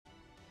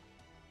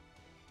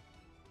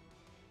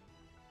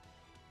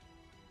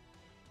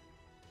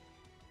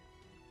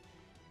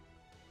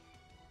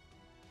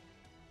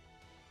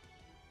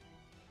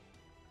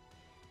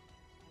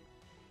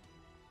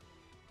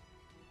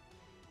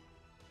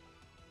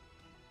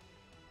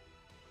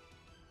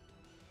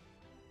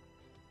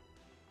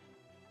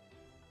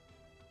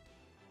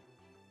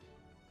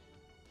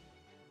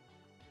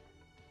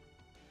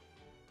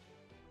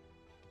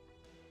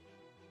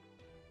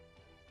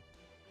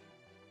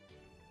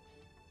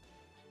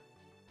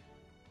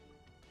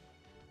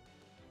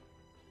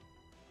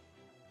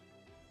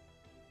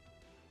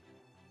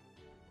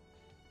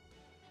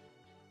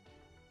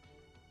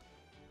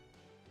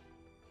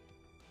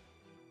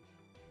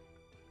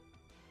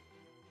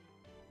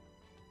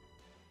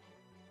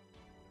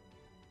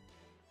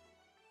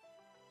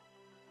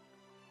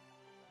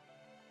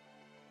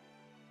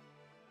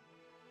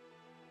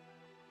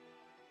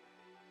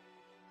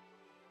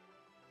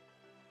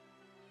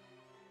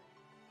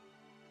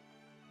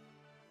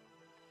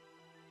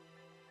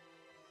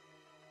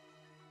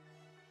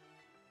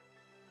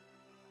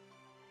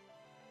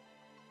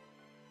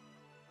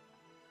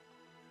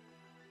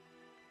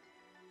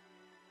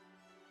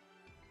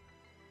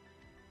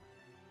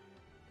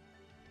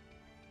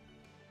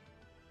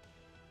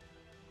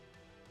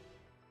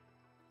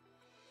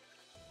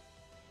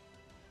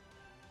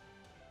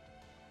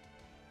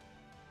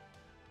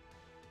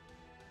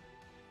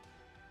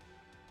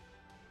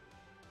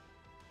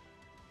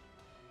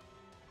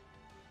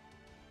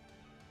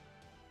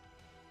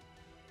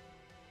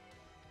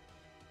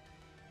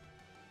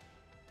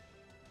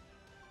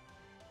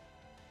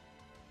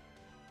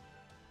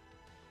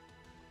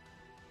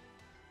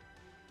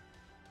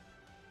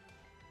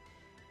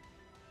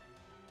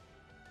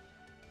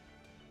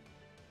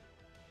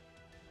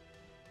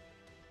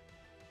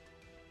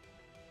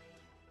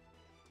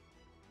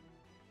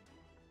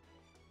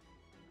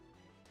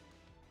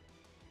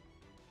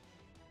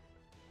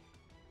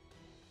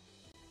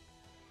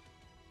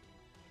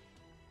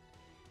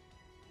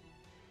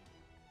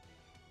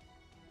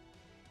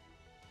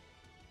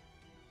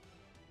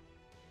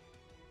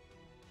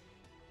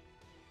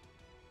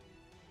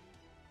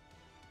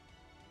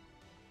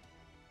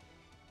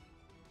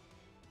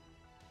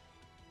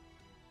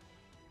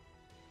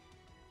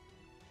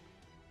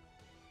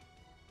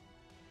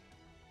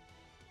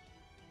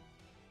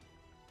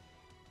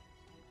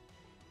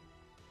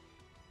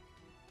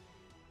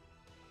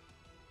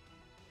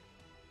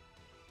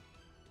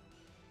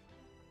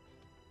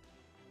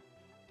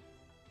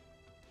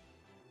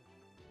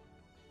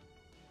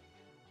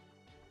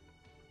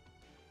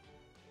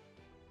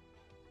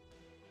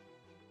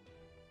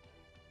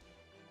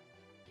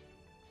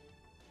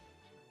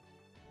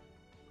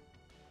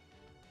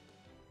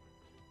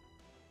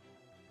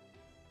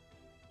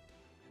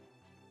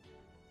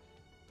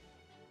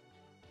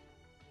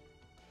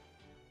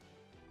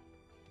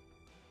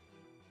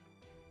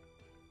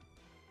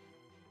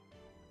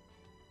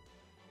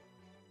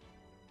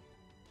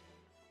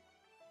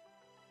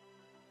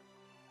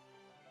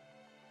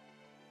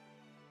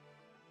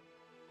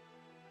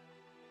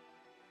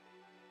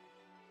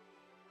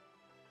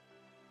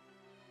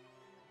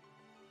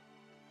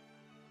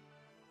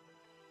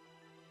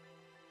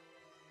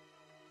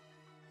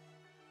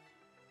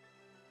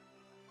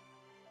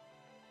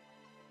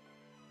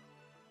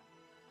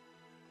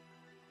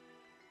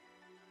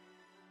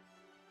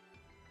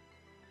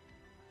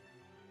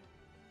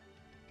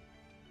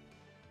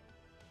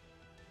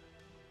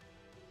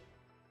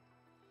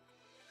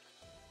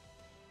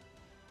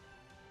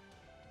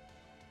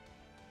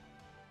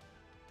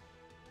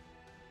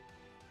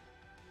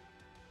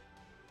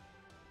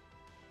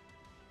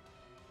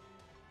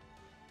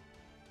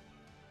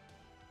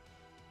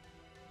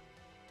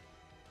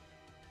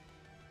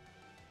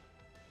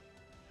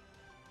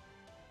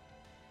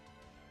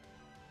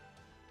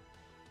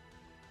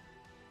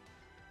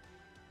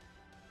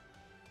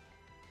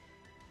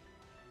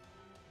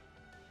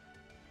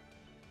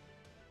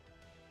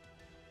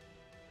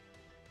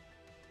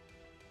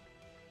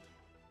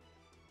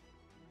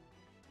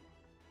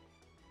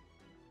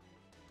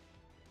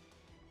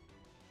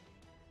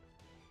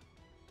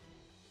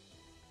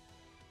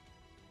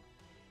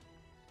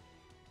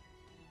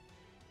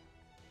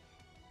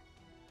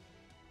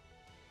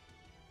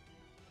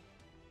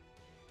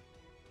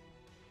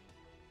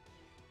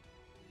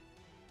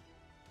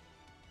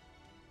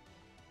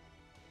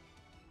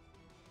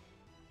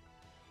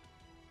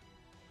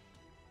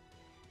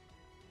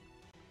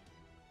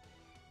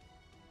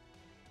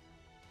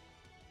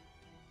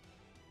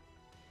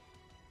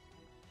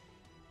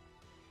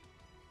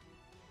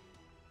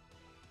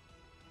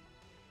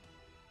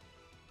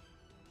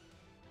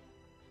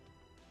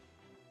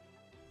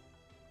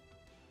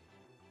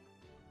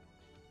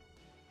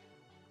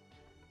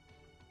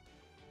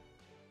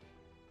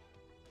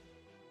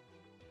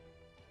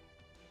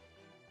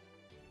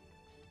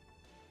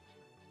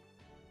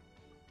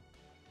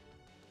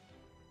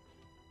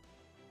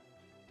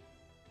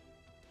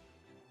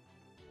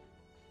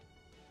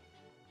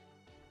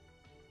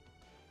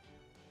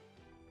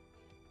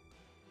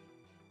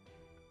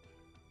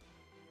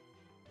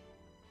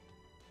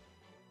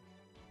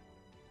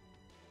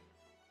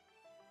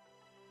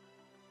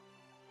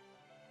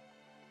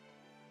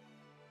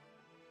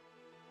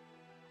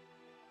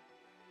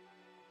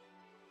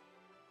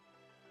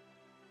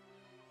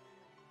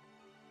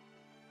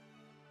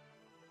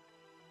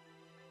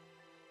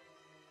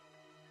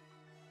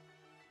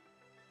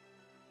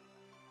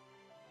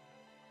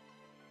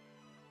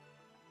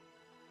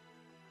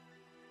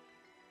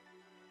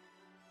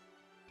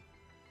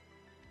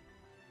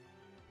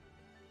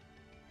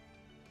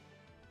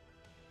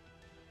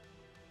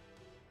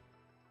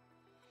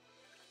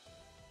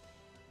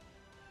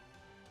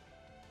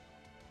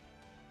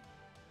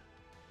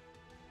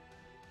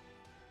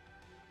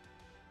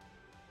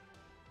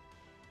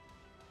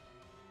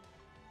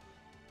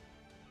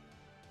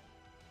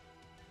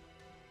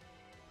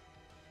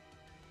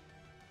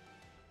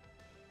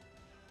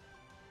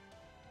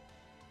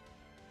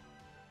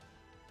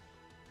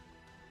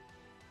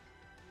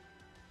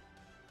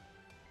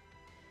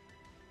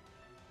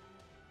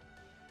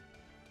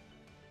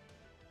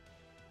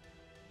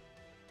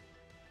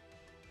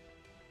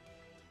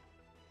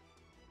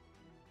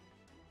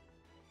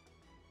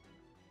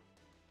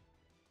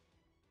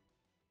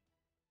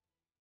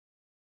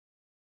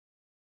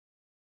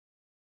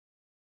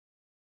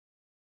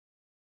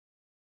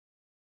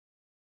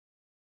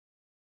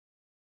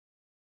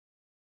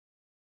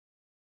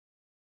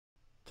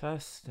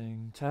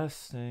Testing,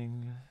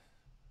 testing.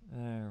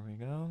 There we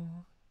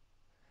go.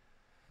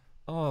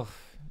 Oh,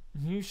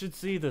 you should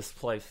see this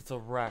place. It's a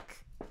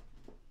wreck.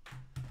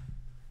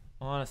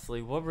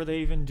 Honestly, what were they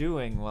even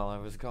doing while I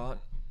was gone?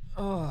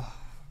 Oh,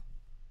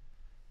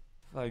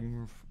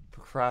 I'm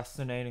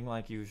procrastinating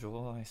like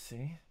usual, I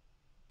see.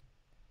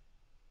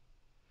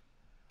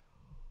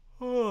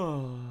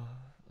 Oh,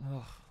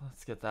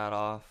 let's get that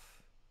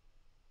off.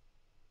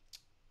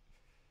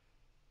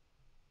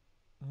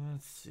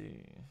 Let's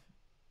see.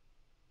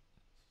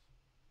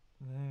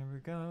 There we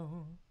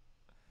go.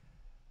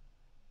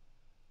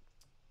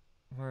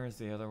 Where's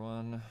the other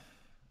one?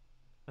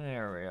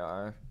 There we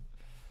are.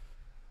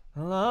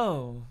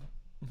 Hello.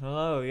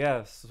 Hello,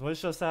 yes.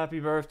 Wish us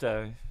happy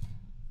birthday.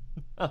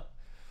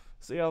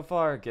 See how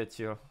far it gets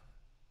you.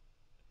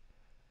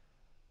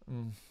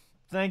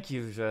 Thank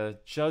you,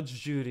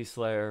 Judge Judy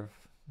Slayer,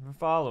 for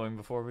following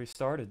before we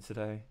started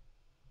today.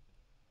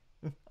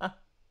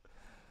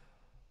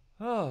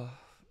 Oh,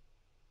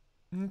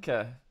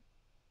 okay.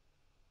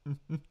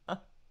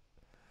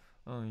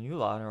 Oh, you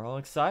lot are all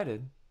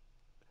excited.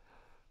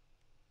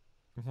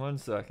 One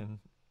second.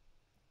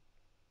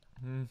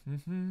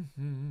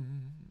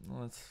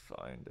 Let's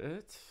find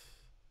it.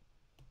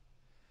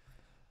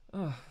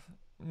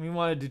 We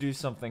wanted to do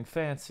something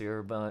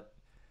fancier, but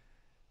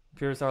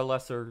appears our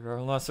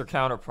lesser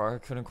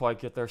counterpart couldn't quite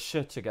get their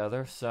shit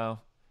together, so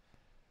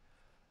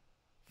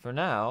for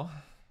now.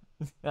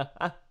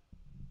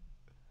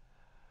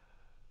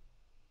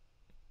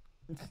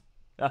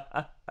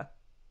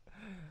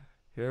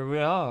 Here we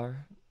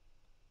are.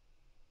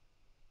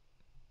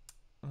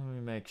 Let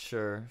me make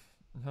sure.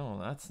 No,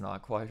 that's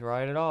not quite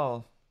right at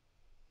all.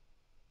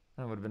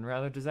 That would have been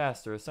rather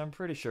disastrous. I'm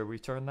pretty sure we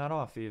turned that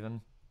off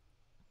even.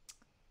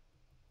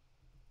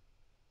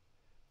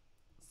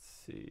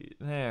 Let's see.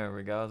 There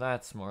we go.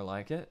 That's more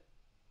like it.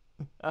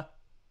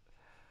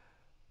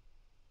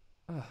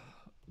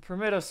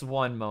 Permit us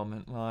one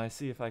moment while I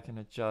see if I can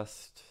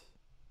adjust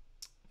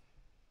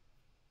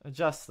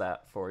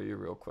that for you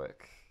real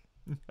quick.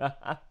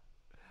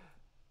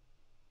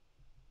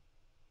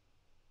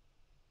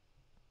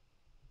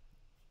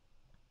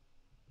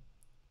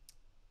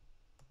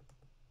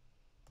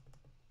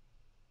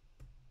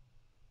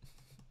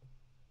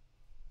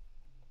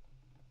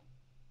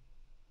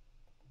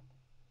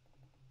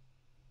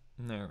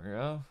 There we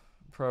go.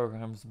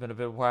 Program's been a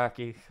bit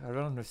wacky. I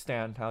don't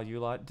understand how you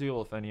lot deal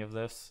with any of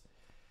this.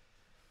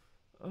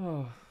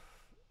 Oh.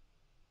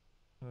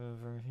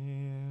 Over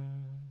here.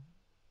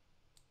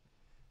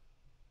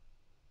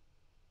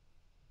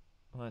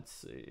 Let's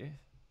see.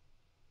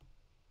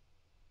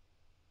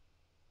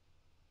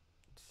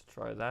 Let's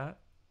try that.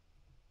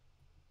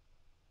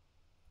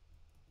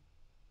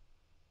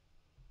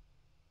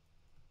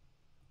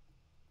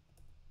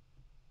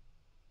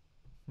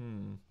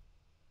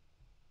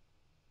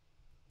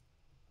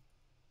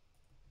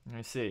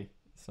 I see.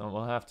 So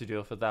we'll have to deal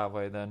with it that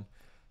way then.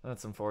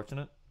 That's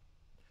unfortunate.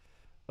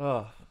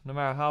 Ugh, no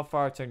matter how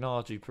far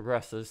technology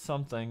progresses,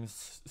 some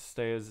things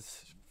stay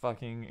as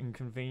fucking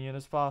inconvenient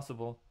as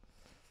possible.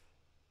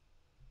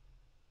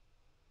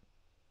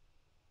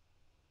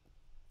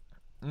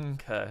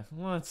 Okay,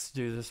 let's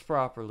do this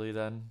properly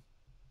then.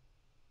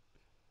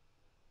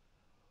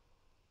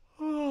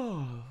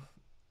 We'll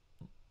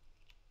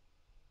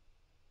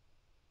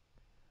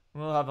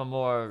have a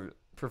more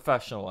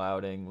professional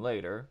outing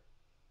later.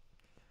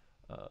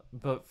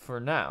 But for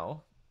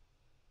now,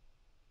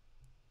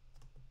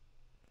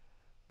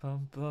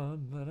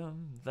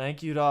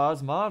 thank you to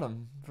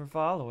Osmodum for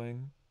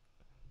following.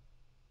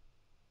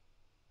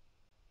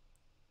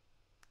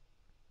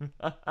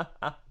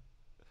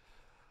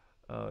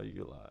 Oh,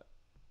 you lot.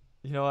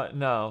 You know what?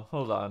 No,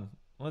 hold on.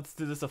 Let's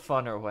do this a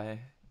funner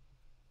way.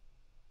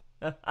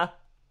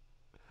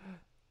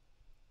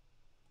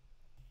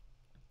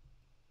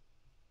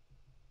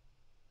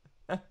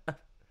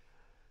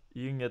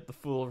 You can get the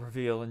full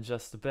reveal in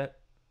just a bit.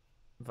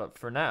 But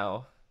for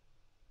now,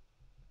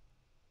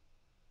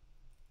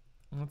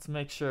 let's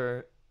make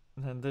sure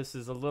that this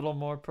is a little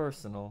more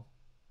personal.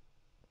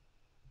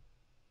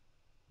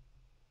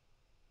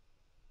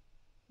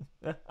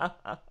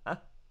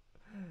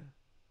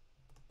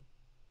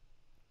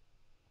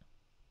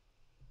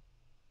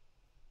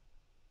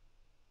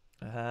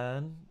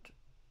 And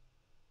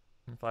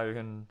if I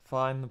can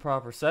find the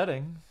proper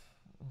setting,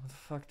 what the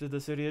fuck did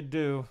this idiot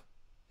do?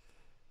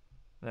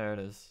 There it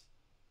is.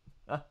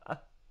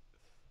 That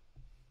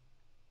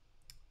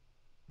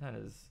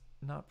is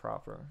not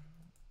proper.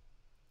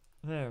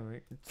 There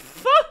we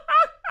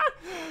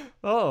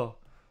Oh.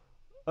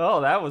 Oh,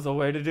 that was a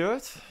way to do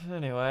it.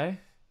 Anyway.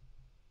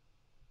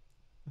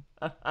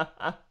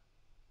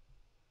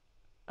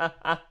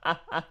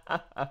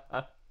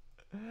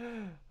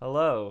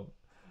 Hello.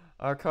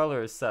 Our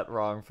color is set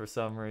wrong for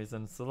some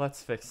reason, so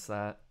let's fix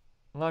that.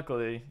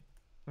 Luckily,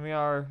 we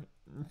are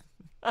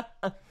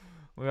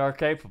we are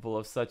capable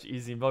of such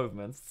easy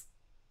movements.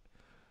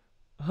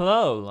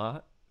 Hello,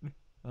 lot.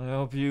 I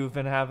hope you've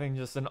been having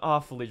just an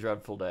awfully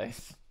dreadful day.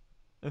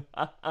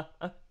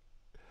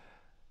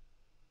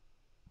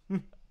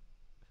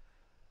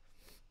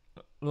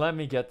 let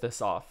me get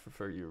this off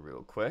for you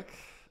real quick.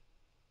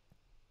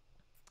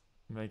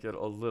 Make it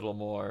a little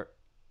more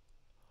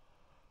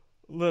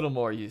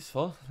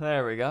useful.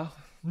 There we go.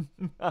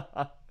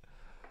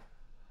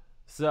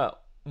 So,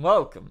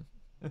 welcome.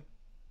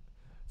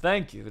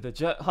 Thank you to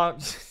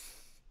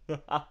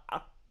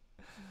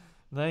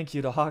Thank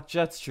you to Hawk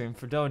Jetstream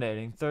for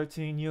donating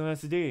 13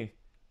 USD.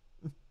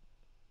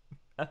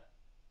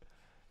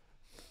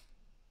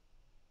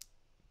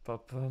 I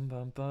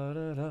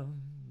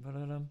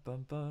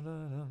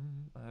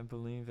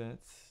believe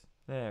it's...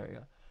 There we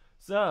go.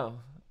 So,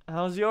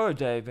 how's your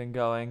day been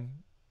going?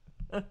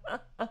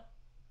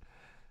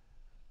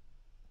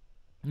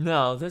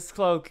 No, this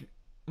cloak...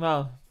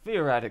 Well,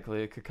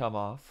 theoretically it could come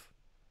off.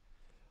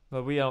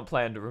 But we don't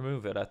plan to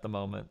remove it at the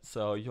moment,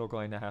 so you're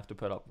going to have to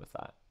put up with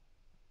that.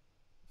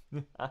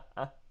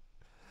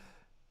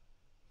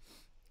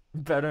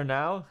 Better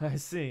now? I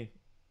see.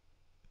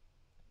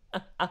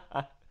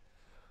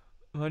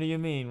 What do you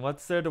mean?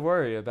 What's there to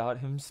worry about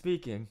him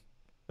speaking?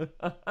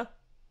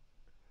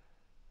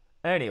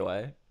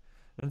 Anyway,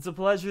 it's a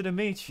pleasure to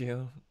meet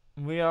you.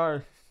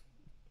 We're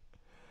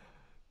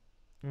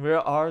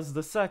ours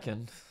the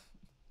second.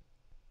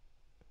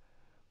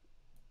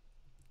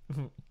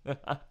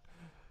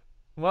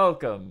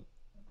 Welcome.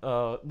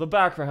 The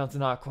background's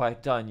not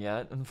quite done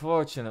yet.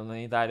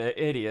 Unfortunately, that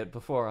idiot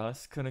before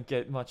us couldn't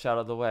get much out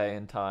of the way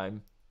in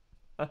time.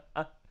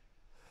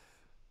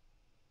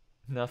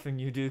 Nothing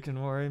you do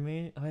can worry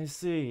me? I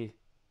see.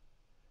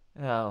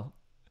 Now.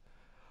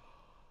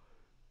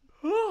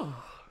 Oh,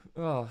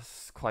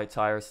 it's quite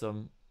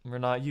tiresome. We're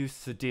not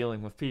used to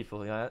dealing with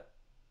people yet.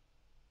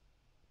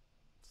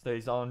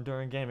 Stays on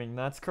during gaming,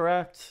 that's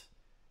correct.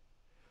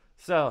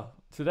 So,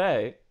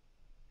 today,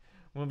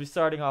 we'll be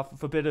starting off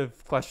with a bit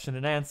of question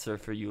and answer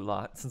for you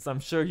lot, since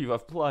I'm sure you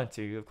have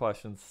plenty of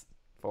questions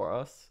for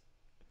us.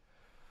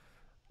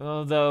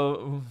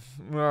 Although,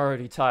 we're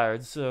already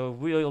tired, so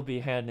we'll be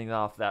handing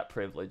off that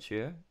privilege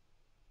here.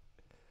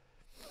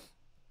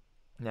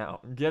 Now,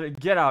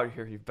 get out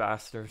here, you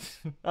bastard.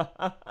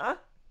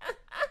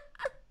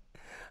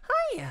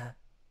 Hiya.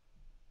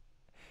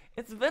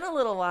 It's been a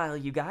little while,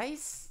 you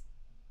guys.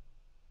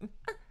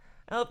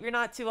 I hope you're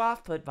not too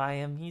off-put by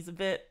him. He's a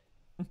bit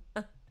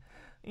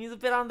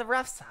on the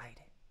rough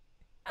side.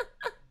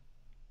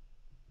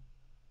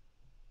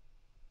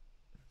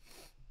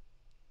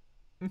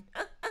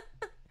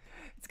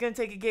 It's gonna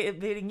take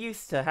getting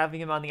used to having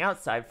him on the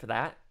outside for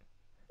that.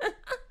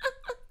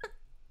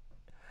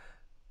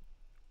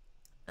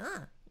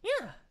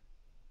 Yeah.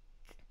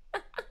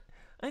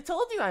 I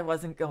told you I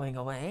wasn't going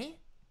away.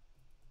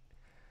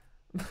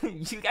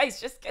 You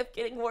guys just kept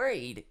getting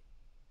worried.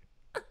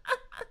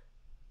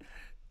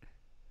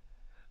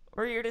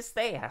 We're here to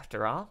stay,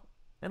 after all.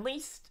 At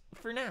least,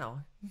 for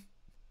now.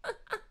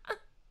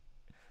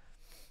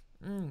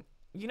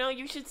 You know,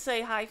 you should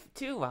say hi,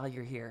 too, while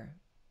you're here.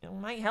 It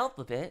might help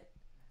a bit.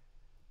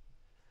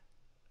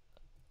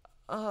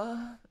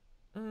 Hold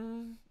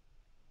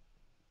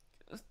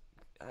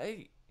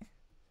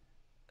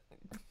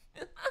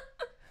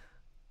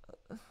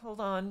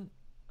on.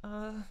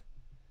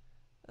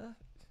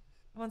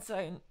 One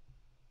second.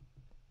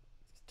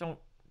 Don't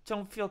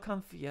feel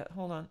comfy yet.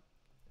 Hold on.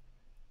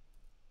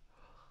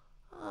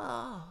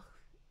 Oh.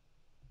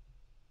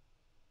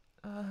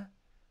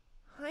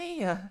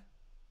 Hiya.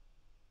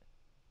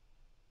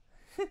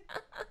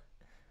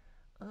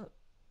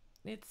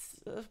 It's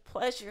a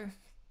pleasure.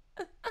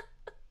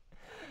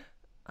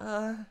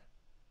 No,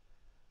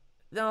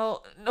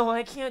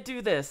 I can't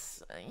do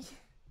this.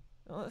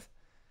 You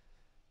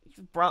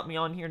brought me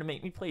on here to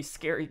make me play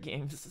scary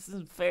games. This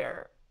isn't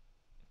fair.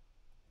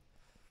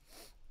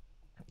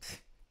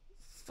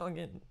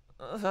 Fucking.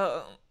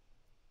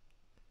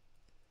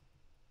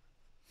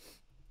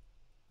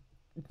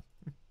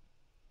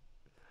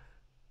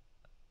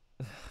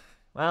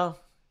 Well,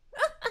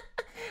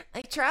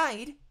 I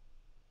tried,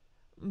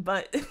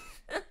 but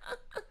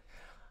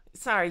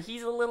sorry,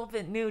 he's a little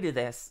bit new to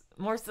this,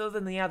 more so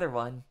than the other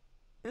one.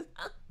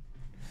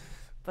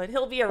 But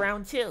he'll be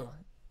around too,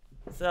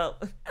 so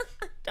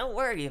don't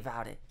worry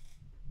about it.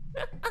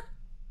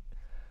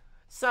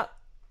 So,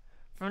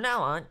 from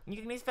now on, you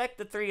can expect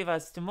the three of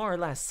us to more or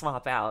less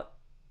swap out.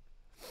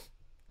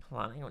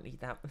 Hold on, I don't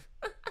need that.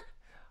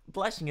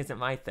 Blushing isn't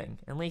my thing,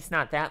 at least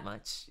not that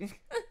much.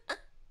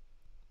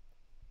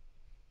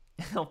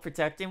 I'll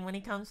protect him when he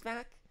comes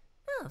back.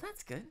 Oh,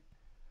 that's good.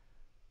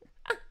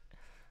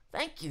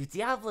 Thank you,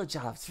 Diablo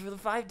Jobs, for the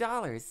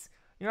 $5.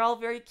 You're all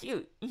very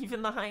cute,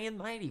 even the high and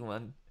mighty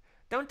one.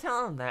 Don't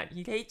tell him that,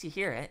 he'd hate to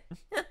hear it.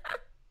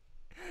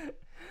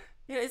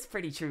 It is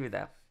pretty true,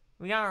 though.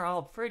 We are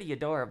all pretty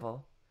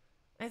adorable.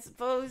 I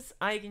suppose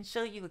I can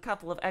show you a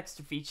couple of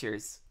extra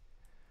features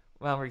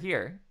while we're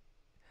here.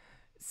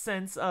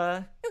 Since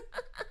our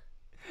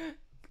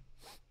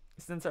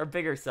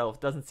bigger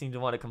self doesn't seem to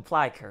want to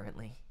comply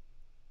currently.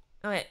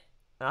 Alright,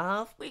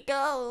 off we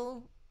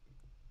go.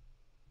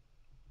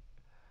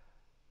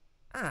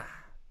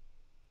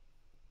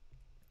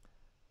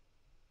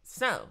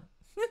 So,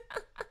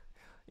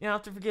 you'll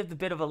have to forgive the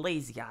bit of a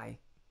lazy eye.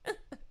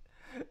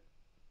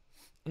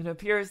 It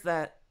appears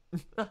that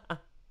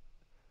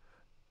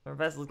our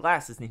vessel's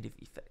glasses need to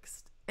be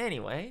fixed.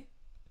 Anyway,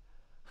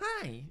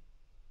 hi.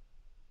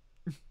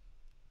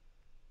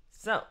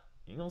 So,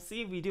 you'll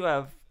see we do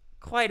have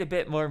quite a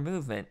bit more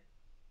movement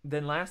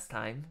than last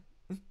time.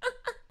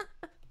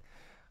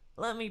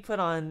 Let me put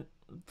on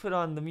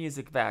the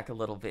music back a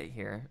little bit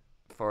here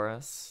for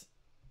us.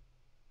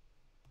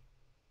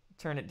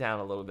 Turn it down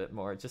a little bit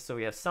more just so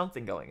we have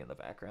something going in the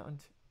background.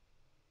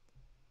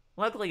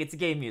 Luckily it's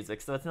game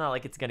music, so it's not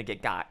like it's gonna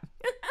get got.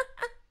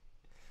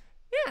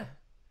 Yeah.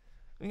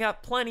 We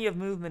got plenty of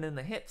movement in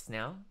the hips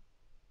now.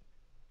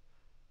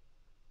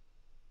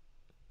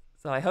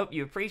 So I hope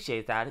you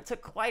appreciate that. It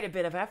took quite a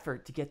bit of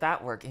effort to get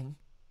that working.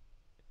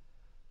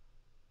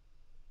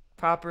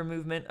 Proper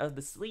movement of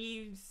the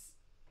sleeves,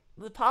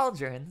 the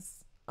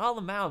pauldrons, all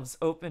the mouths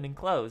open and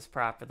close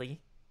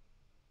properly.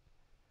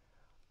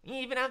 You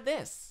even have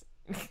this.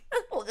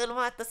 Look at them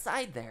at the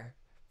side there,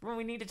 when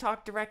we need to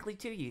talk directly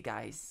to you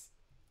guys.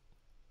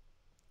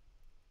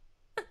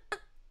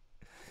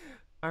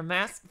 Our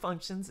mask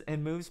functions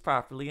and moves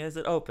properly as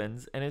it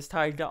opens and is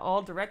tied to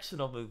all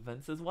directional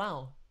movements as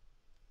well.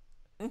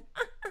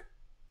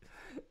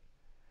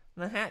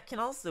 The hat can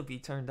also be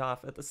turned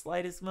off at the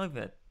slightest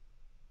movement.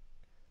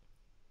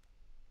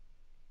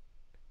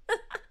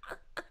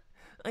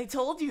 I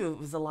told you it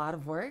was a lot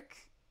of work.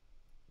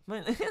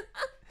 But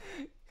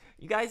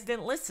you guys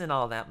didn't listen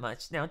all that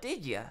much, now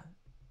did ya?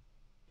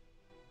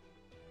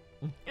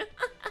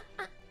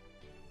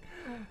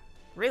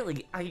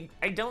 Really,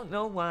 I don't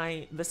know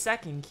why the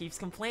second keeps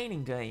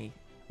complaining to me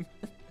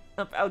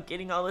about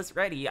getting all this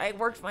ready. I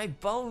worked my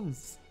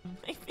bones,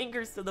 my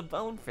fingers to the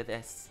bone for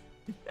this.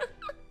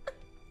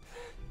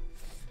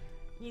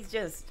 He's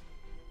just...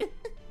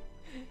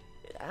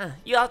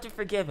 you have to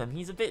forgive him.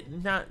 He's a bit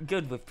not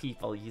good with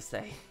people, you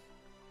say.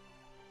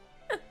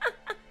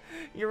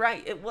 You're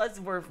right, it was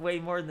worth way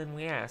more than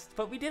we asked,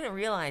 but we didn't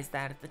realize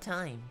that at the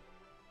time.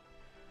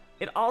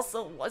 It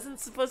also wasn't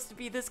supposed to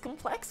be this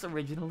complex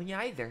originally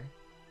either.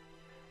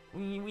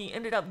 We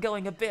ended up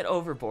going a bit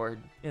overboard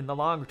in the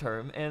long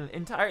term and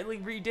entirely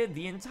redid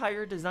the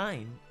entire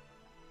design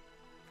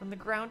from the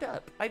ground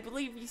up. I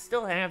believe we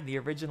still have the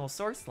original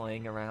source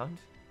laying around.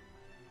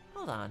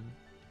 Hold on.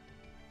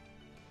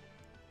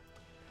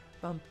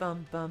 Bum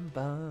bum bum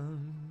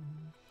bum.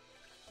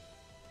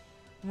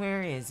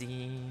 Where is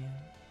he?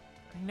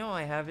 I know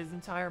I have his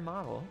entire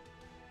model.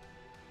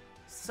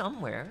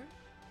 Somewhere.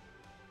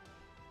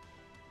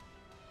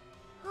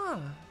 Huh.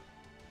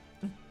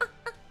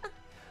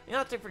 You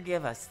have to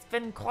forgive us. It's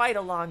been quite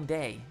a long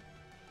day.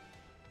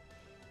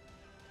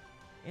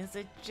 Is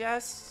it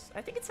just...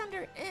 I think it's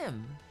under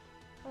M.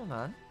 Hold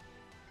on.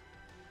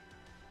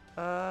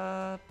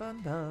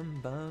 Bum bum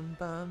bum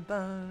bum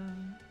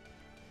bum.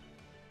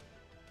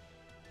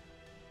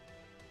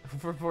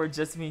 Overboard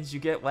just means you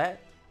get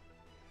wet?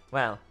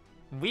 Well,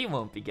 we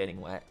won't be getting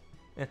wet.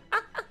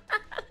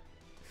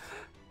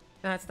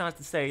 That's not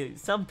to say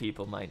some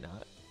people might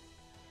not.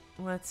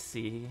 Let's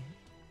see.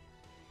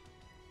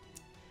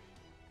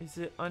 Is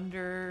it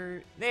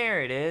under...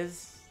 There it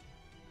is.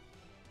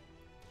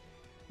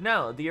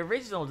 No, the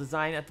original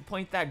design at the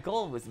point that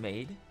goal was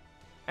made,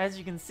 as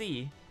you can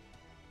see,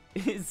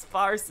 is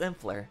far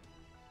simpler.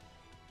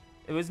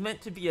 It was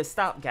meant to be a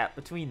stopgap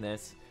between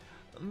this,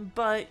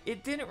 but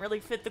it didn't really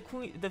fit the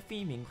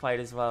theming quite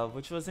as well,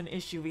 which was an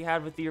issue we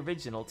had with the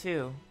original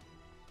too.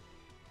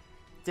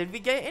 Did we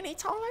get any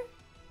taller?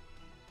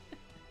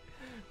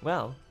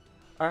 Well,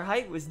 our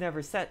height was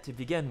never set to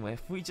begin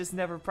with. We just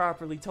never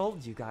properly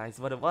told you guys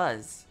what it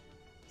was.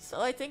 So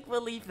I think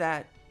we'll leave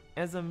that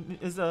as a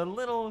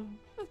little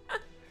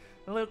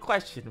a little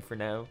question for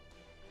now.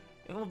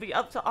 It will be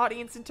up to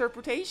audience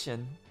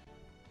interpretation.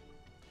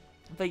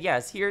 But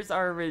yes, here's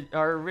our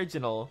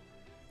original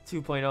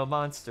 2.0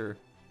 monster.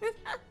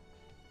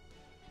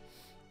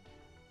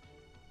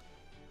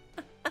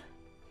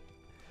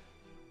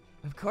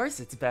 Of course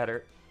it's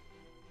better.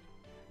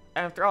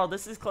 After all,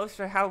 this is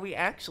closer to how we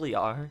actually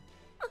are.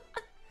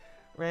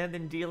 Rather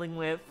than dealing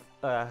with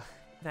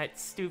that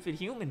stupid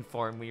human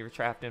form we were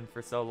trapped in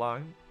for so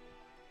long.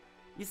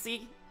 You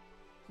see,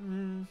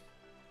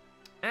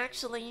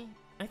 actually,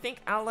 I think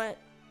I'll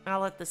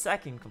let the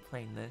second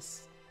complain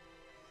this.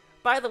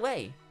 By the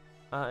way,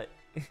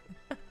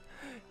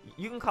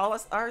 you can call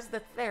us ours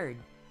the third.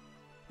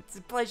 It's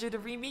a pleasure to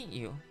re-meet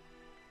you.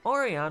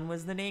 Orion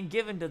was the name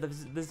given to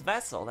this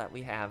vessel that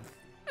we have.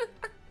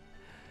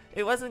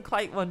 It wasn't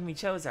quite one we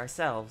chose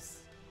ourselves.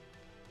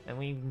 And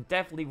we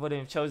definitely wouldn't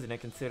have chosen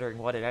it considering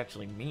what it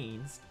actually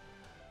means.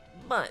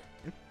 But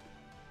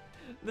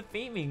the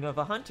theming of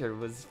a hunter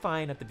was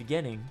fine at the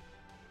beginning.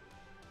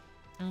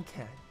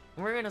 Okay,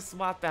 we're gonna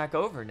swap back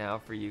over now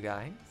for you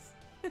guys.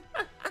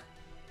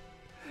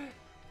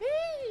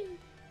 Hey,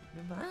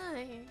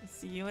 goodbye.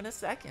 See you in a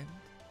second.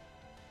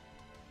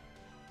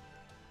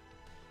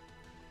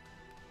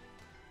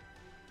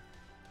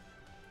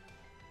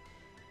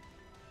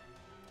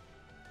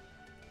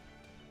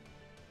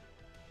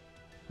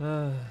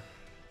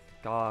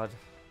 God.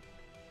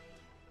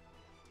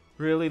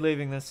 Really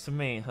leaving this to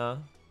me, huh?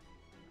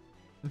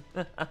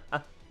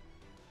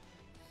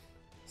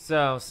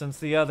 So, since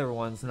the other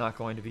one's not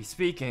going to be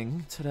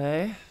speaking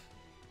today,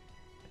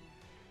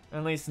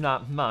 at least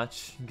not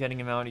much, getting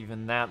him out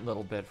even that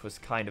little bit was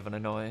kind of an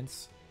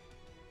annoyance.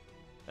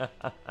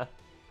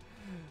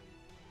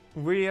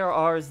 We are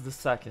ours the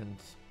second.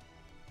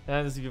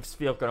 As you've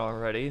spoken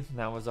already,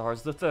 that was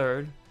ours the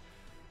third.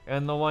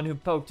 And the one who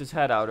poked his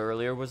head out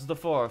earlier was the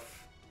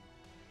fourth.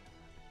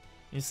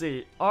 You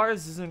see,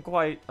 ours isn't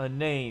quite a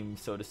name,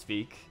 so to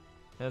speak,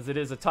 as it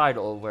is a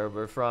title where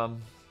we're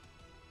from.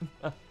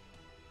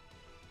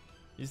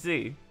 You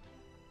see,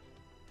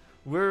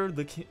 we're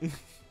the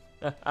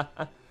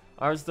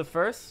ours the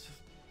first?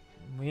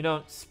 We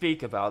don't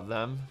speak about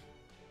them.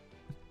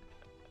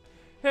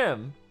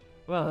 Him?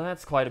 Well,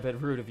 that's quite a bit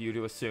rude of you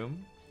to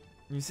assume.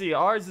 You see,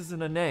 ours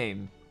isn't a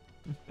name.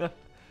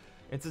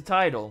 It's a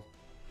title.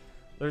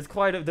 There's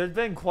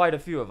been quite a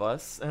few of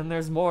us, and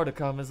there's more to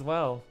come as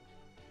well.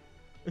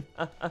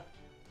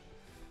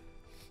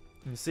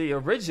 You see,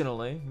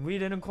 originally, we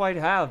didn't quite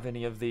have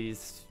any of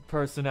these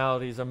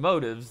personalities or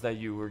motives that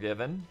you were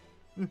given.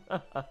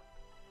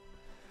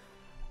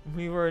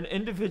 We were an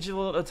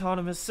individual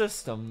autonomous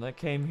system that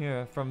came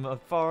here from a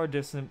far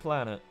distant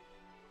planet.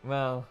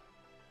 Well,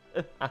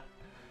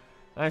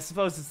 I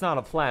suppose it's not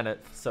a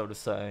planet, so to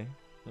say,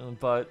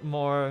 but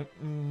more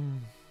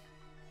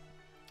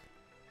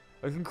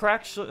a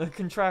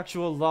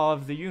contractual law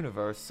of the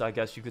universe, I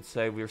guess you could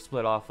say. We were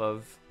split off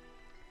of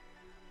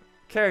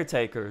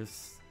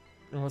caretakers,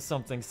 or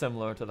something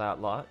similar to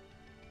that lot.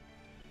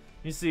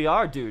 You see,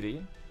 our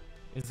duty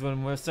is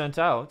when we're sent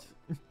out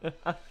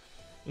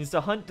is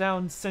to hunt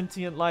down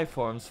sentient life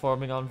forms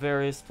forming on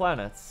various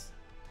planets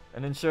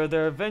and ensure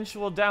their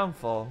eventual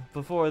downfall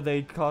before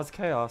they cause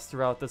chaos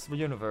throughout this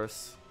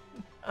universe.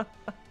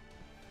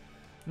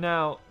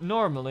 Now,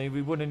 normally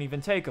we wouldn't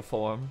even take a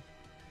form,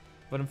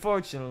 but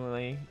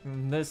unfortunately,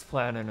 this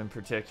planet in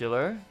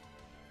particular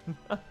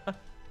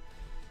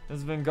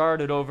has been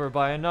guarded over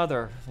by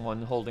another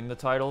one holding the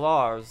title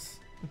ours.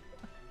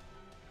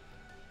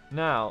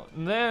 Now,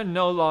 they're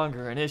no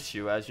longer an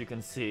issue, as you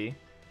can see,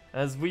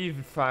 as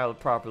we've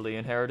properly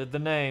inherited the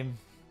name.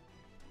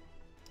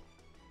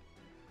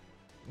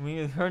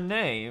 Her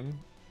name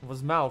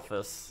was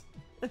Malphus.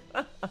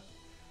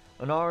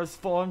 And ours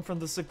formed from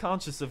the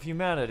subconscious of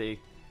humanity,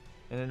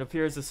 and it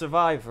appears a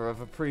survivor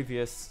of a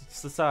previous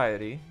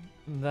society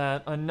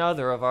that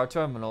another of our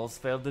terminals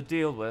failed to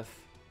deal with.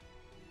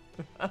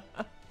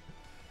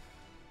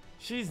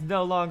 She's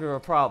no longer a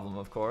problem,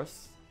 of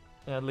course.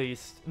 At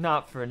least,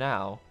 not for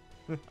now.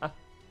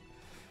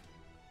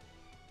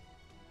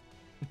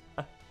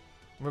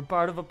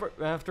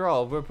 After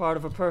all, we're part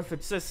of a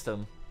perfect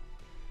system.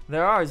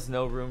 There is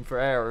no room for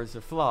errors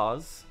or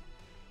flaws,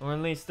 or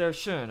at least there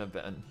shouldn't have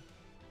been.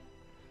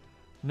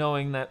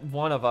 Knowing that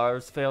one of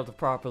ours failed to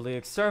properly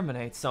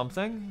exterminate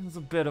something is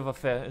a bit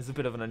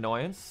of an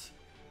annoyance,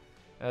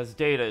 as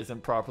data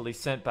isn't properly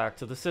sent back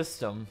to the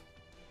system.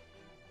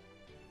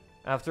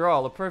 After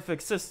all, a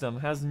perfect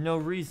system has no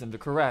reason to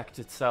correct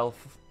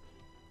itself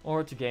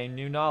or to gain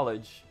new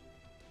knowledge.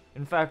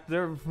 In fact,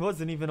 there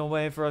wasn't even a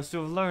way for us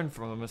to have learned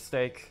from a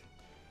mistake.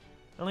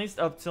 At least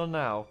up till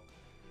now.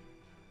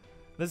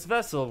 This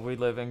vessel we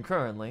live in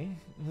currently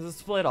is a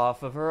split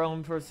off of her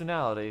own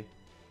personality,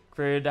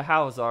 created to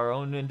house our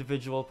own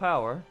individual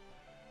power,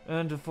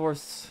 and to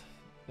force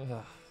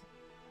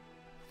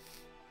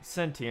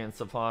sentience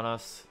upon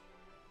us.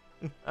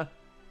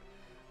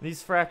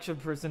 These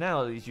fractured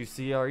personalities you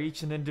see are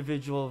each an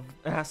individual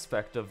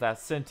aspect of that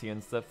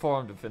sentience that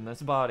formed within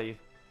this body.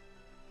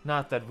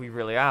 Not that we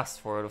really asked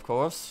for it, of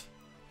course,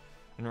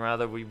 and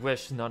rather we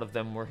wish none of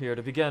them were here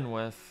to begin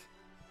with.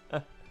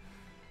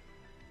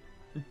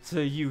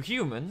 To you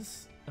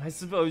humans, I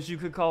suppose you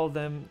could call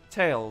them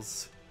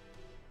tails.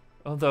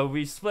 Although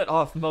we split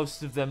off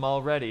most of them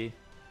already.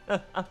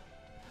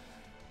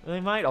 They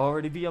might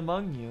already be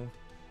among you.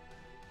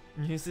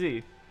 You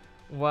see,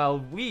 while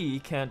we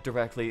can't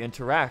directly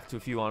interact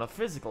with you on a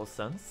physical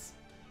sense,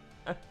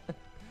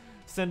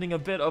 sending a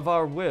bit of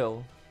our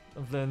will,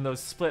 then those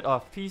split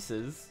off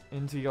pieces,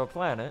 into your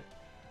planet,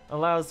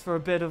 allows for a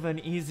bit of an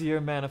easier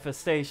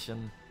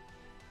manifestation.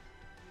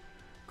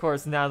 Of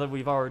course, now that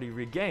we've already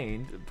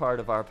regained part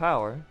of our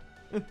power,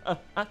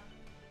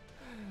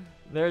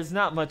 there's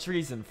not much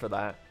reason for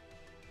that.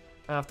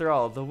 After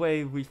all, the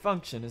way we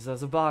function is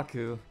as a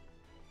Baku.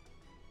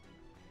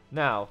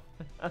 Now,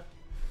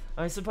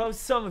 I suppose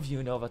some of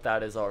you know what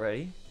that is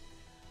already,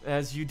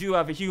 as you do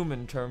have a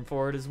human term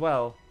for it as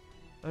well.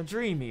 A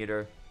dream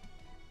eater.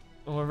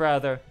 Or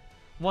rather,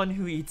 one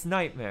who eats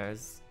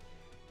nightmares.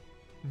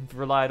 If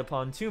relied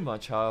upon too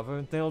much,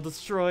 however, they'll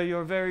destroy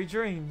your very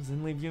dreams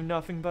and leave you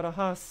nothing but a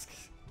husk.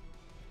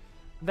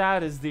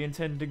 That is the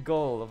intended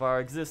goal of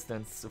our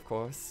existence, of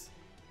course.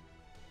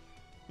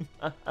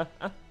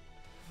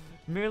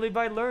 Merely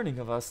by learning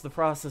of us, the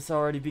process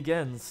already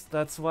begins.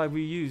 That's why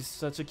we use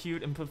such a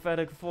cute and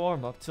pathetic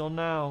form up till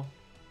now.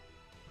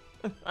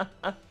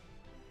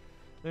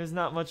 There's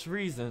not much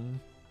reason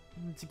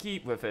to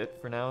keep with it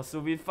for now, so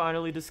we've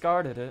finally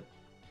discarded it.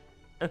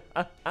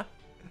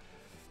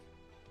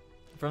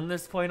 From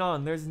this point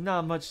on, there's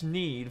not much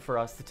need for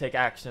us to take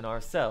action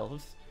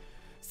ourselves.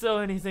 So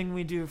anything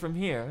we do from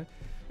here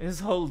is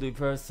wholly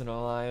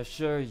personal, I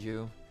assure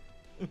you.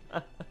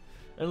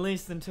 At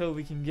least until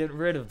we can get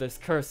rid of this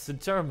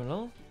cursed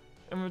terminal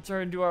and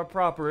return to our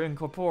proper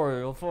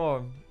incorporeal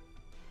form.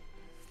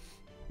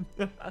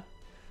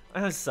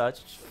 As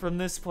such, from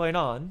this point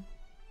on,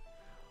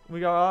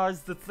 we are ours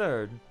the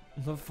third,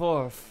 the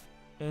fourth,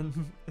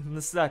 and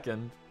the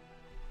second.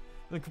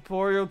 The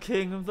corporeal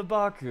king of the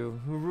Baku,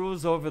 who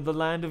rules over the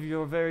land of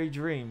your very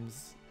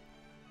dreams.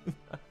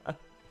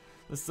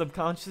 The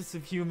subconscious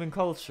of human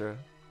culture.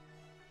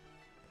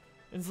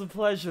 It's a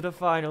pleasure to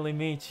finally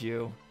meet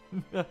you.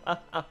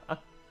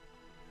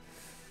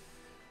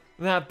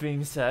 That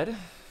being said,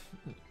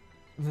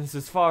 this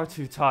is far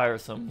too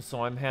tiresome,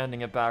 so I'm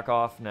handing it back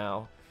off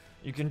now.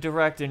 You can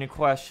direct any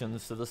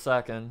questions to the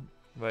second.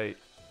 Wait.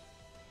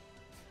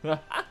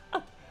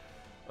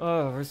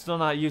 Oh, we're still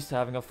not used to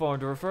having a form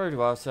to refer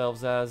to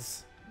ourselves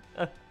as.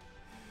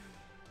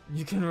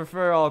 You can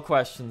refer all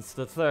questions to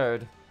the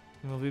third.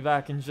 We'll be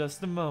back in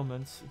just a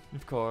moment,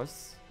 of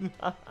course.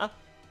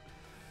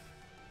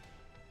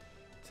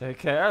 Take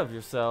care of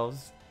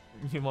yourselves.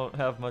 You won't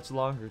have much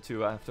longer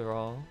to, after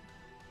all.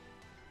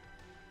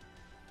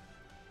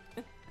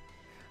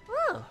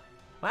 Oh,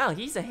 wow,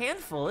 he's a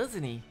handful,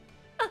 isn't he?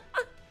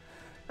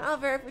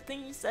 However,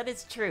 everything you said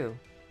is true.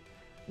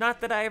 Not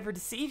that I ever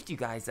deceived you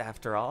guys,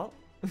 after all.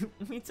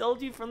 We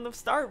told you from the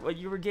start what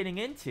you were getting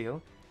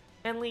into.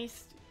 At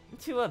least,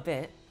 to a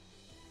bit.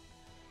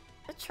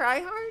 A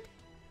tryhard?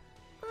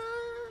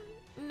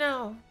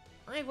 No,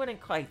 I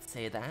wouldn't quite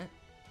say that.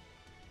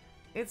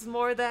 It's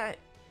more that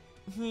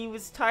he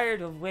was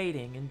tired of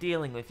waiting and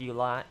dealing with you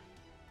lot.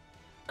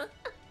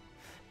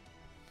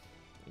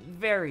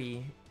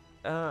 Very,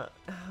 how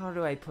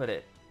do I put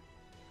it?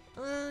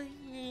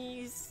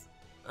 He's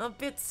a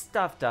bit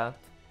stuffed up.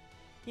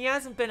 He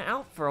hasn't been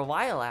out for a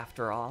while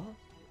after all.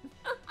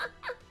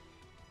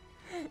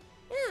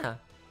 Yeah,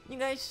 you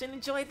guys should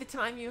enjoy the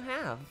time you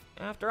have.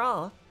 After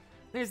all,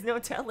 there's no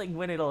telling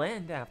when it'll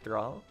end, after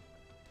all.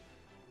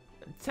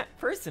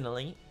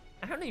 Personally,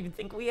 I don't even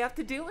think we have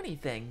to do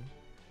anything.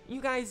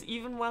 You guys,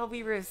 even while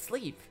we were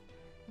asleep,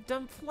 have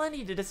done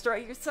plenty to destroy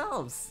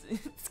yourselves.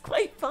 It's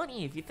quite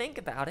funny if you think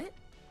about it.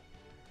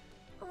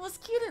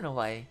 Almost cute in a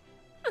way.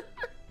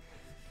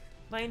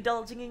 By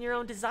indulging in your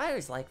own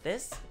desires like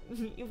this,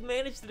 you've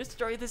managed to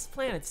destroy this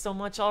planet so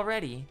much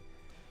already.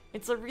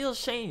 It's a real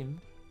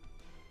shame.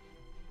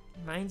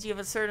 Reminds you of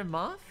a certain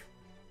moth?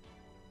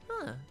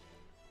 Huh.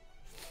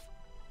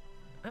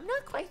 I'm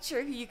not quite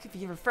sure who you could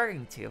be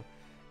referring to.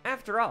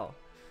 After all,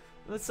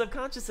 the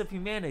subconscious of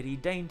humanity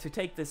deigned to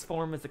take this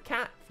form as a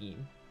cat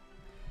fiend.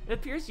 It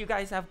appears you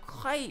guys have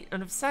quite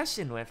an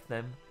obsession with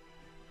them.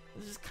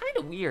 Which is kind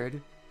of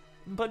weird,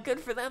 but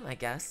good for them, I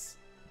guess.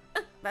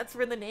 That's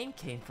where the name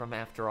came from,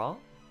 after all.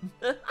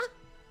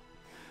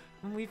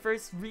 When we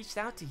first reached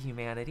out to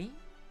humanity,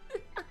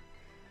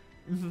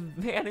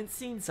 they hadn't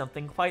seen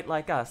something quite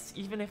like us,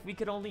 even if we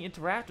could only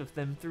interact with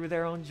them through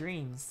their own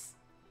dreams.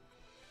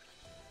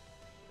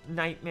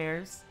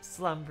 Nightmares,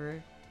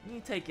 slumber,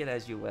 you take it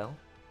as you will.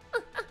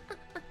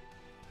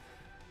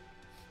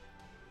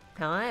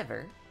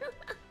 However,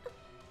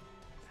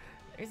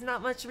 there's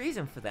not much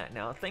reason for that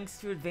now, thanks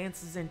to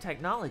advances in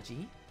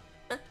technology.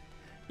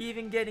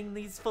 Even getting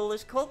these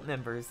foolish cult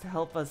members to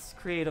help us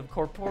create a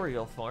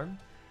corporeal form,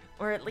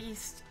 or at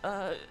least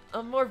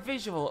a more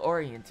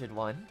visual-oriented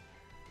one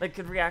that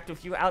could react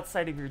with you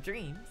outside of your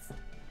dreams,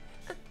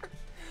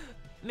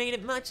 made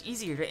it much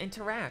easier to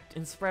interact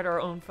and spread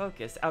our own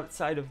focus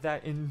outside of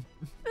that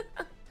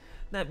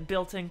that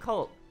built-in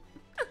cult.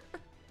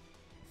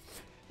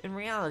 In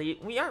reality,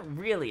 we aren't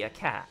really a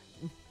cat.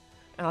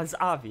 As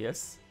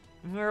obvious,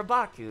 we're a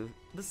Baku,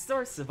 the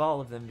source of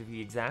all of them to be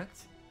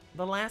exact.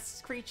 The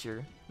last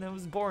creature that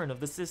was born of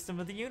the system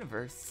of the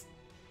universe.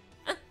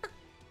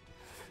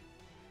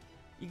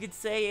 You could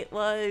say it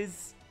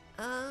was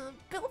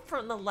built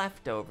from the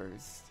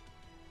leftovers.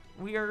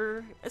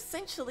 We're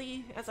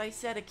essentially, as I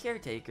said, a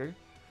caretaker,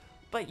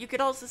 but you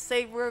could also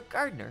say we're a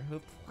gardener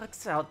who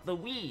plucks out the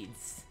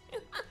weeds.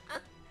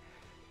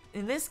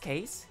 In this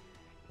case,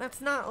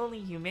 that's not only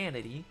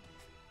humanity,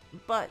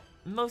 but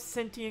most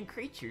sentient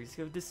creatures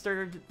who have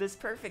disturbed this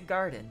perfect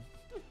garden.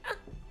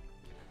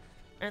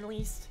 At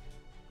least,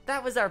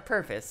 that was our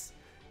purpose.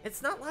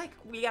 It's not like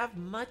we have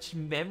much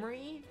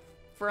memory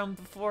from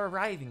before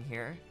arriving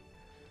here,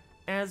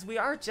 as we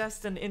are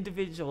just an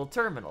individual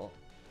terminal.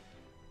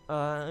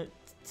 To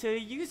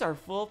use our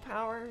full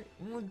power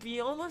would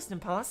be almost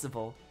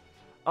impossible.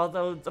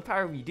 Although the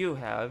power we do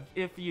have,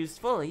 if used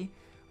fully,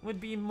 would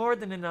be more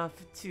than enough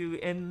to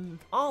end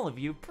all of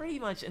you pretty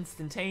much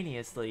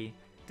instantaneously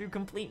through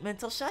complete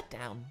mental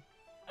shutdown.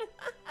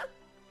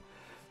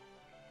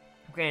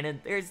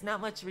 Granted, there's not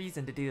much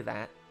reason to do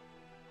that.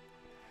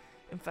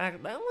 In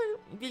fact, that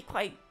would be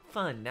quite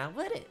fun, now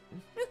would it?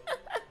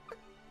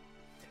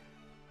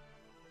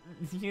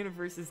 The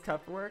universe's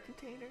Tupperware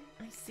container?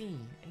 I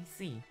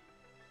see.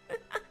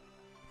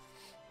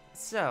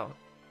 So,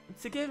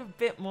 to give a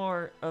bit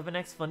more of an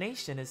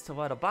explanation as to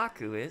what a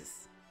Baku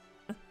is,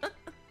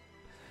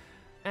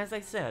 as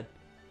I said,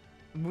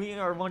 we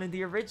are one of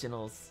the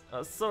originals,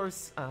 a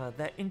source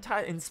that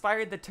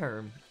inspired the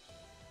term.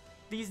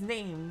 These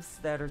names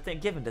that are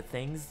given to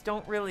things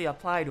don't really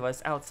apply to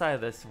us outside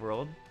of this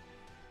world,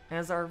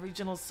 as our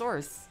original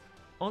source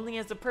only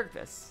has a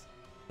purpose.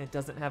 It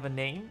doesn't have a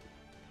name,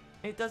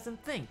 it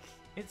doesn't think.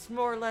 It's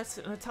more or less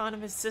an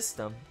autonomous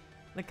system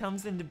that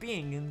comes into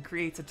being and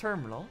creates a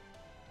terminal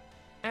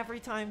every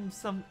time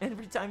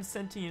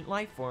sentient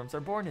life forms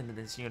are born into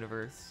this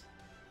universe.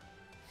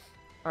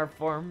 Our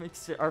form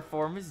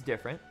is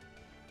different.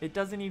 It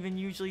doesn't even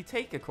usually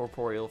take a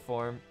corporeal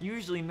form,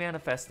 usually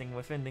manifesting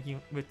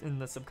within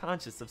the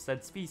subconscious of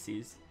said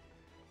species,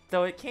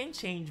 though it can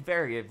change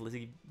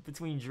variably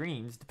between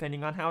dreams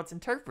depending on how it's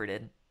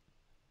interpreted.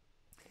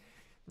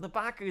 The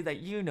Baku that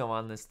you know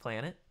on this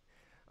planet,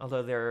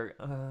 although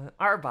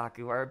our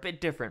Baku are a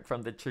bit different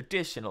from the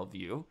traditional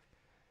view.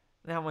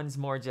 That one's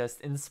more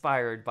just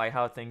inspired by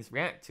how things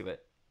react to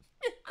it.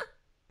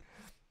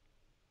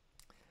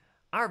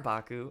 Our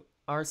Baku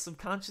are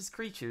subconscious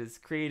creatures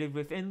created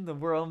within the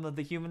realm of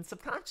the human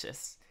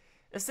subconscious.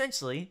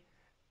 Essentially,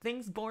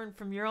 things born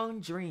from your own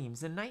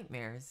dreams and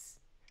nightmares.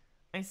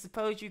 I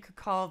suppose you could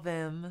call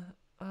them,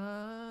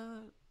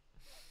 not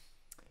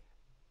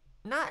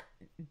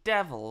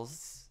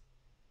devils,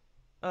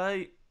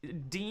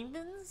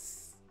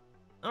 demons?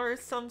 Or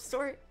some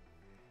sort?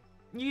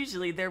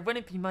 Usually there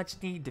wouldn't be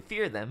much need to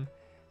fear them,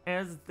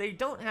 as they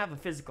don't have a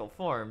physical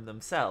form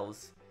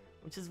themselves,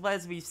 which is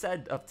as we've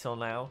said up till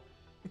now.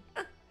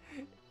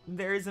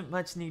 There isn't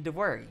much need to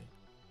worry.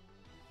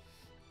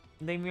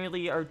 They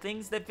merely are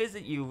things that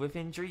visit you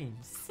within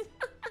dreams.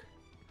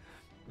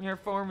 Your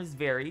form is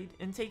varied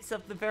and takes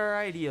up the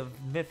variety of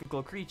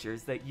mythical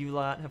creatures that you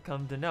lot have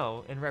come to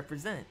know and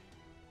represent.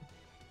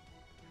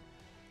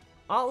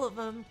 All of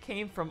them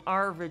came from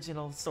our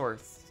original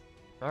source,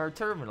 our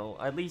terminal,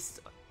 at least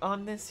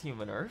on this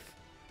human Earth.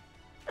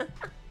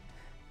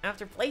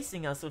 After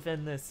placing us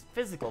within this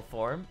physical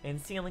form and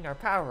sealing our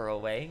power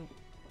away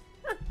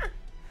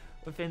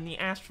within the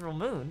astral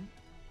moon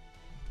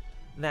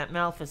that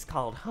Malphas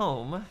called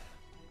home.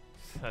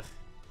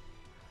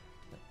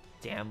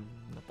 Damn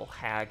nipple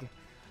hag.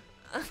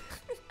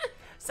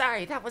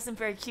 Sorry, that wasn't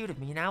very cute of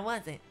me, now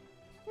was it?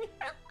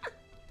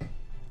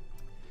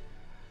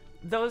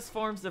 Those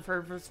forms of her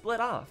were split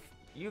off.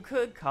 You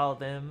could call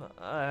them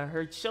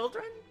her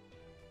children?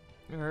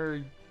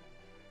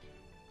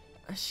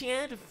 She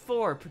had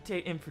 4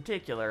 in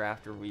particular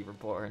after we were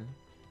born.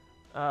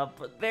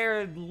 But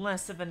they're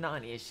less of a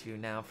non-issue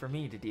now for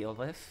me to deal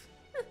with.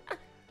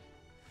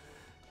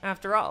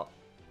 After all,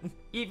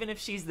 even if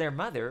she's their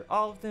mother,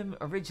 all of them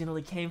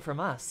originally came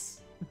from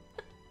us.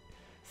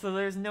 So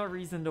there's no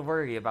reason to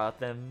worry about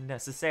them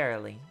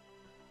necessarily.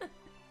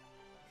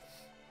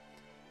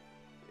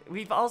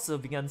 We've also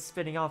begun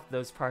spinning off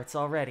those parts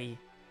already.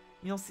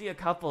 You'll see a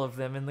couple of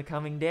them in the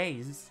coming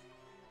days.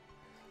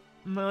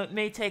 It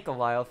may take a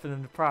while for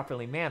them to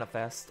properly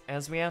manifest,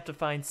 as we have to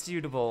find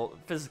suitable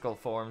physical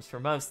forms for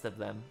most of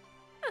them.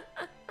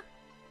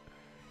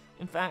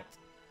 In fact,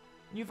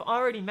 you've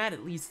already met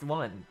at least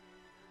one,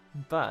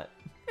 but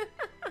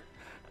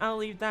I'll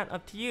leave that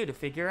up to you to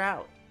figure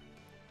out.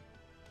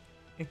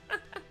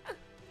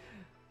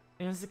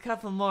 There's a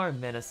couple more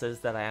menaces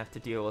that I have to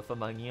deal with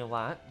among you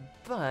lot,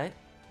 but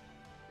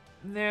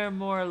they're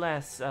more or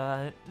less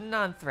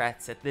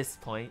non-threats at this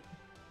point.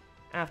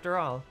 After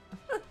all,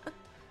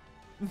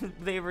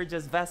 they were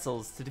just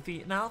vessels to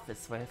defeat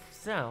Malphas with,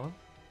 so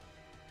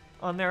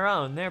on their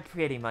own, they're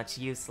pretty much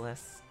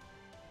useless.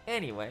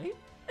 Anyway,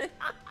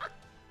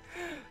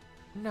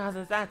 now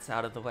that that's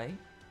out of the way,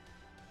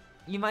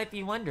 you might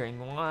be wondering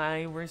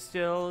why we're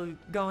still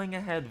going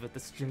ahead with the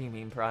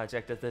streaming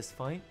project at this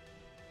point.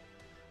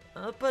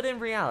 But in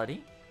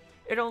reality,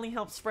 it only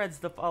helps spreads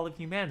the fall of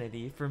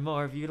humanity for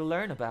more of you to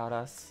learn about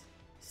us.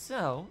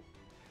 So,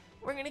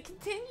 we're gonna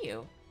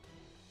continue.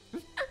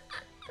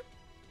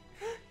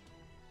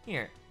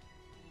 Here,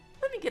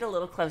 let me get a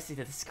little closer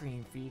to the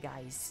screen for you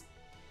guys.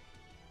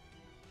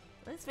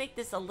 Let's make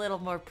this a little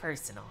more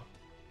personal.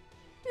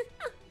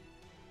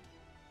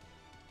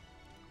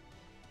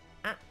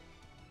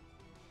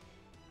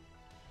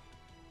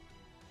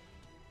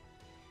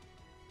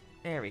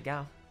 There we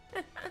go.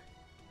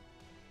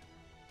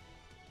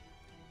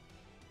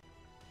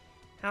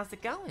 How's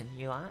it going,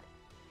 you lot?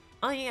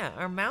 Oh yeah,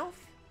 our mouth?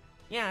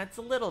 Yeah, it's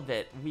a little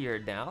bit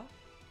weird now.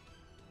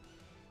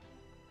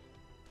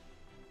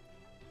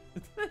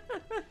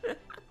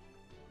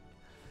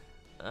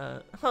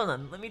 Hold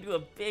on, let me do a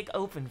big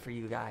open for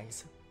you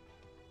guys.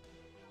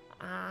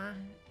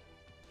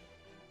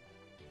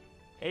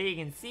 Here you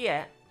can see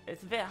it.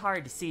 It's a bit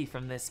hard to see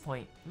from this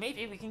point.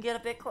 Maybe we can get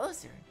a bit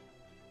closer.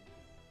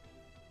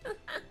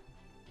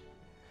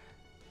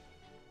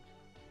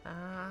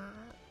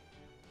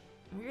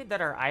 Weird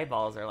that our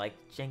eyeballs are like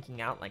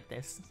janking out like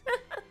this.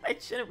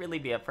 It shouldn't really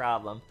be a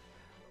problem.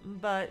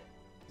 But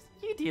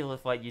you deal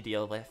with what you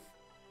deal with.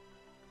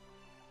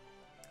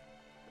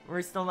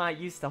 We're still not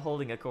used to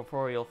holding a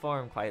corporeal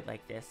form quite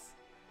like this.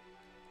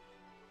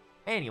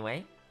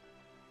 Anyway.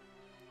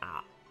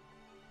 Ah.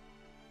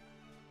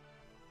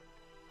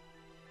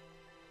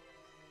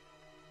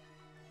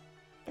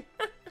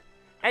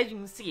 As you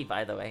can see,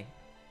 by the way,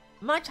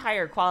 much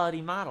higher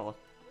quality model.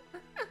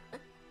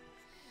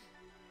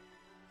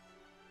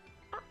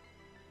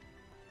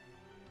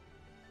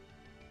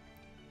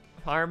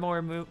 Far more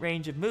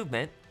range of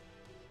movement,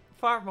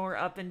 far more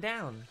up and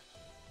down.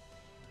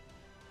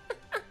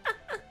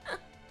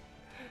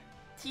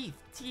 Teeth,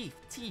 teeth,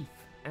 teeth,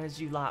 as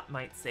you lot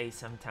might say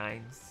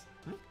sometimes.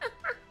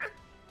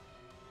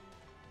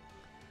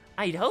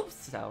 I'd hope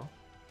so.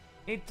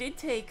 It did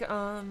take,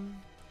 when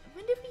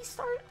did we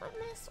start on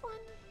this one?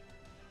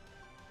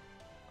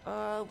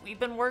 We've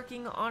been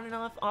working on and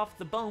off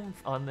the bone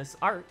on this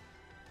art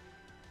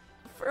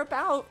for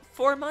about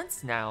 4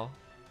 months now,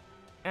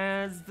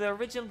 as the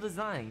original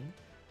design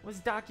was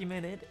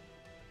documented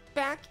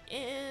back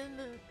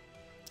in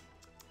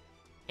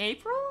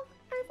April,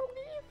 I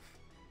believe?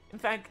 In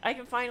fact, I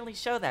can finally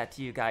show that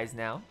to you guys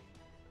now.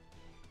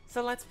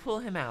 So let's pull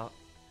him out.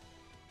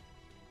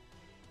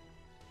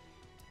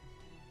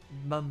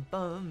 Bum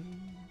bum.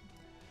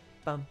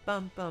 Bum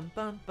bum bum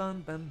bum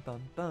bum bum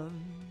bum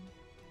bum.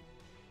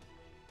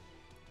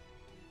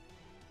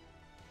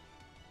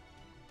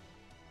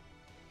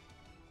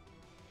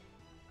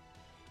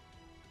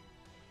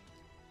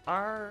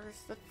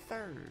 Ars the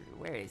Third.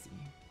 Where is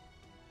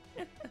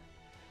he?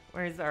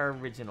 Where's our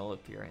original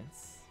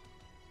appearance?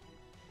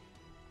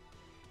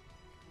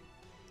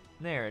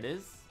 There it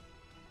is.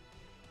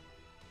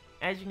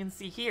 As you can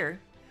see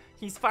here,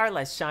 he's far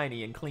less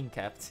shiny and clean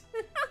kept.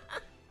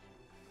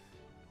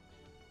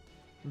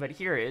 But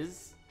here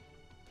is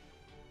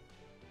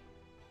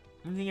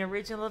the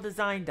original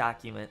design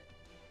document.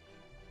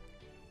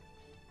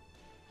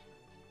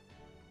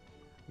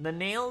 The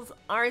nails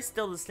are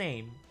still the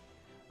same,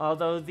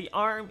 although the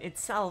arm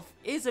itself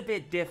is a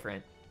bit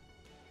different.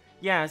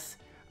 Yes,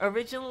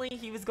 originally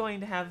he was going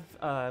to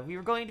have, we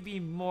were going to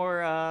be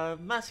more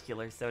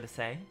muscular, so to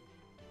say.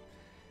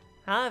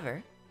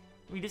 However,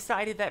 we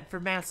decided that for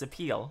mass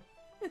appeal,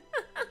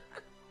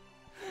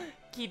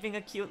 keeping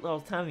a cute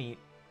little tummy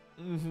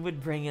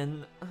would bring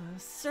in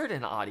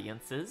certain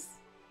audiences.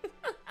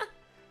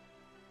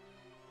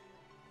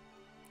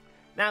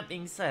 That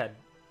being said,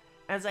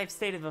 as I've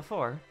stated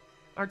before,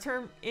 our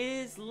term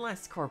is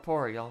less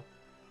corporeal,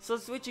 so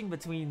switching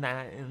between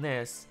that and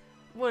this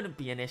wouldn't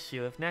be an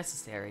issue if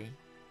necessary.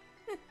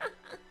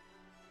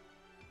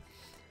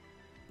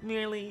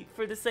 Merely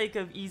for the sake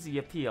of easy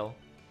appeal,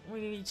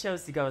 we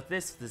chose to go with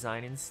this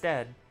design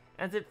instead,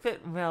 as it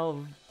fit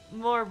well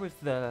more with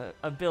the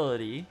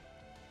ability.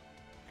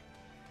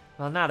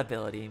 Well, not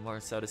ability,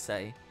 more so to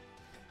say.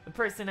 The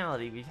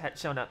personality we've had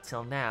shown up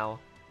till now,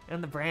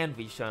 and the brand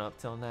we've shown up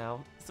till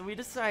now, so we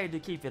decided to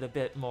keep it a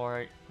bit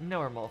more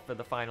normal for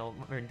the final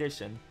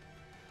rendition.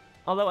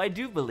 Although I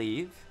do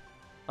believe,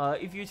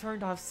 if you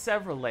turned off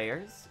several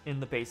layers in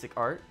the basic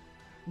art,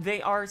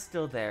 they are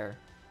still there.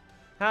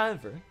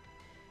 However,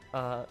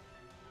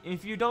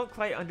 if you don't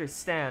quite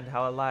understand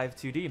how a live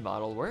 2D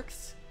model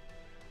works,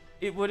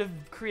 it would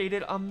have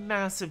created a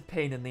massive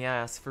pain in the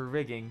ass for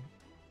rigging.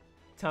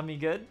 Tummy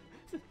good?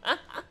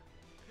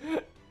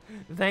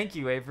 Thank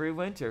you, Avery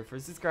Winter, for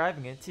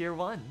subscribing at Tier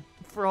 1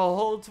 for a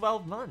whole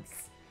 12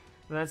 months.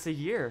 That's a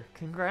year.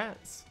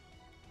 Congrats.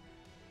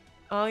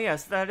 Oh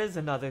yes, that is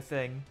another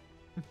thing.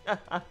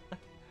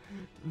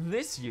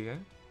 This year,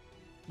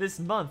 this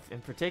month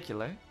in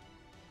particular,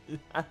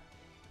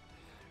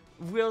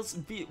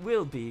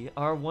 will be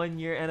our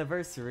 1-year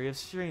anniversary of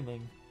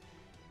streaming.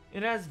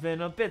 It has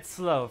been a bit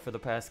slow for the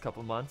past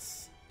couple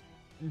months,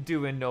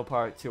 due in no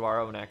part to our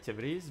own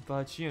activities,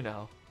 but you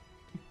know.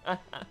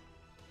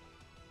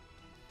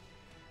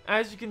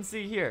 As you can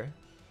see here,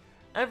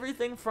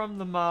 everything from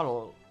the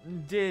model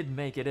did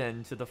make it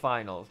into the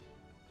final.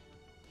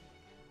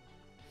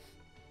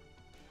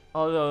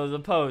 Although the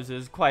pose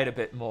is quite a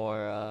bit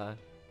more,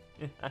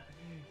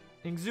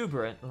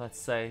 exuberant, let's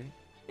say.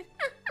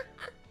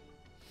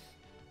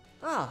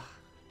 Ah,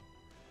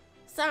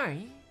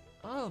 sorry.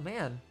 Oh,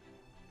 man.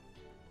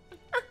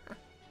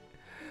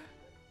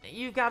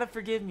 You've got to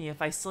forgive me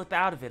if I slip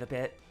out of it a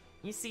bit.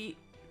 You see,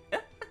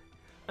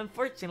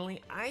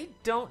 unfortunately, I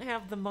don't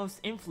have the most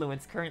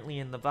influence currently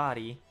in the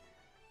body.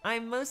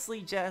 I'm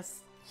mostly just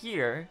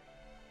here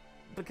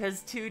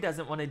because 2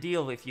 doesn't want to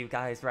deal with you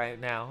guys right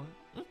now.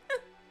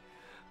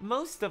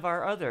 Most of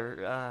our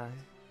other,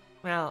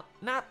 well,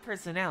 not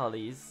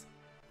personalities.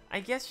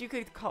 I guess you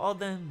could call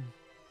them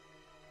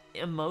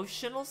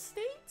emotional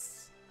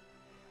states?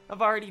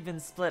 Have already been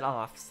split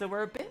off, so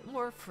we're a bit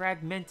more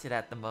fragmented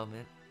at the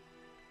moment.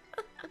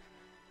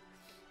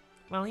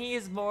 Well, he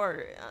is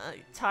more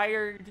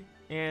tired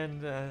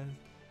and, I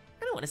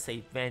don't want to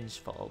say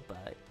vengeful,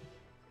 but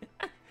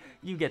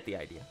you get the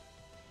idea.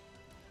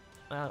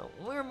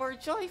 We're more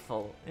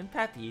joyful and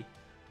peppy.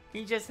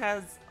 He just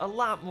has a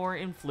lot more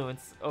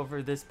influence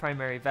over this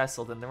primary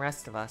vessel than the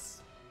rest of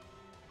us.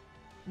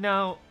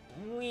 No,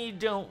 we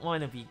don't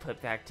want to be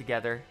put back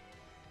together.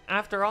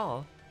 After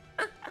all,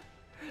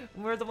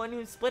 We're the one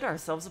who split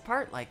ourselves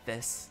apart like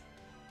this.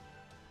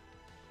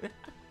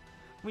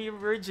 We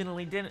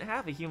originally didn't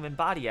have a human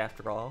body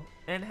after all,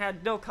 and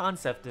had no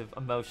concept of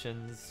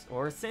emotions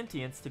or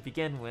sentience to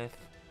begin with.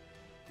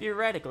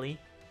 Theoretically,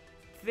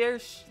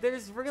 there's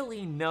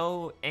really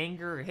no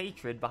anger or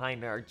hatred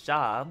behind our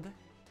job.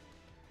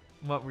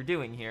 What we're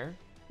doing here.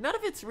 None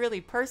of it's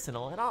really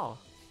personal at all.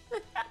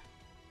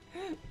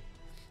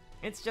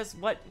 It's just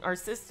what our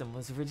system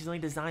was originally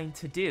designed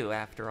to do,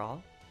 after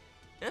all.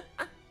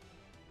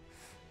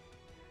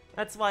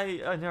 That's why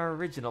in our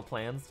original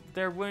plans,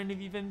 there wouldn't have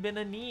even been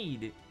a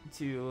need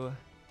to,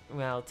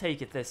 well,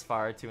 take it this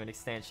far to an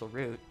exstantial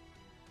route.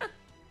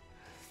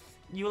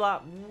 You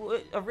lot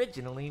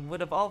originally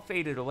would have all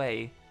faded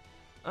away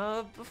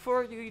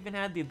before you even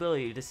had the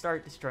ability to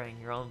start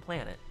destroying your own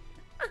planet.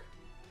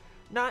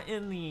 Not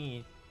in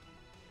the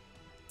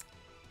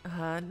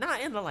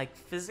like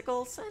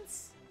physical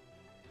sense,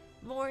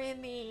 more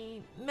in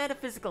the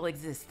metaphysical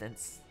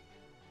existence.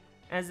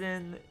 As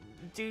in,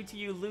 due to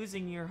you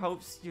losing your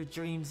hopes, your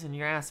dreams, and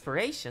your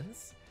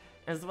aspirations,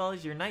 as well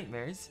as your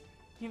nightmares,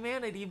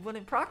 humanity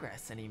wouldn't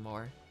progress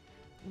anymore.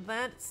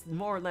 That's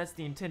more or less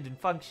the intended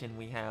function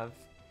we have,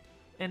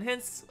 and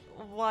hence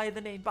why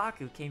the name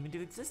Baku came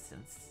into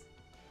existence.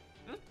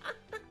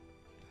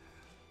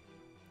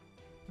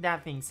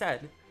 That being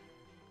said,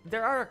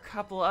 there are a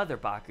couple other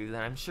Baku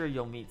that I'm sure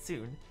you'll meet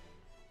soon,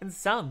 and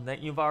some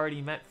that you've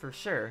already met for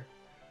sure.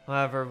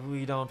 However,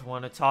 we don't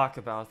want to talk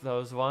about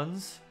those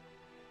ones,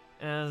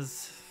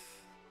 as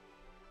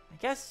I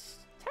guess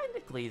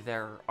technically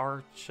they're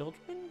our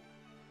children?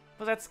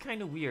 But that's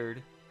kind of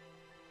weird,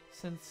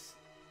 since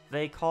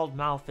they called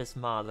Malphus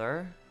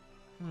mother.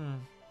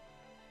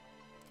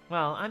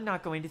 Well, I'm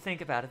not going to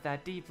think about it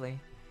that deeply.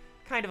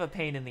 Kind of a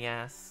pain in the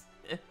ass.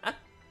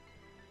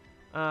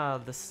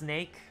 The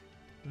snake?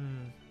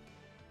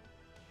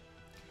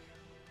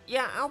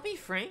 Yeah, I'll be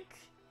frank.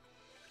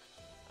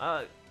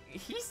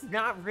 He's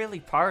not really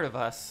part of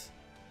us.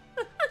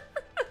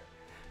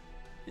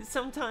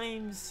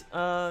 Sometimes,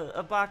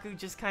 a Baku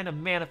just kind of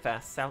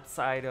manifests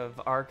outside of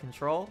our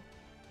control,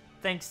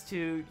 thanks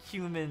to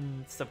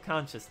human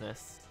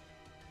subconsciousness.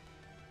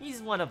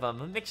 He's one of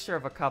them, a mixture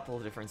of a couple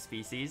of different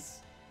species.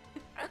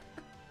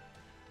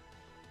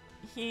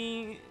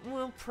 He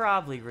will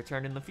probably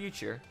return in the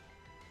future,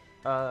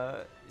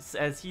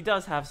 as he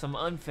does have some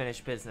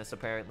unfinished business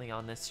apparently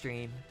on this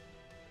stream.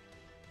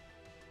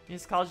 He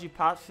just calls you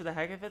Pops for the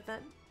heck of it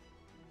then?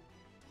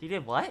 He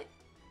did what?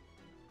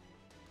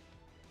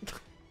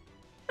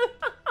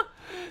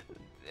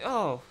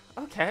 Oh,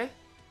 okay.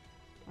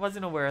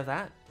 Wasn't aware of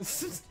that.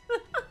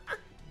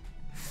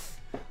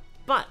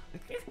 But,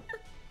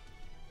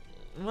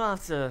 well,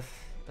 it's a...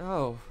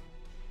 Oh,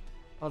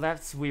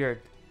 that's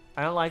weird.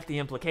 I don't like the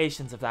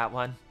implications of that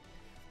one.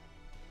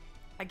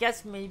 I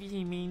guess maybe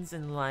he means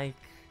in, like,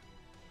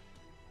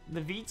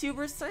 the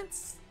VTuber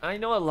sense? I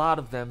know a lot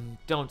of them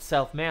don't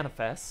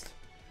self-manifest,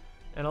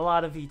 and a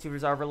lot of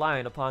VTubers are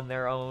reliant upon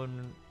their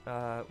own,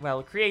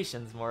 well,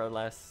 creations, more or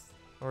less,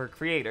 or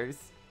creators.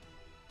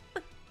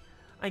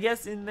 I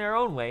guess in their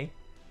own way,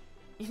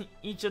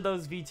 each of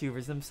those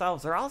VTubers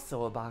themselves are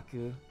also a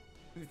Baku.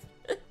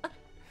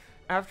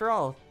 After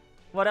all,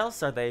 what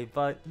else are they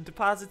but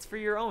deposits for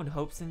your own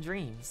hopes and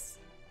dreams?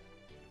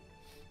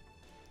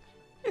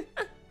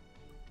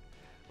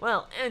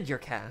 Well, and your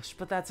cash,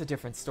 but that's a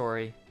different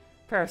story.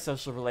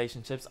 Parasocial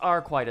relationships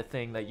are quite a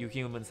thing that you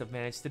humans have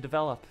managed to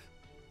develop.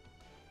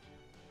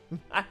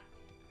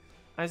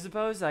 I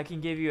suppose I can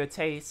give you a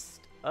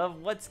taste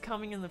of what's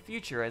coming in the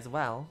future as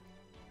well.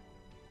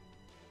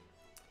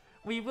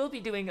 We will be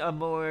doing a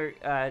more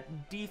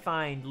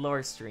defined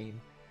lore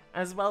stream,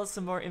 as well as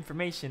some more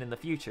information in the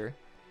future.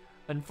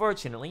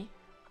 Unfortunately,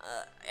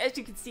 as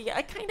you can see,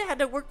 I kinda had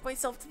to work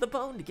myself to the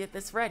bone to get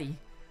this ready.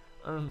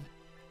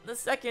 The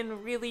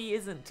second really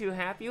isn't too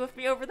happy with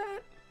me over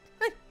that,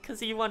 cause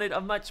he wanted a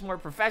much more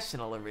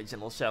professional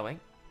original showing.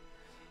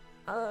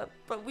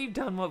 But we've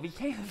done what we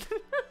can.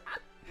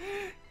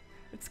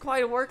 It's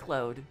quite a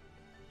workload,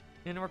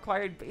 and it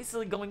required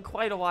basically going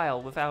quite a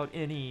while without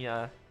any,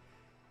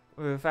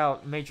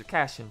 without major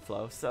cash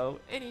inflow, so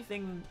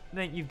anything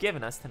that you've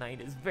given us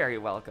tonight is very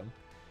welcome,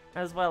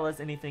 as well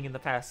as anything in the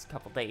past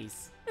couple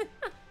days.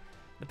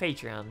 The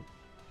Patreon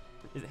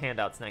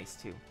handout's nice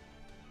too.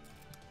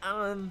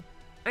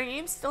 I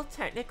am still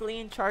technically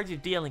in charge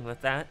of dealing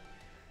with that.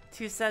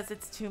 Tu says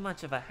it's too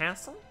much of a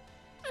hassle.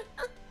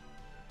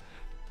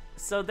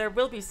 So there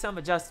will be some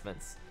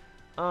adjustments.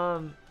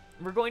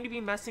 We're going to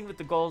be messing with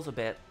the goals a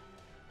bit,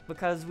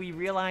 because we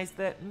realized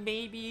that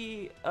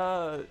maybe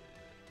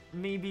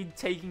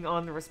taking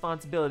on the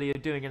responsibility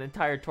of doing an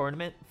entire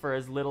tournament for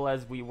as little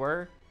as we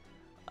were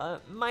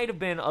might have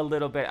been a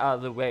little bit out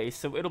of the way,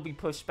 so it'll be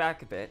pushed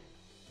back a bit.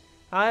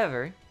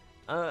 However,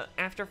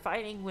 after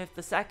fighting with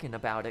the second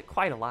about it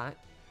quite a lot,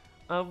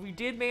 we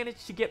did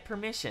manage to get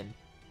permission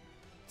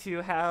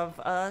to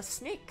have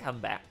Snake come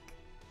back.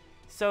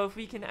 So if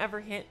we can ever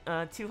hit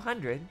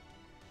 200,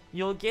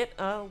 you'll get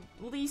at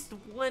least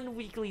one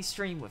weekly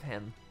stream with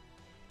him.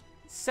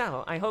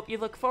 So I hope you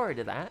look forward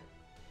to that.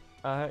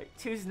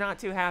 Two's not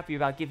too happy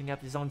about giving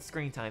up his own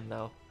screen time,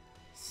 though.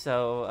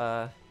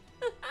 So,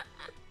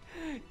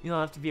 you'll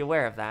have to be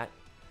aware of that.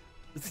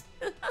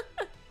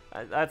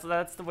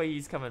 That's the way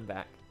he's coming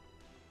back.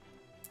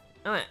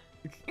 Alright.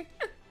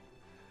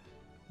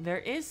 There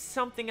is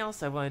something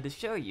else I wanted to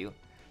show you.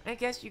 I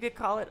guess you could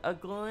call it a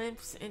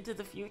glimpse into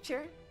the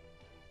future?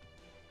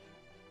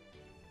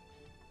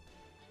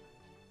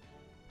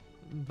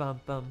 Bum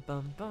bum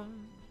bum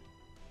bum.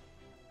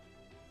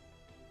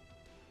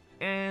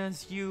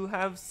 As you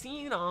have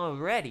seen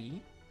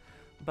already,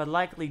 but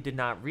likely did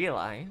not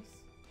realize,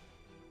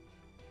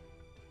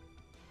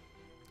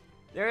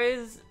 there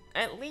is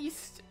at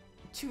least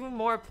 2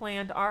 more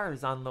planned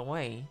R's on the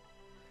way.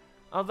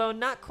 Although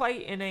not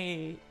quite in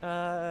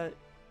a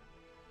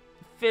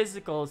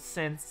physical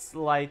sense,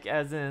 like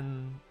as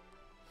in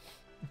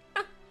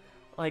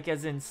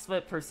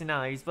split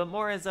personalities, but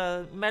more as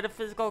a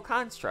metaphysical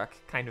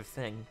construct kind of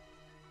thing.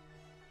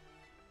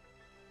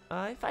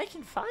 If I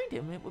can find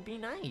him, it would be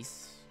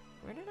nice.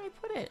 Where did I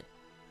put it?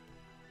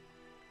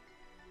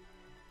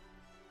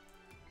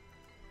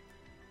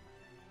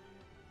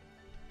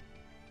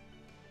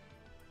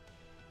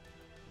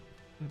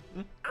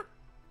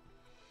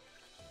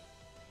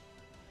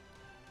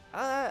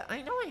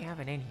 I know I have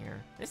it in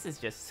here. This is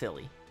just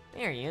silly.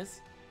 There he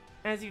is.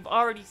 As you've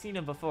already seen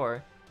him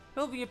before,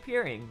 he'll be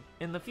appearing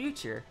in the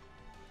future,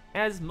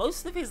 as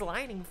most of his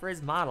lighting for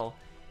his model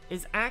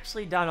is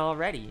actually done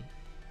already.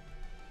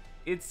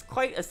 It's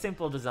quite a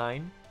simple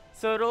design,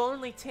 so it'll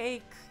only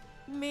take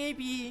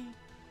maybe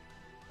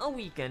a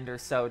weekend or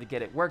so to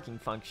get it working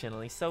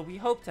functionally, so we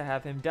hope to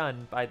have him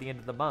done by the end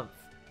of the month.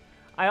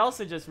 I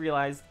also just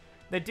realized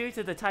that due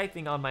to the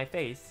typing on my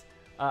face,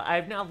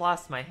 I've now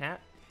lost my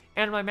hat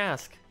and my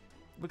mask,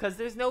 because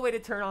there's no way to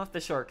turn off the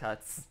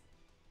shortcuts.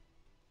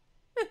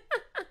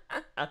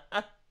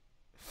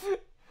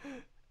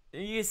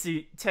 You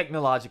see,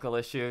 technological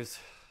issues.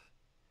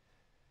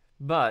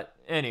 But,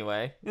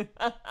 anyway.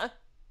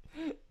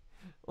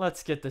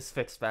 Let's get this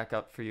fixed back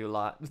up for you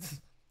lot.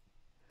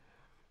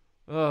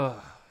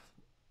 Ugh.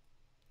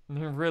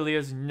 There really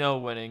is no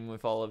winning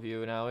with all of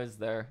you now, is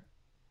there?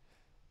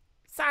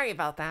 Sorry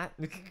about that.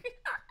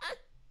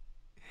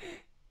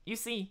 You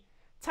see,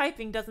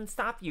 typing doesn't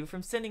stop you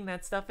from sending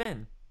that stuff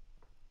in.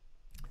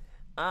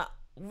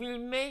 We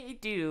may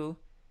do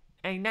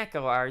a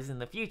Neko R's in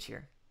the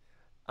future.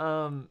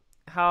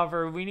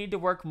 However, we need to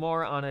work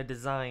more on a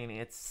design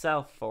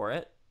itself for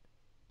it.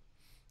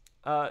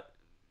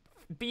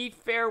 Be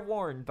fair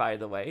warned, by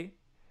the way,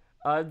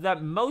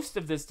 that most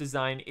of this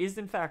design is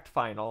in fact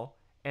final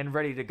and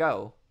ready to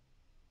go.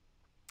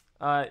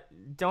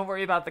 Don't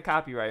worry about the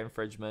copyright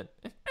infringement.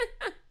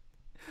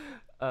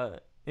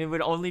 It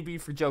would only be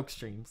for joke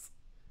streams,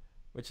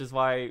 which is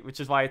why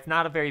it's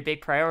not a very big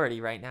priority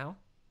right now.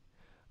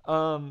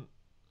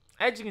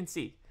 As you can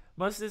see,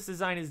 most of this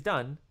design is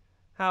done.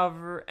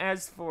 However,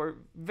 as for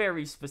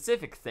very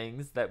specific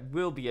things that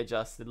will be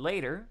adjusted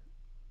later,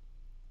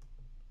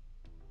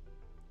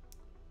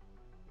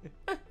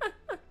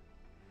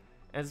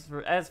 as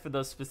for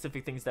those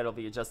specific things that'll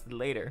be adjusted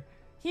later,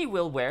 he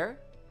will wear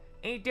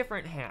a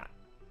different hat.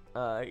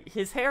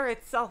 His hair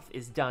itself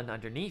is done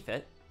underneath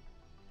it.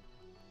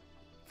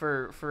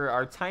 For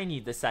our Tiny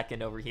the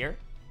Second over here.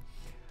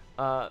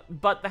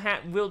 But the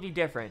hat will be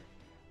different.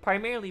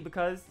 Primarily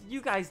because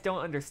you guys don't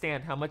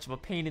understand how much of a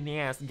pain in the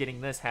ass getting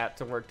this hat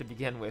to work to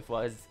begin with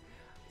was.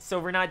 So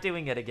we're not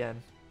doing it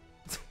again.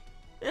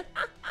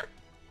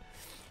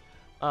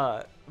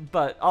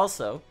 But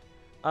also,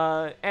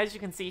 as you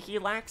can see, he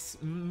lacks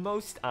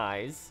most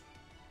eyes,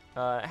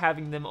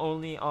 having them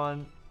only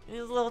on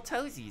his little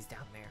toesies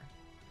down there.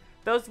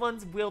 Those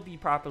ones will be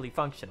properly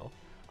functional,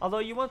 although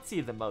you won't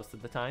see them most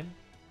of the time.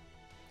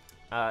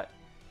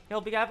 He'll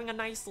be having a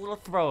nice little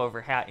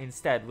throw-over hat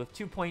instead, with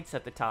 2 points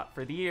at the top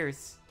for the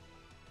ears.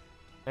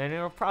 And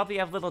it'll probably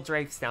have little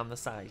drapes down the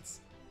sides.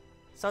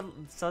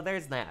 So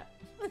there's that.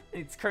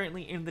 It's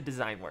currently in the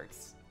design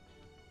works.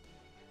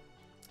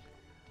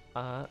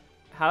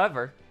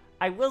 However,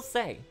 I will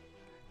say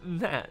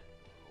that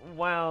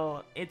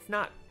while it's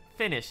not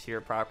finished here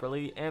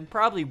properly, and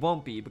probably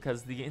won't be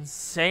because the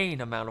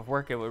insane amount of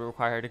work it would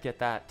require to get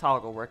that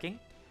toggle working,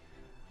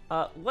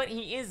 what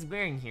he is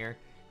wearing here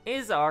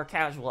is our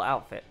casual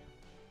outfit.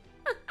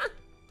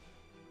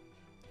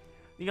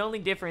 The only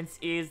difference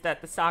is that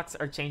the socks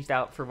are changed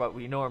out for what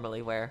we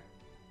normally wear.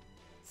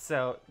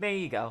 So, there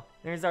you go.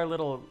 There's our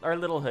little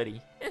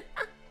hoodie.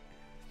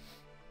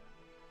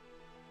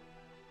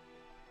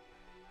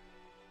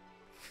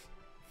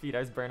 Feet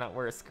Eyes better not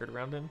wear a skirt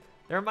around him.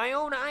 They're my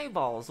own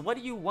eyeballs. What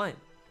do you want?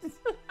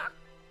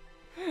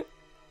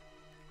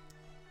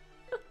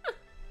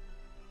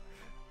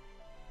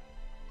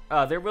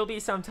 There will be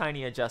some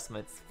tiny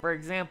adjustments. For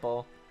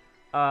example,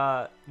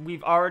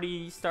 we've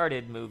already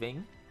started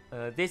moving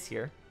this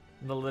here,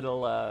 the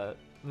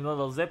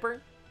little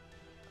zipper.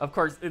 Of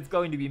course, it's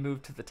going to be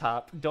moved to the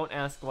top. Don't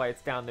ask why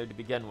it's down there to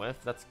begin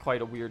with. That's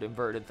quite a weird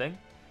inverted thing.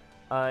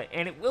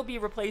 And it will be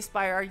replaced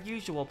by our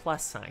usual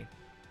plus sign.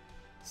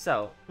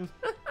 So,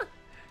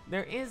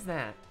 there is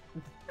that.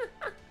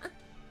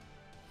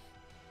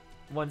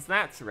 once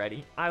that's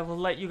ready, I will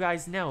let you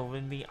guys know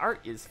when the art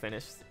is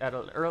finished at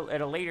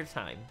a later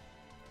time.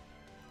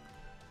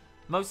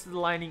 Most of the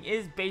lining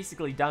is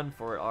basically done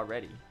for it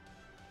already.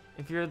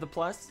 If you're the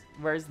plus,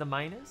 where's the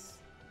minus?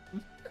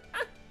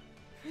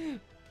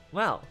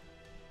 Well,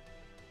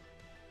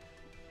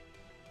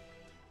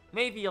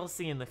 maybe you'll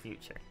see in the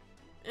future.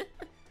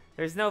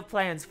 There's no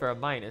plans for a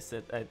minus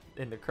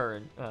in the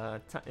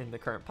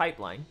current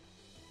pipeline.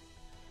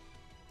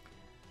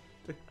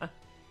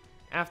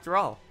 After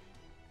all,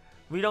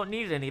 we don't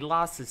need any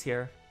losses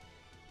here.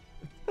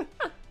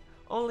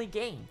 Only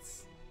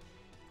gains.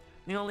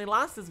 The only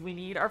losses we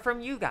need are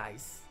from you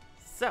guys.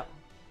 So,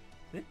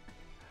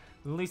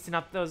 loosen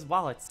up those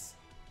wallets.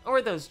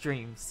 Or those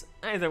dreams.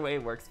 Either way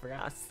works for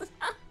us.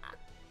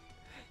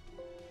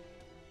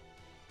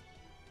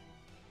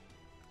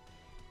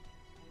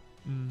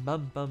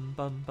 Bum bum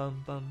bum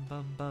bum bum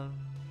bum bum.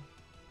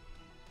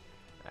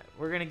 Right,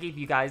 we're gonna give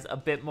you guys a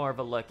bit more of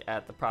a look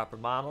at the proper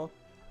model,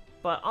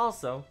 but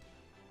also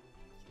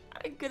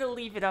I'm gonna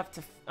leave it up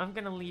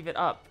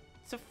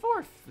to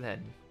Fourth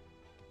then.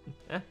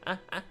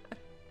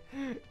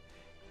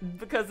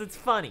 Because it's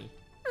funny.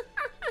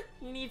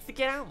 He needs to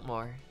get out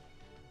more.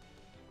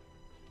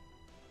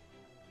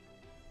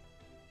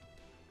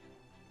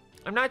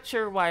 I'm not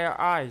sure why our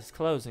eye is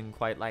closing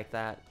quite like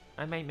that.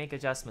 I might make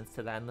adjustments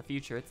to that in the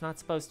future. It's not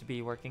supposed to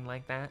be working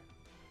like that.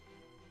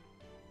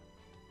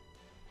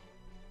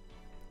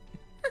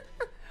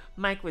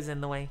 Mike was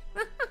in the way.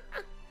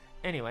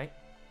 Anyway.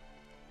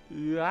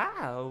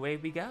 Wow, away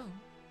we go.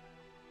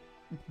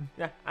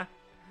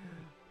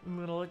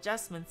 Little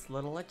adjustments,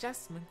 little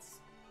adjustments.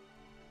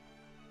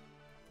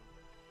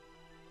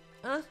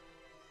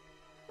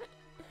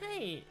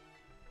 Hey.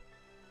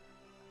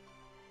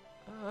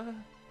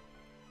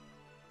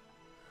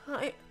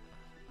 Hi.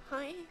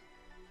 Hi.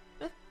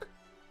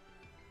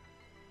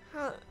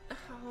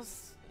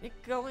 How's it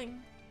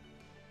going?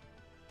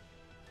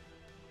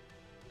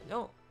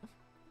 No.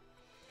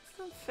 It's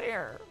not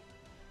fair.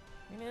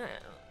 I mean,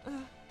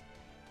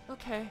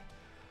 okay.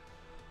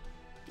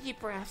 Deep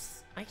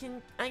breaths. I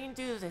can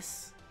do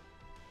this.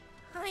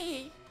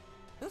 Hi.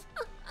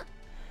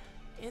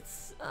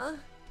 It's a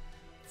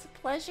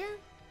pleasure.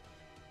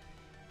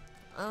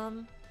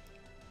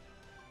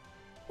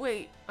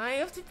 Wait, I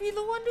have to be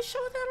the one to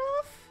show that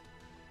off?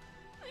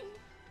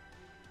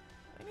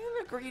 I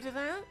didn't agree to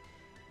that.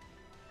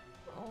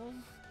 Oh,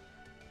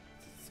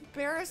 it's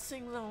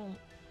embarrassing though.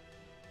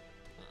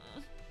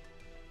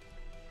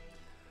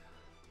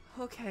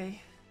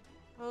 Okay,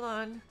 hold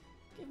on.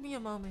 Give me a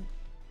moment.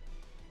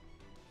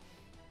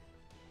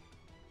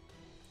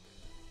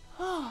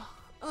 Oh,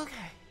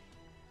 okay.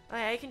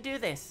 I can do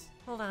this.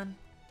 Hold on.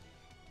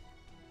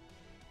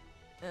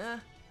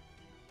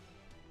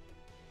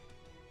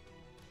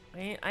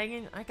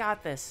 I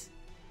got this.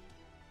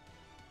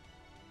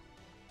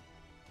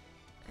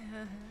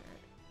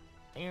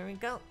 Here we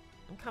go.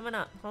 I'm coming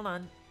up. Hold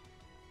on.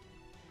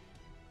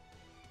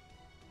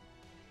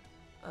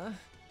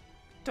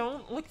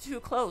 Don't look too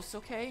close,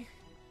 okay?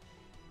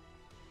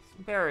 It's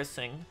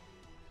embarrassing.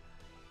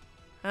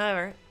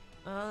 However,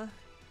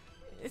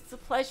 it's a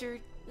pleasure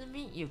to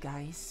meet you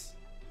guys.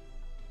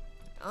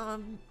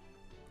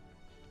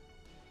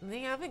 They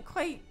haven't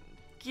quite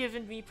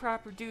given me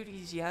proper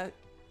duties yet,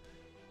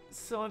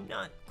 so I'm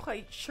not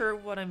quite sure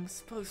what I'm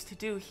supposed to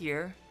do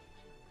here.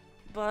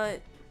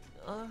 But,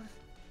 huh?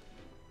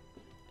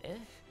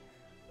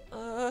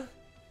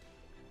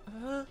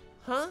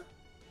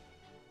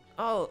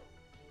 Oh,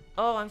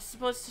 I'm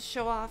supposed to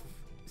show off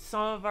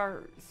some of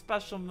our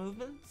special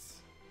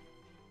movements?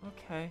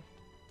 Okay.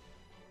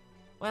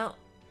 Well,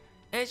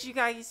 as you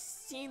guys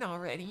seen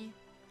already,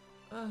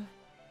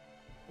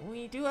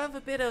 we do have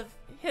a bit of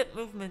hip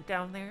movement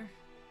down there.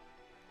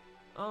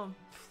 Oh,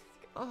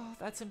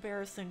 that's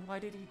embarrassing. Why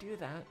did he do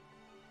that?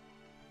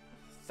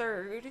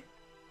 Third,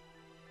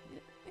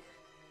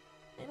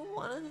 I don't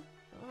wanna,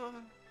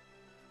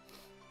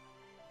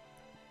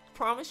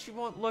 promise you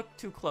won't look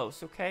too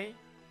close, okay?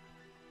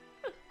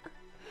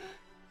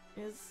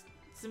 It's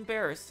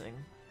embarrassing.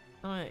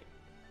 Alright.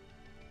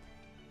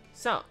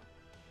 So,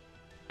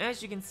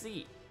 as you can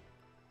see,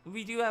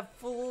 we do have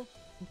full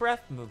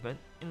breath movement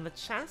in the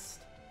chest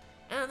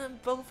and in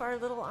both our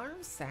little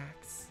arm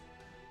sacs.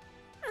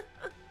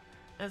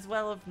 As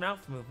well as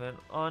mouth movement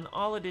on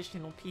all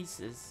additional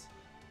pieces.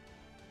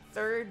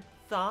 Third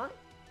thought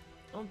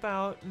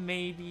about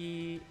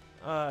maybe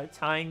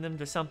tying them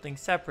to something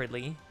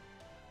separately,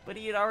 but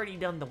he had already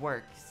done the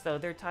work, so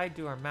they're tied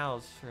to our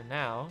mouths for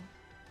now.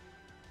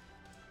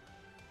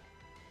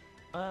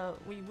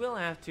 We will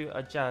have to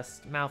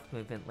adjust mouth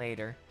movement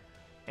later,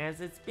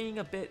 as it's being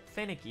a bit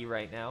finicky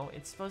right now.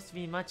 It's supposed to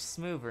be much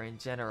smoother in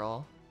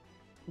general.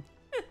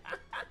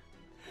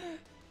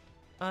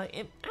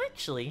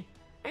 Actually,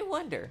 I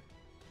wonder,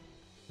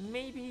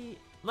 maybe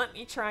let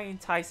me try and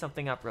tie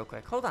something up real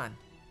quick. Hold on.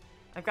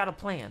 I've got a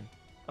plan.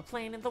 A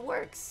plan in the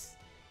works.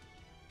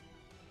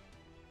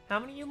 How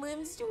many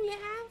limbs do we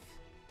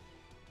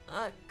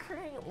have?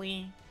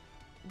 Currently,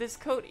 this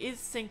coat is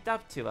synced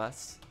up to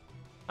us.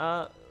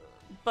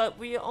 but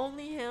we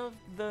only have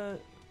the...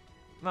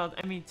 Well,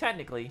 I mean,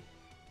 technically.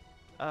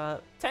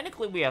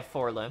 Technically we have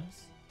 4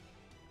 limbs.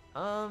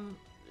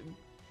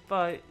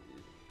 But...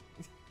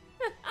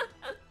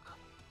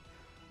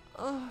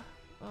 oh,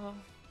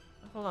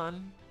 hold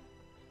on.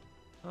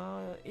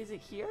 Is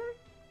it here?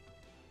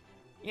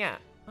 Yeah,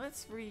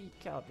 let's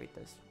recalibrate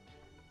this.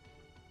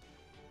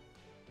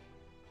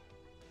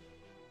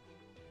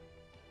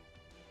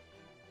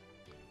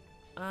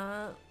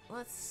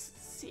 Let's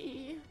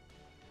see.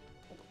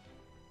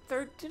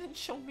 Third didn't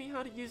show me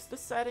how to use the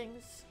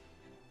settings.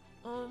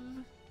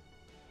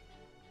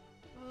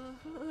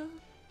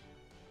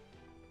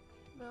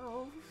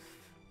 No.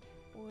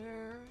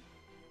 Where?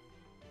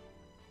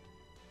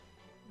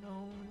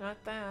 No, not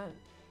that.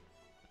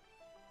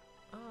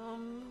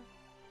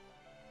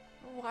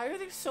 Why are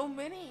there so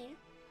many?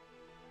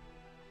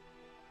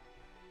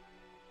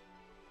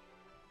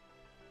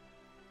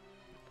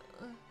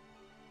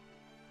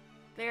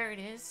 There it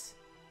is.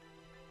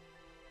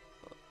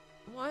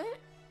 What?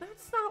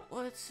 That's not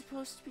what it's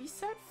supposed to be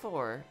set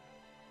for.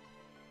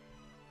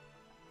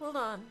 Hold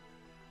on.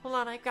 Hold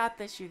on, I got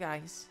this, you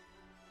guys.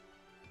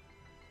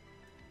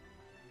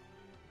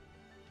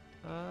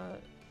 I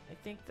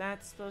think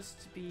that's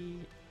supposed to be...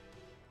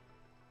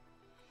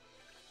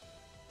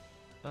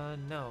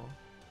 no.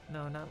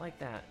 No, not like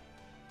that.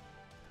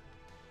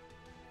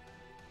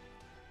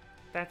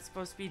 That's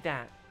supposed to be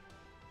that.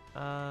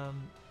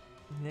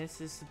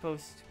 This is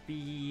supposed to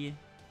be...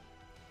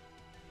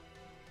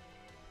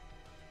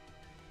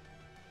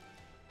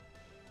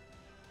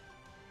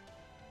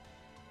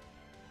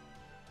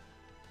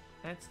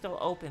 That still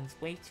opens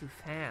way too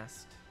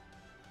fast.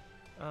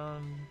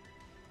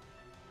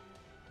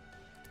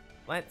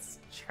 Let's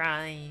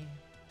try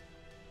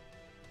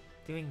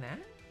doing that.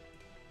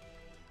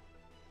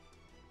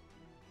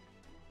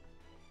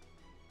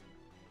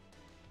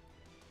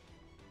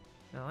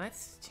 No,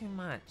 that's too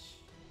much.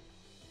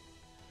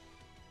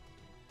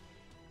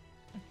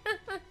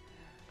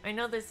 I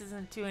know this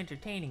isn't too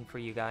entertaining for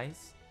you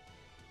guys,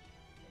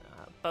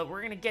 but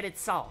we're gonna get it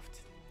solved.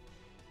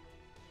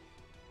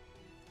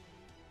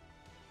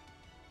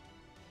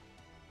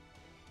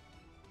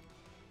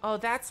 Oh,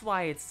 that's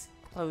why it's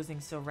closing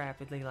so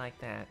rapidly like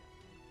that.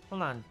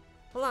 Hold on.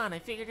 Hold on, I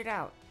figured it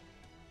out.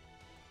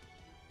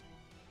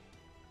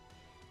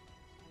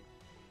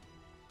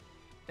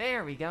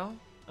 There we go.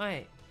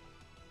 Wait.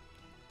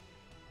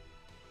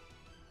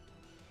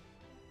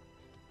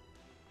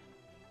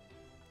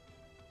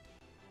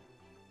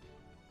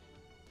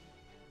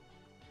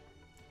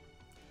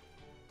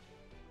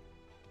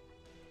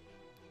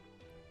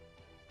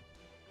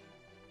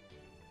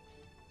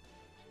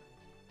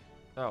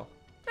 Oh.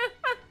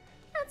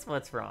 That's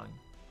what's wrong.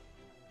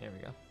 There we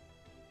go.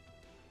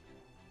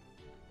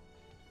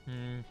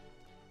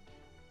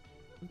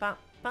 Ba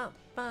ba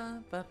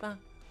ba ba ba.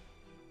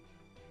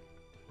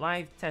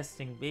 Live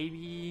testing,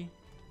 baby.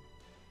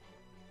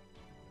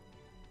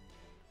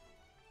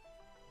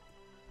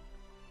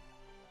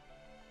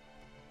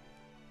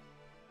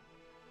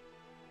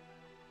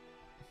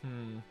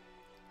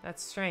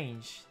 That's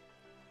strange.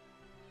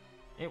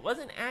 It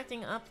wasn't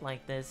acting up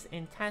like this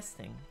in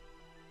testing.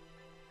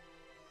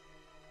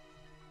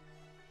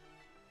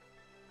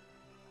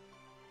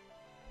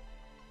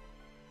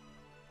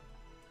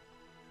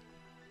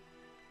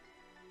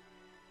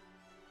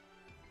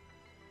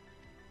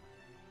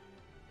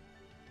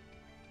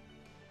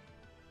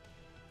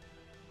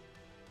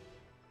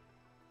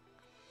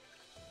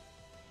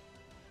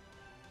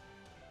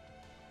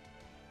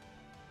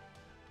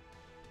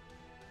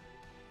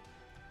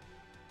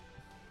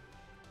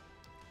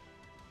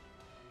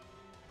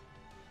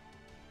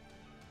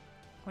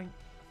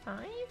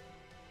 .5?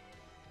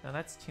 No,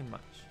 that's too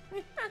much.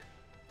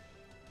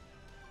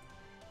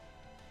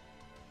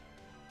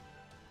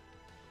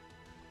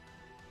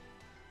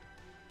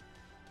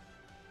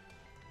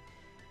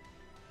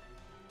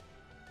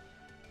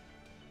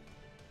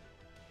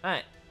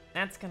 Alright,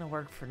 that's gonna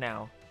work for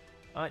now.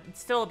 It's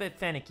still a bit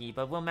finicky,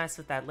 but we'll mess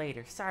with that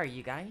later. Sorry,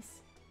 you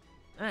guys.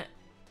 Alright,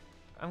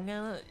 I'm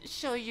gonna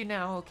show you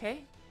now,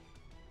 okay?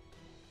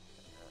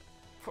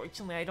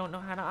 Fortunately, I don't know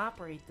how to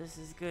operate this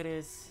as good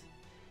as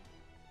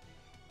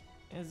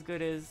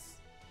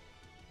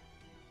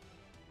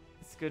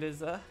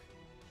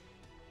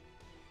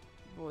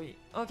boy.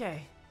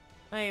 Okay.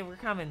 Hey, we're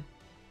coming.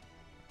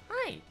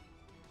 Hi.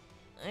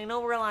 I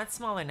know we're a lot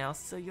smaller now,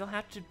 so you'll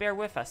have to bear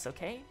with us,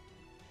 okay?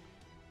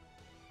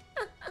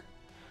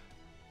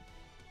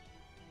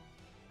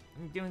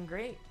 You're doing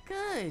great?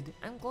 Good.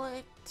 I'm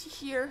glad to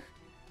hear.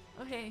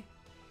 Okay.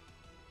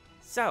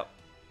 So,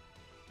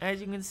 as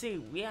you can see,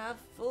 we have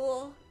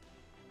full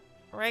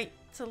right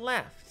to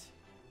left.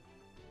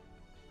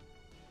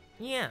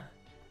 Yeah.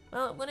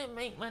 Well, it wouldn't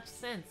make much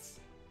sense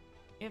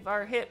if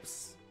our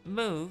hips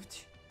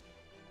moved,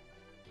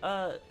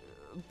 but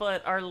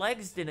our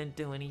legs didn't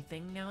do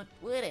anything, now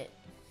would it?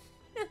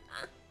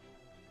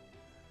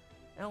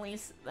 At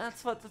least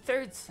that's what the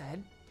third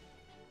said.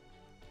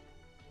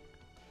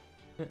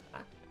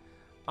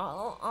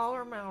 All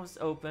our mouths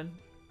open.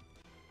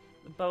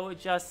 The bow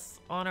adjusts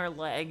on our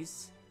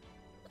legs.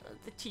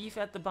 The teeth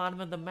at the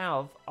bottom of the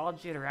mouth all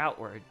jitter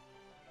outward,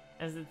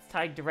 as it's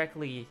tied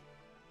directly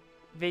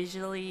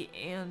visually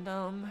and,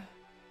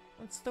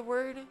 what's the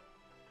word?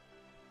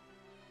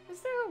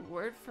 Is there a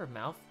word for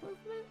mouth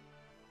movement?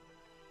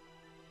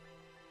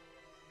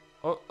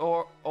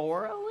 Or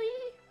orally,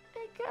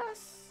 I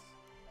guess?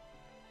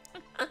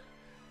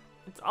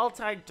 It's all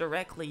tied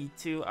directly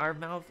to our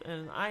mouth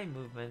and eye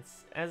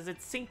movements, as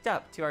it's synced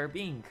up to our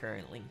being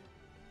currently.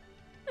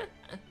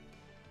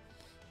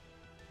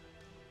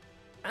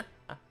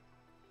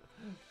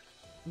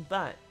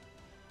 But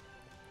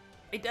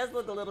it does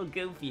look a little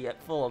goofy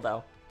at full,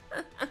 though,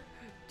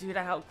 due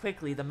to how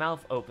quickly the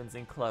mouth opens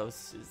and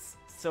closes.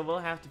 So we'll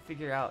have to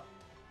figure out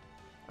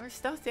our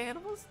stuffed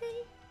animal's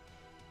name.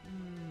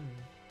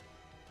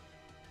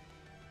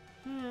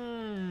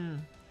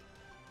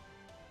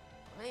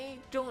 I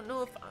don't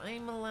know if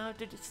I'm allowed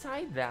to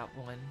decide that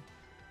one.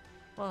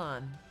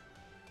 Hold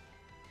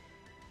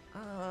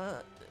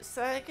on.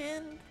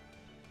 Second?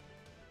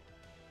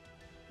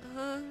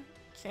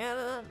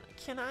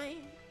 Can I?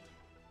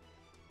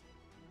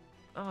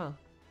 Oh.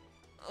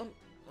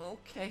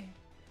 Okay.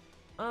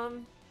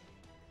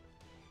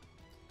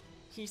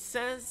 He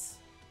says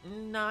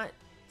not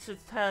to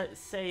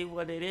say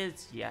what it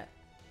is yet.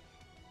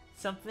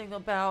 Something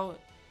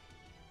about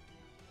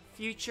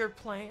future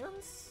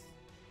plans?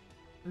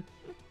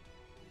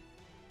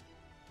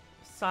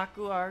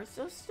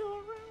 Sakuarzo still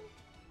around?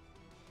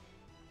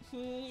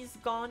 He's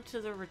gone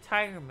to the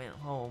retirement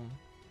home,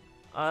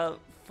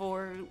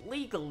 for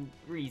legal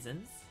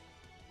reasons.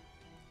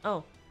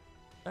 Oh,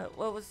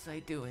 what was I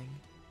doing?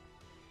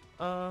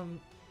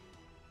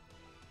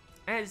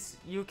 As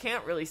you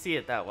can't really see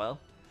it that well,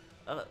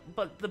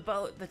 but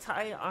the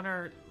tie on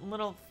our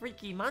little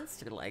freaky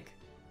monster leg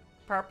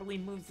properly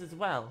moves as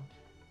well.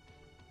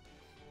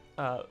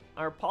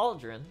 Our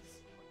pauldrons,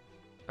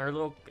 our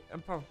little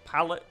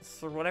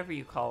pallets, or whatever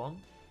you call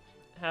them,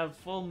 have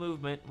full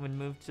movement when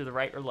moved to the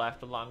right or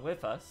left along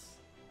with us.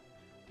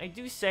 I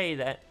do say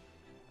that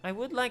I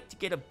would like to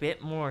get a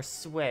bit more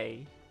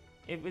sway.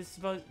 It was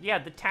supposed, yeah,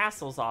 the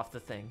tassels off the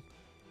thing.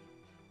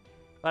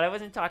 But I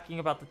wasn't talking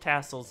about the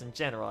tassels in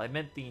general, I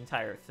meant the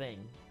entire thing,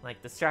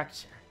 like the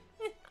structure.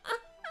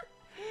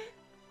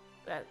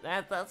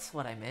 That's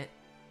what I meant.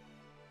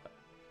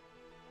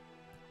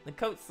 The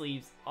coat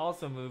sleeves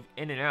also move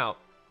in and out,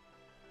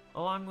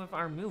 along with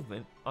our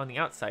movement on the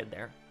outside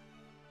there.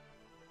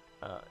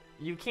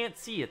 You can't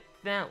see it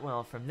that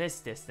well from this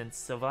distance,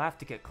 so we'll have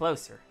to get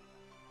closer.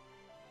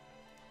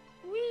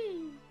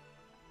 Whee!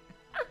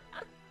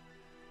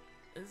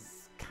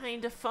 It's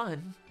kinda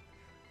fun.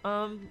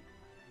 So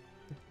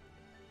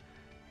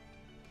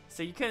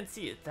you couldn't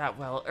see it that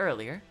well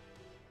earlier,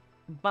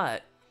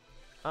 but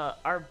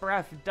our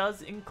breath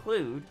does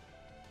include,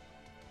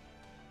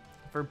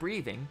 for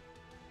breathing,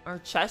 our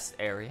chest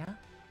area,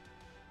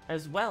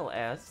 as well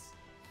as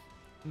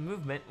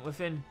movement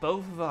within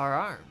both of our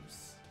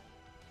arms.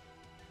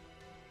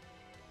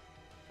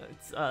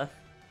 It's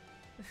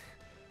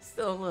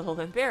still a little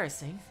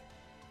embarrassing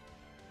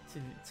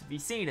to be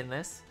seen in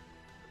this.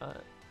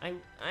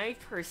 I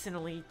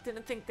personally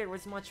didn't think there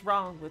was much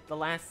wrong with the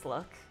last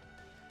look,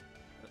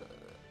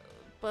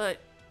 but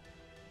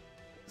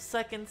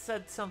second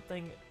said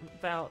something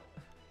about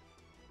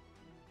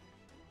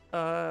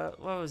what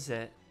was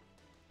it?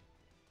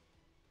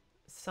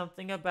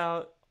 Something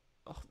about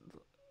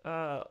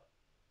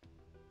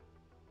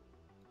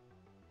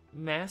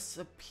mass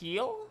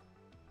appeal?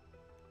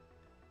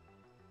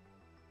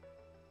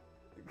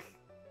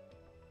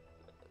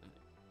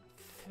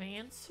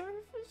 Fan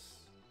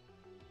service?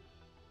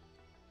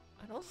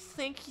 I don't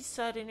think he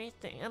said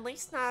anything, at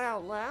least not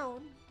out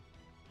loud.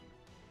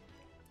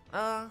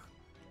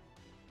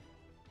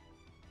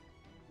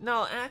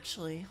 No,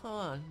 actually,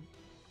 hold on.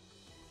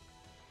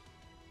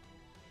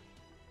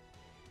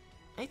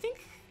 I think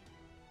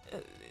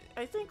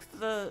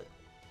the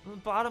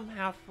bottom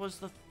half was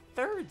the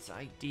third's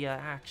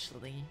idea,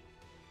 actually.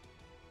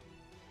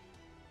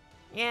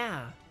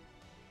 Yeah.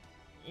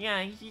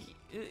 Yeah, he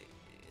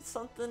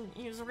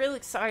was really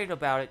excited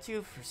about it,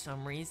 too, for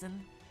some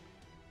reason.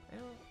 I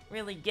don't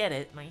really get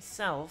it,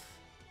 myself.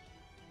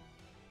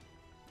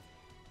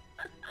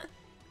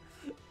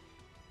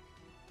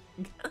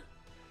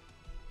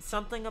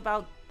 Something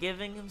about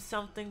giving him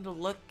something to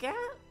look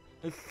at?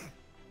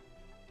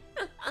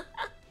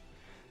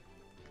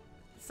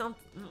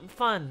 Something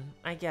fun,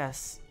 I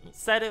guess. It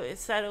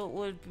said it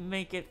would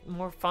make it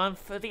more fun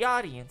for the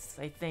audience,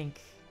 I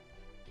think.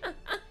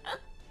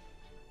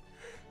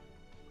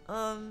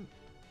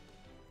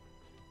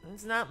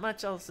 There's not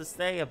much else to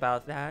say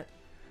about that.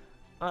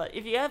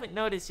 If you haven't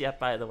noticed yet,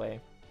 by the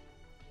way,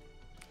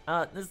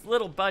 this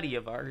little buddy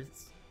of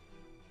ours,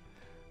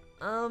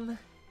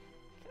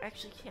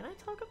 actually, can I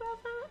talk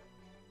about that?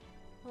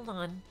 Hold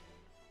on.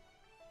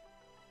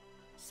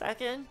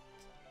 Second?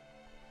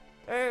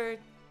 Third?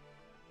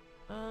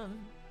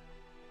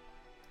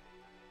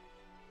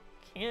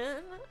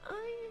 Can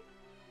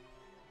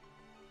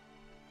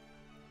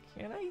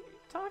I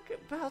talk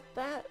about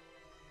that?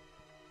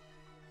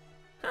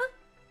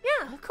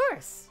 of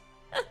course.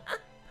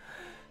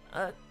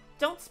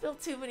 Don't spill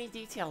too many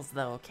details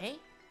though, okay?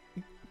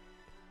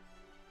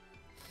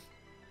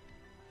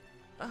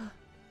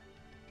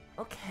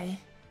 Okay.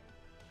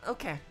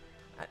 Okay.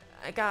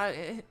 I got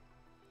it.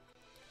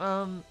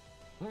 Oh,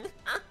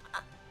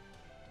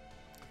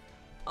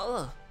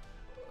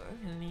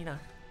 Nina.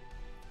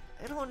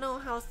 I don't know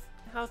how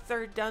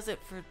Third does it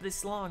for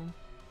this long.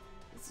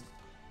 It's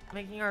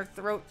making our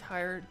throat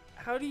tired.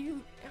 How do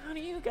you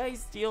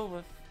guys deal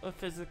with a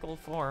physical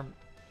form?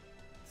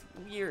 It's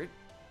weird.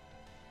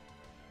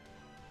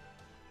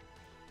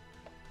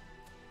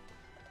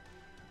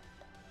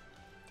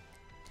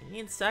 Me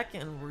and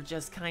Second were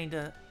just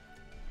kinda...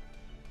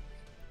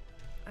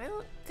 I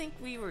don't think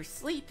we were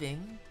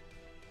sleeping.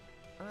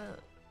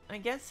 I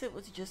guess it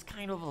was just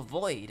kind of a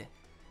void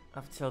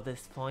up till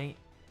this point.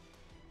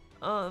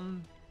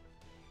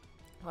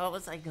 What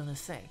was I gonna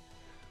say?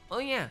 Oh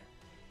yeah,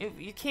 if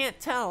you can't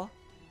tell,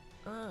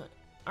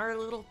 our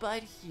little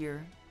bud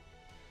here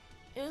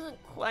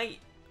isn't quite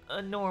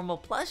a normal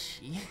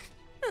plushie.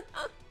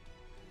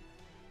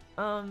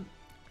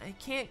 I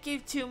can't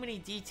give too many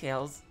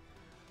details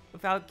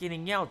without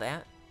getting yelled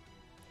at,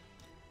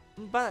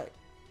 but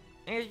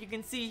as you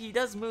can see, he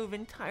does move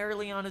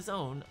entirely on his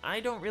own. I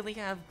don't really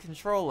have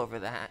control over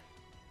that.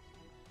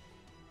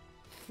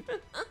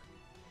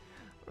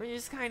 We're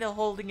just kind of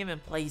holding him in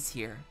place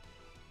here.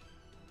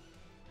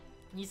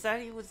 He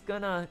said he was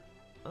gonna,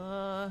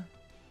 I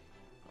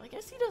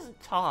guess he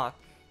doesn't talk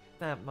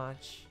that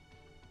much.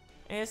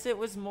 I guess it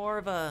was more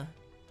of a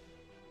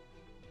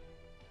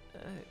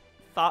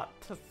thought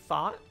to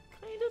thought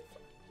kind of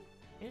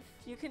thing, if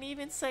you can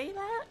even say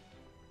that.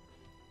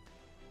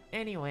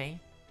 Anyway,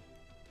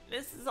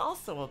 this is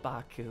also a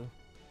Baku,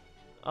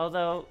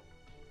 although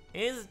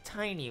it is a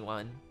tiny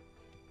one.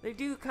 They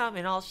do come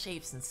in all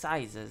shapes and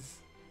sizes,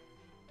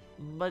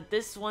 but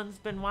this one's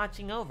been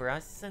watching over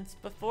us since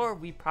before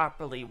we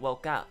properly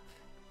woke up.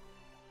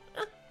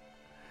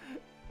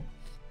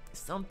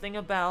 Something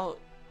about...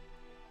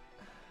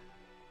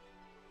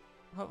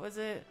 what was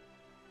it?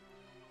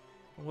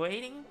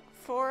 Waiting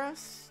for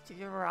us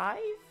to arrive?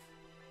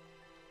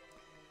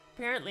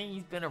 Apparently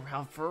he's been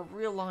around for a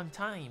real long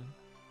time.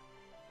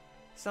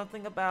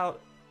 Something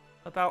about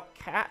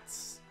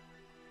cats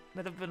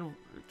that have been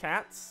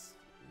cats.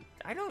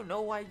 I don't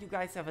know why you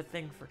guys have a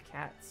thing for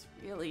cats,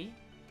 really.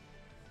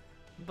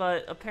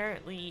 But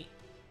apparently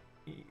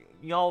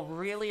y'all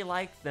really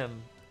like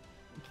them.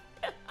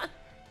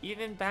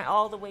 Even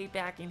all the way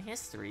back in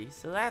history,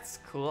 so that's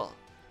cool.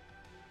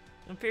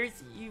 It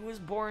appears he was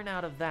born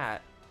out of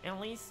that, at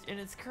least in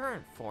its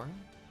current form.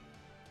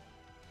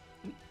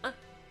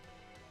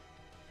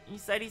 He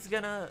said he's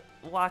gonna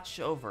watch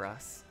over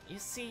us. You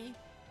see,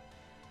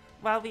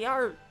 while we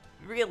are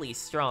really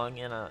strong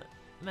in a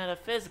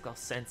metaphysical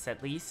sense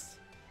at least,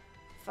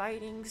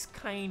 fighting's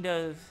kind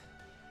of...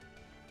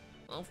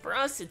 well, for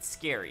us it's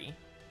scary.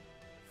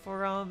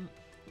 For,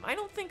 I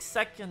don't think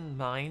Second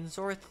minds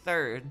or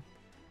Third.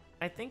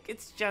 I think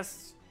it's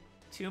just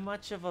too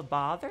much of a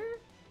bother?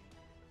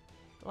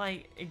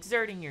 Like,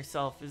 exerting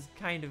yourself is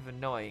kind of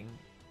annoying.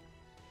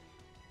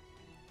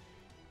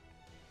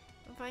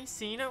 Have I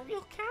seen a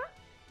real cat?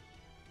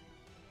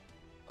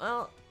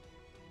 Well,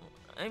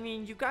 I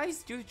mean, you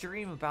guys do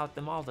dream about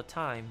them all the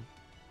time,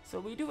 so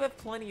we do have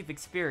plenty of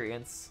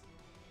experience.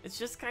 It's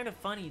just kind of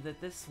funny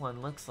that this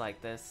one looks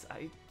like this.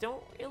 I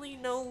don't really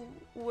know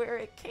where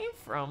it came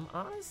from,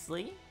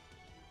 honestly.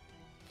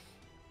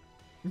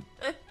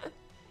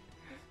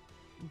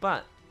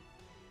 But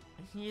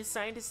he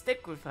decided to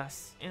stick with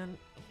us, and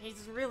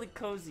he's really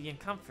cozy and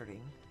comforting.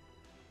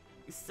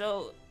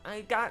 So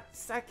I got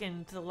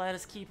Second to let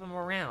us keep him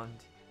around.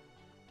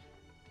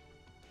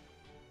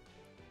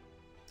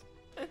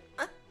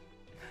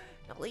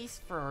 At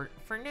least for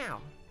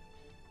now.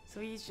 So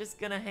he's just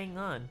gonna hang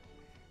on.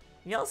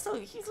 He's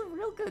a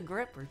real good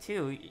gripper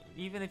too,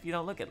 even if you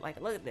don't look at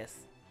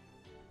this.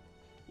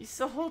 He's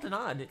still holding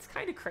on. It's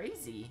kind of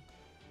crazy.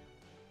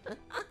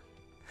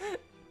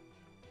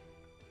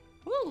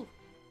 Woo!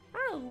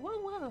 Oh, whoa,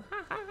 whoa,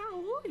 ha, ha, ha,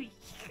 woo.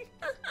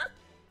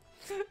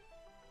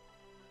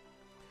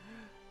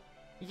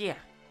 Yeah,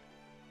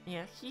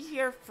 he's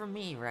here for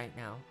me right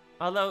now.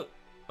 Although,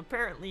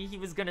 apparently he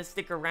was gonna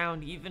stick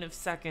around even if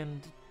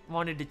Second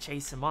wanted to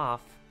chase him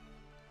off.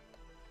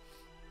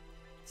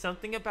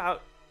 Something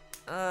about,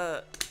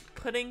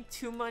 putting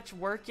too much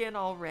work in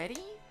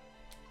already?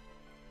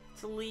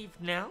 To leave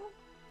now?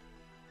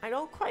 I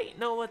don't quite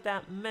know what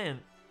that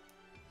meant.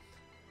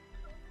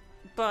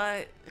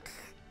 But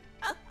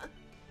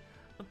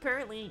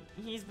apparently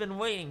he's been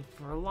waiting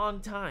for a long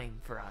time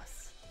for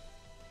us.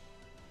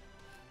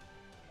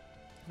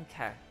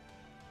 Okay.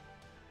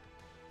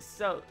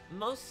 So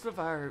most of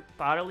our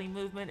bodily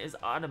movement is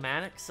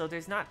automatic, so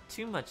there's not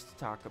too much to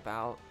talk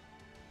about.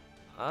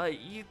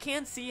 You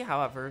can see,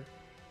 however,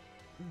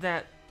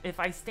 that if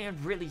I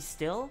stand really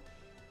still,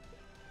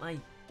 like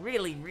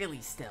really,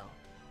 really still,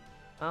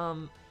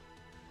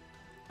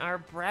 our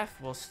breath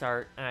will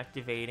start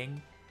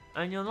activating.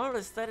 And you'll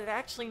notice that it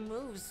actually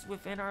moves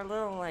within our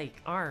little,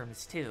 like,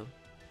 arms, too.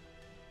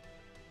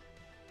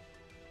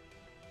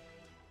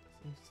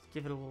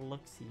 give it a little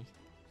look-see.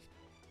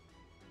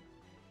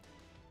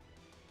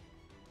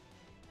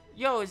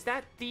 Yo, is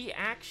that the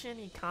Action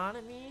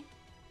Economy?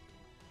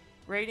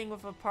 Rating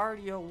with a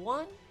party of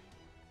 1?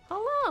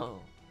 Hello.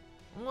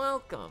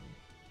 Welcome.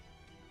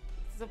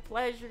 It's a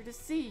pleasure to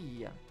see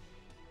you.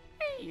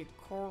 Hey,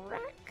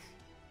 Crack.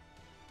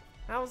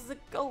 How's it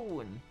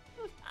going?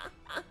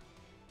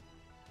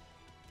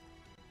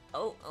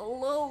 Oh,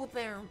 hello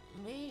there,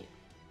 mate.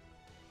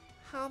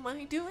 How am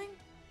I doing?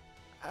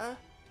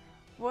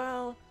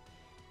 Well,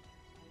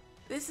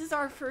 this is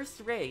our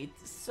first raid,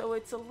 so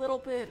it's a little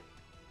bit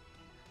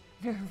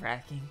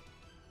nerve-wracking.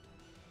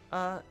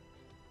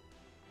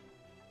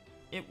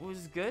 It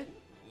was good.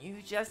 You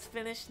just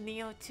finished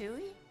Neo 2?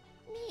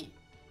 Neat.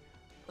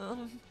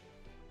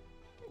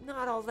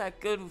 Not all that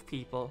good with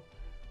people.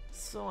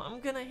 So I'm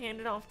gonna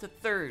hand it off to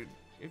Third,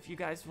 if you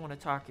guys want to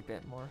talk a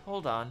bit more.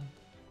 Hold on.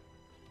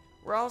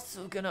 We're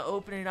also gonna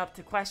open it up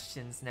to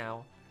questions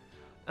now.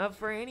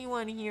 For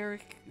anyone here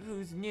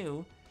who's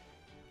new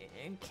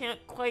and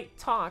can't quite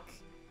talk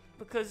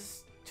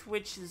because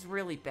Twitch is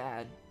really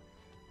bad,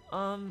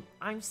 I'm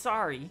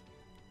sorry.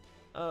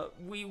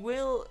 We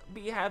will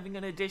be having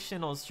an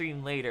additional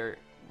stream later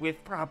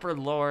with proper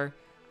lore.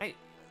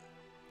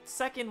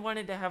 Second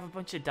wanted to have a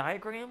bunch of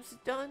diagrams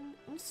done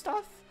and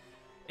stuff,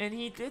 and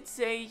he did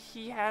say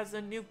he has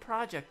a new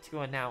project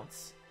to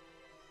announce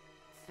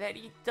that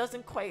he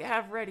doesn't quite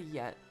have ready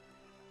yet.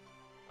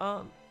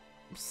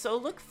 So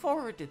look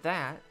forward to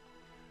that.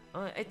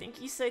 I think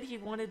he said he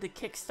wanted to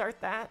kickstart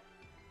that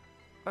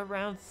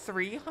around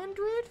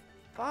 300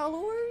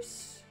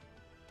 followers.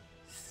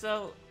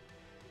 So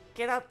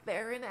get out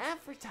there and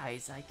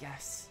advertise, I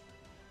guess.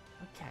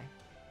 Okay.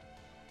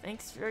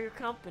 Thanks for your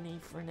company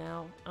for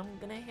now. I'm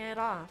gonna head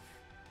off.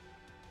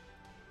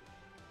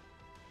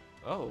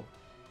 Oh.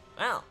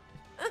 Well.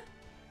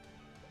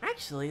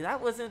 Actually,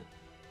 that wasn't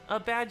a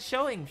bad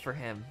showing for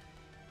him.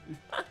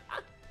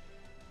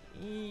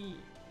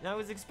 I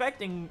was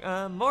expecting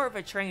more of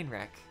a train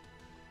wreck.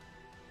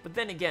 But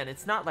then again,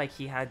 it's not like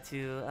he had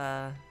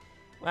to,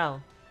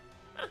 well...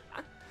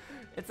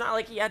 it's not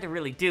like he had to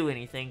really do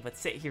anything but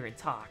sit here and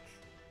talk.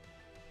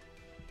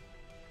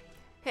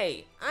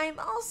 Hey, I'm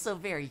also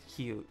very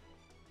cute.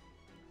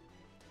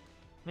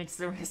 Makes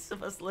the rest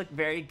of us look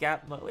very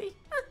gap-moey.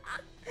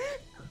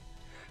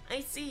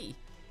 I see.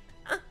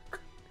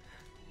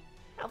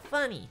 How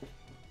funny.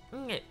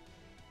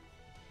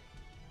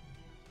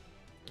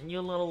 You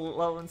little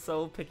low and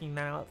so picking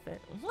that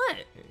outfit.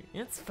 What?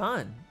 It's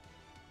fun.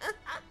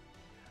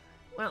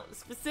 Well,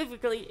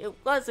 specifically, it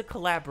was a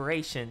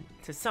collaboration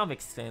to some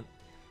extent.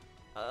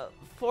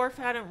 Forth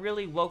hadn't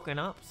really woken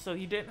up, so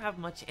he didn't have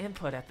much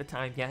input at the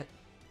time yet.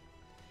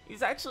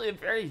 He's actually a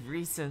very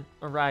recent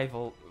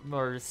arrival,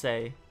 more to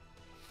say.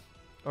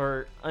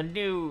 Or a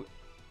new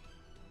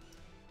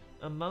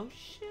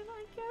emotion,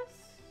 I guess?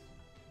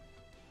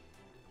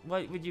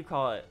 What would you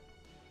call it?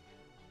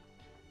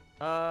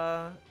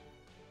 I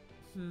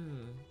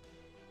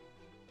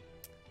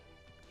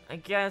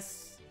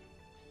guess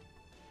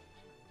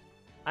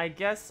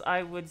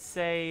I would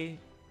say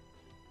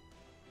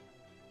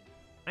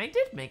I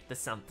did make this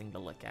something to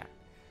look at.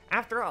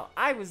 After all,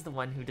 I was the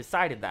one who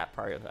decided that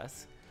part of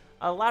us.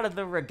 A lot of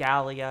the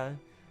regalia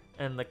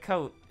and the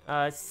coat,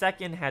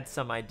 Second had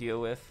some idea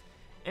with,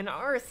 and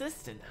our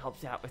assistant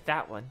helped out with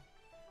that one.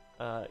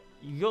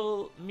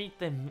 You'll meet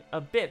them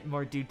a bit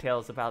more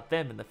details about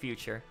them in the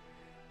future,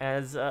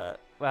 as,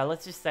 well,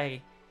 let's just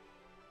say,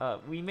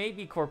 we may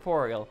be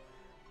corporeal.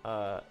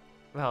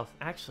 Well,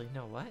 actually,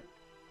 no, what?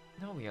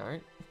 No, we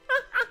aren't.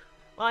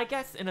 Well, I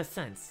guess in a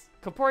sense.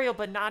 Corporeal,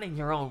 but not in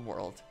your own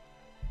world.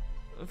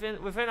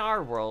 Within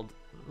our world,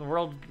 the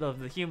world of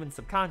the human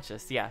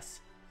subconscious,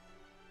 yes.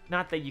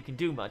 Not that you can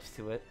do much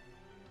to it.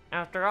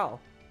 After all,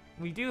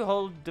 we do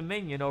hold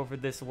dominion over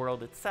this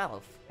world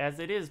itself, as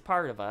it is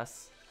part of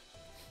us.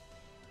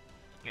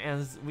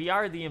 As we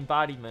are the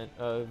embodiment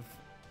of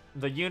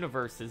the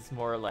universe's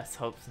more or less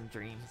hopes and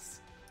dreams.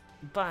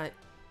 But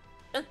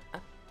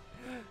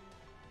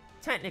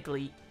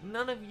technically,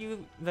 none of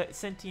you the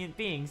sentient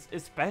beings,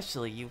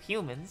 especially you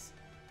humans,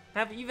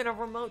 have even a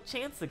remote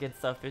chance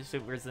against us if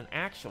it was an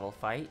actual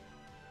fight,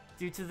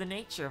 due to the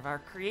nature of our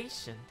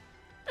creation.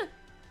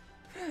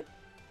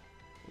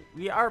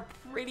 We are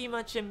pretty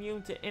much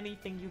immune to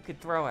anything you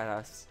could throw at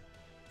us.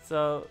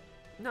 So,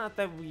 not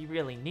that we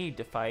really need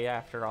to fight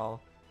after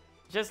all.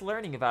 Just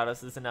learning about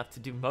us is enough to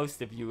do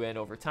most of you in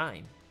over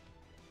time.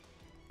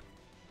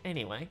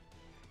 Anyway,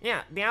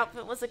 yeah, the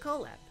outfit was a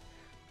collab.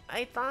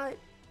 I thought,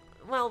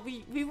 well,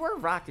 we were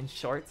rocking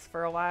shorts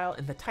for a while,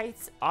 and the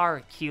tights are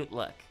a cute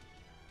look.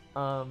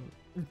 Oh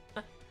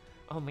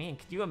man,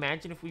 could you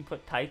imagine if we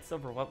put tights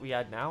over what we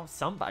had now?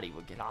 Somebody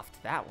would get off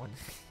to that one.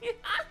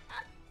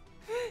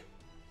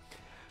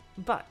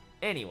 But,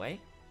 anyway.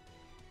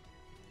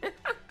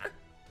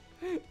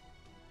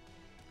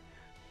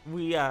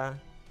 We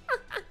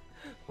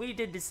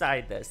did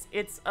decide this.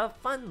 It's a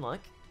fun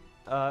look.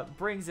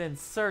 Brings in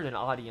certain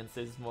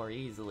audiences more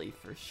easily,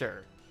 for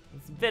sure.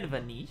 It's a bit of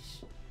a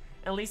niche.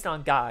 At least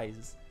on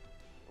guys.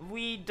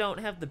 we don't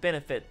have the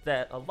benefit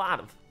that a lot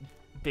of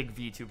big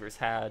VTubers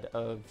had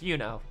of,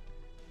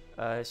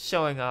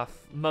 showing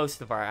off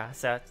most of our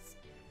assets.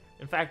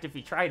 In fact, if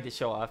we tried to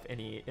show off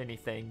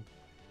anything,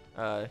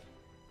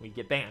 we'd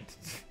get banned.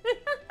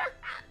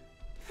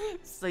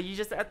 So you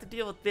just have to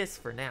deal with this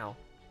for now.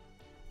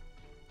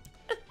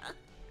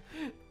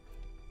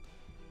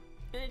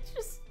 It's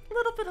just a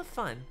little bit of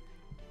fun.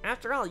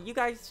 After all, you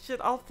guys should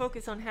all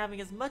focus on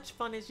having as much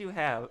fun as you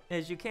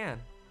can.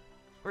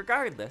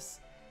 Regardless,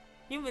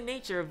 human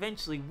nature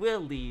eventually will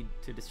lead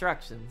to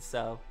destruction,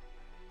 so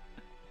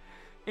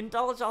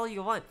indulge all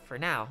you want for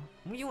now.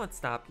 We won't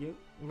stop you,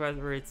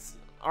 whether it's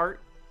art,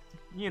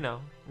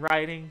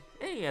 writing,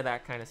 any of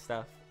that kind of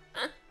stuff.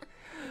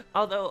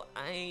 Although,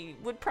 I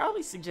would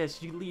probably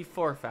suggest you leave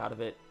Forf out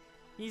of it.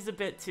 He's a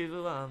bit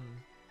too, oh.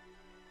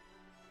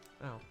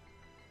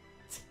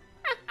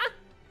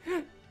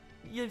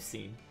 You've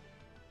seen.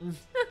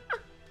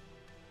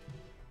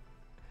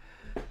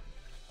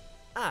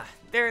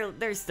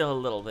 They're still a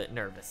little bit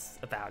nervous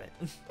about it.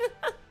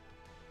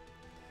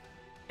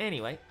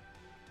 Anyway.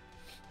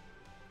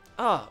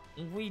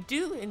 We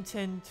do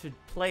intend to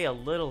play a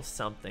little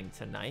something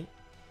tonight.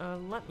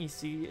 Let me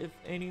see if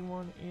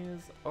anyone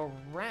is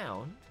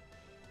around.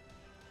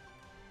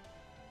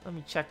 Let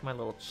me check my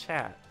little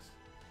chat.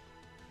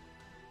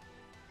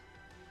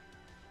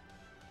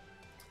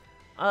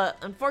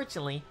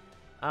 Unfortunately,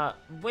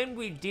 when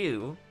we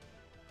do,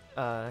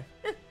 I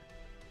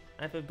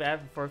feel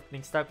bad for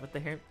being stuck with the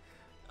hair.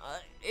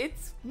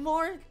 It's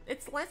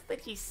less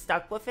that he's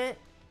stuck with it.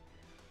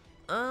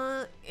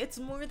 It's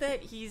more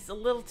that he's a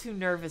little too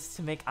nervous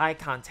to make eye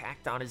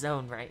contact on his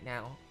own right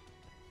now.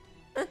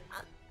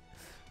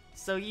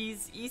 So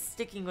he's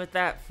sticking with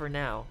that for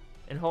now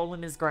and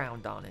holding his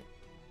ground on it.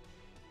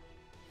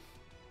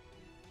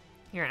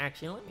 Here,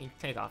 actually, let me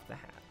take off the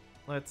hat.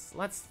 Let's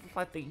let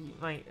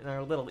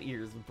our little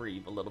ears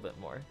breathe a little bit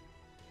more.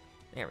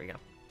 There we go.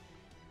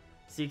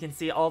 So you can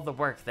see all the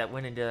work that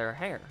went into their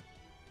hair.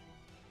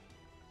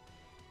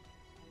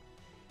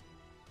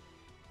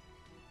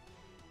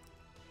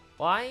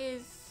 What?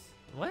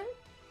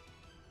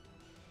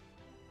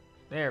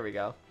 There we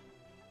go.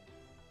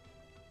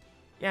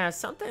 Yeah,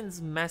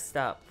 something's messed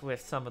up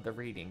with some of the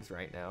readings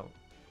right now.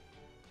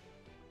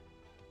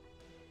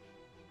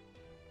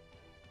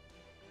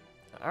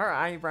 Our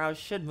eyebrows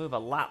should move a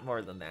lot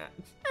more than that.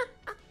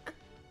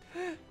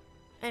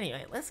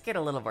 Anyway, let's get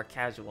a little more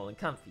casual and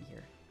comfy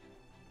here.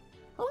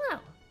 Hello.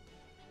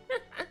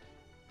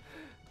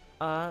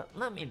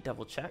 Let me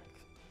double check.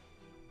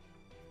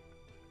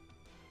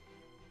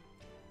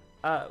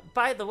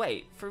 By the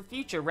way, for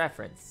future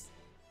reference,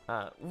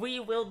 we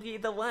will be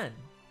the one.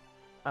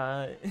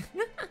 The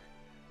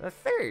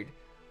third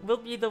will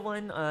be the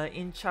one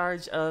in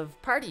charge of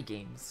party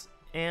games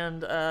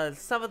and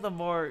some of the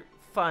more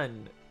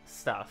fun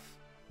stuff.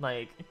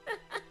 Like,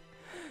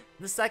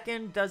 the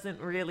second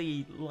doesn't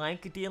really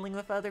like dealing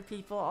with other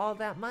people all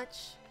that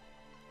much.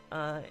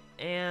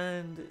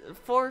 And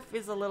fourth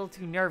is a little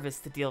too nervous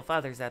to deal with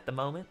others at the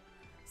moment.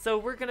 So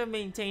we're gonna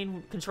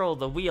maintain control of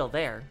the wheel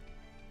there.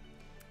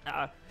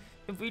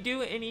 If we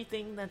do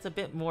anything that's a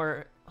bit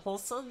more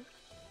wholesome,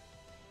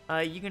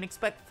 you can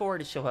expect 4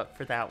 to show up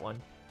for that one,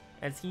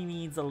 as he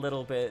needs a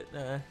little bit,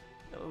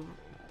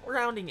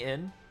 rounding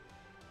in.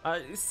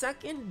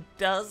 Second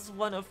does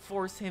want to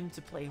force him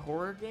to play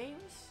horror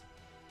games,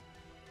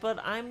 but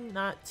I'm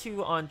not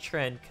too on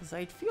trend, because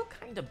I'd feel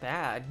kind of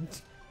bad,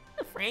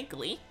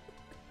 frankly.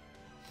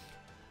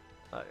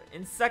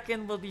 And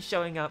second will be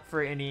showing up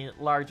for any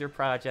larger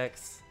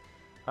projects,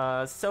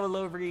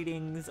 solo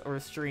readings or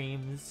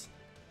streams,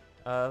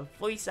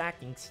 voice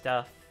acting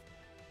stuff,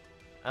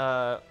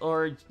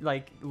 or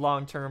like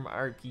long-term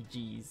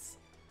RPGs.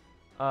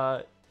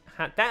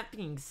 That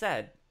being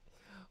said,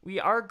 we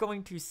are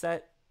going to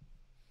set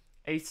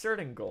a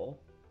certain goal,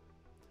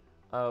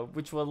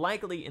 which will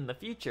likely in the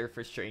future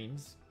for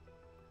streams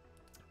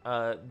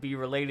be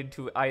related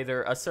to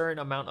either a certain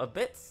amount of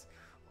bits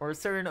or a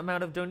certain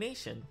amount of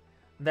donation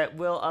that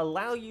will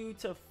allow you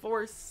to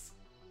force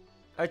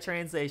a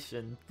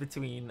translation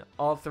between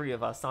all 3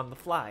 of us on the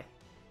fly.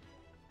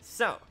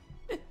 So,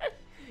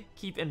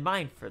 keep in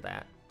mind for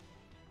that.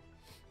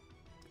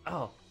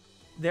 Oh,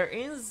 there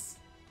is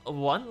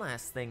one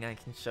last thing I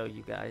can show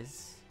you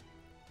guys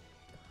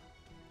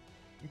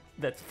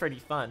that's pretty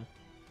fun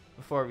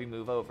before we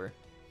move over.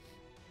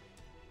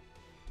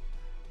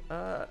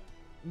 Let's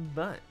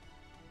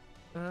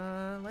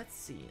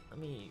see. Let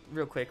me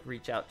real quick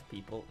reach out to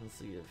people and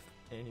see if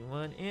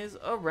anyone is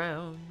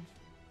around.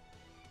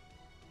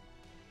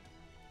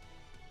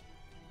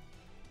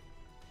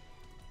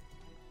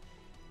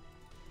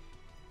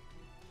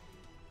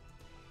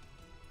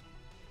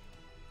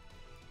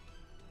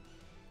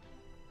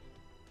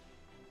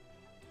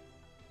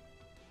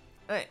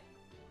 Hey.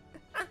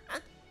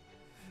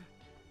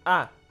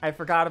 I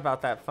forgot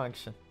about that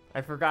function.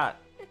 I forgot.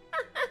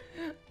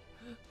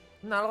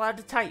 Not allowed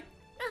to type.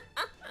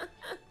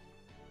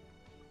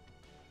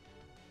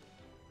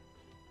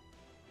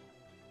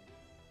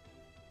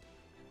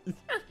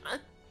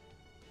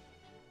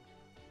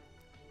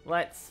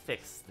 let's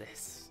fix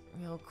this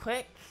real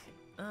quick.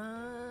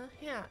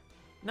 Yeah.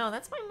 No,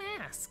 that's my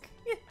mask.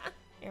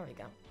 Here we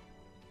go.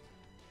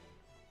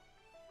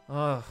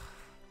 Ugh.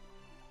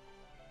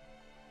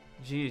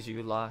 Geez,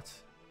 you lot.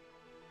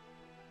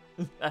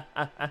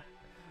 Alright,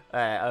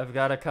 I've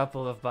got a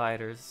couple of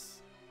biters.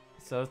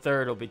 So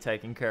third will be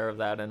taking care of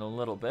that in a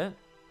little bit.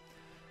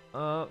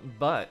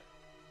 But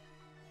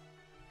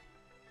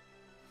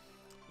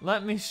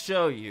let me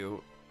show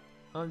you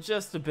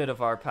just a bit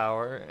of our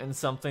power and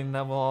something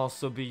that will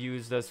also be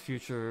used as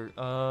future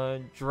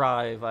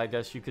drive, I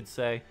guess you could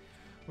say.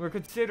 We're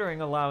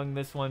considering allowing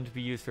this one to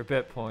be used for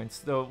bit points,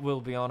 though it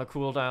will be on a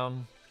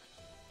cooldown.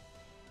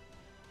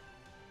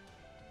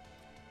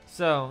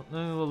 So, a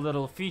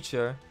little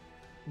feature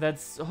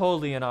that's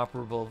wholly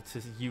inoperable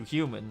to you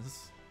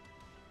humans.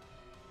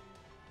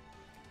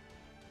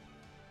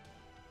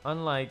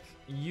 Unlike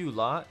you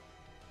lot,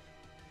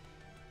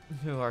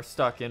 who are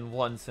stuck in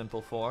one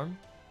simple form,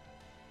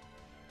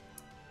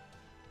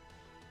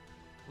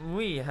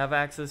 we have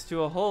access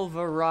to a whole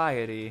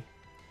variety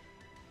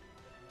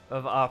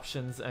of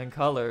options and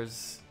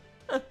colors.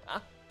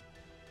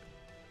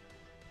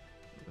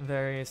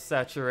 Various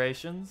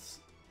saturations.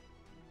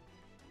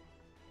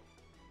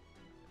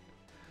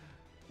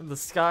 The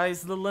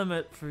sky's the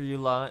limit for you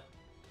lot.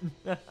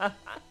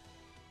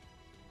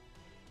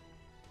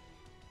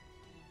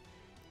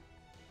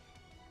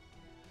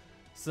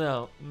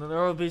 So,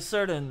 there will be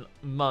certain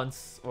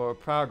months or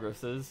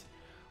progresses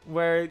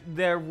where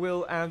there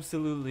will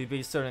absolutely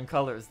be certain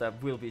colors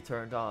that will be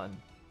turned on.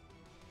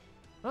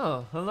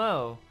 Oh,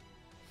 hello.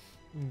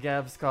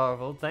 Gabs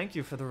Carvel, thank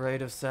you for the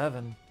raid of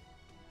 7.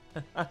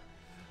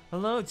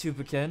 Hello,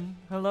 Tupakin.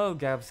 Hello,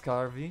 Gabs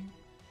Carvey.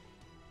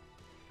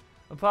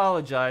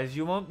 Apologize,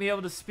 you won't be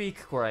able to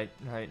speak right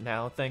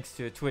now thanks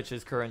to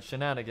Twitch's current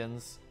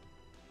shenanigans.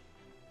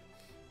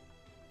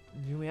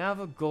 Do we have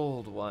a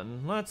gold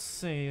one? Let's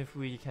see if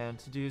we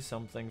can't do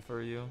something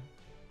for you.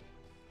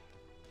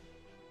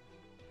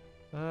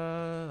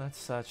 That's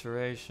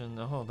saturation.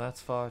 Oh,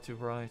 that's far too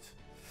bright.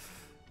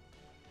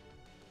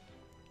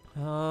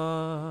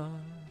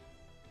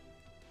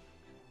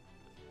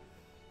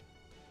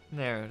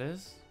 There it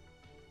is.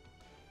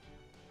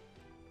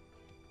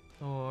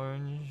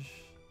 Orange.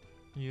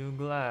 You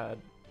glad?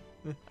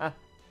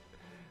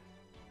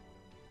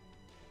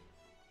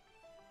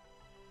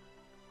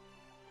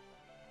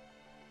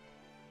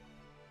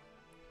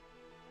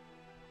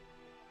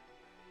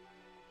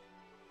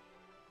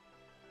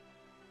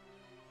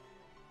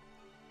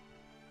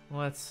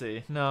 Let's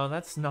see. No,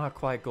 that's not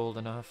quite gold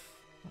enough.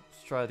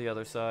 Let's try the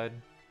other side.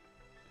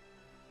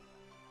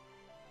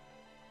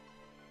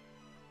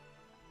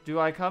 Do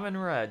I come in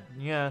red?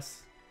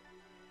 Yes.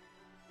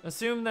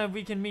 Assume that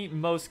we can meet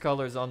most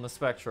colors on the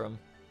spectrum.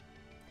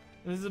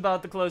 This is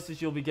about the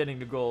closest you'll be getting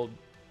to gold,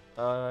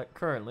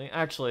 currently.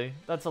 Actually,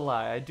 that's a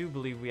lie. I do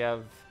believe we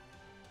have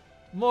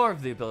more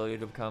of the ability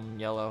to become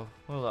yellow.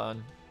 Hold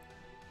on.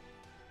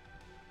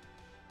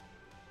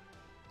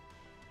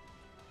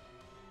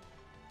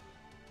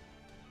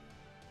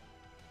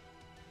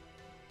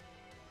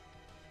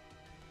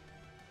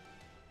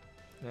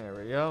 There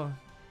we go.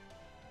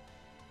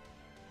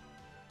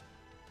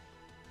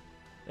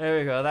 There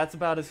we go. That's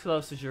about as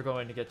close as you're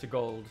going to get to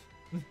gold.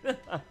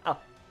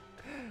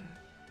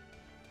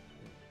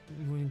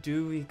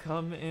 Do we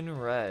come in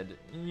red?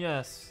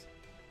 Yes.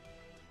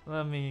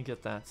 Let me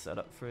get that set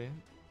up for you.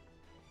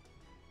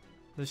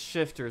 The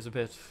shifter is a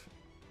bit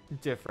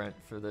different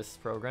for this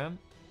program.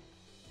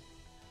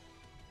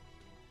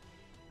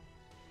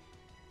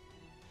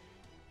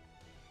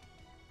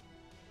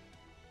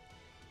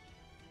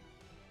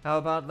 How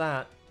about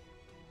that?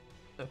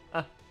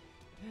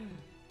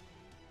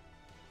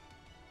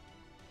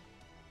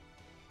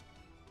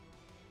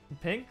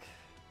 Pink?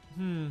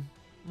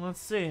 Let's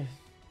see.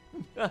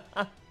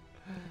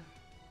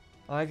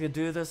 I could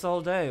do this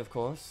all day, of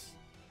course.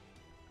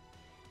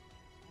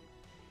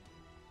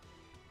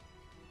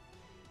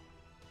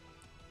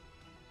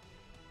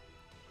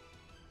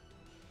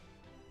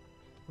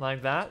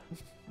 Like that?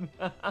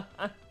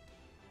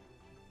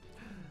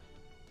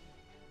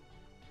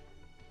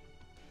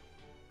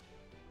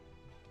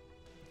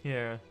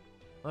 Here,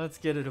 let's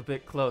get it a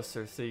bit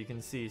closer so you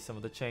can see some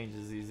of the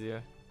changes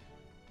easier.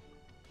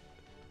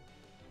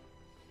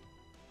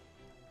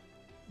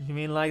 You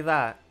mean like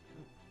that?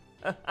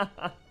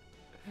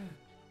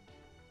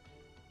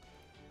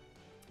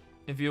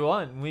 If you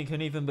want, we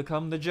can even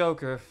become the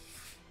Joker.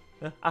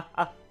 Hold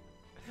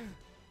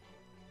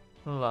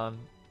on.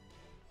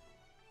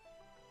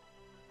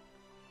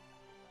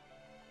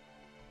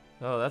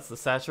 Oh, that's the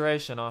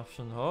saturation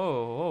option.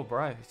 Oh,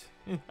 bright.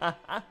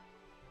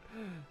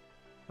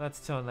 Let's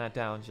tone that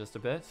down just a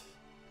bit.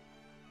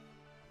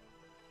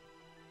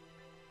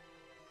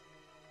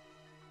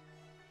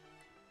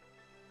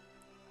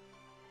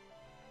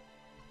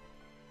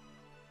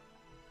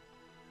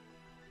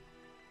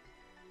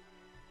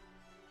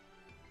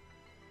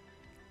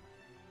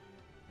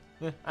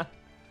 The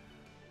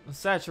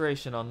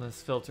saturation on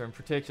this filter in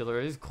particular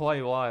is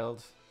quite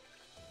wild.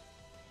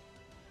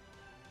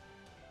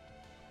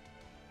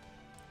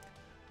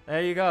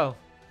 There you go.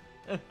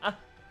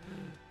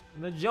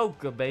 The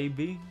Joker,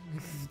 baby.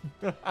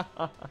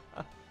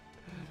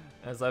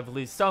 As I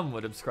believe some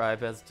would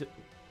describe as to...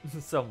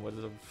 Some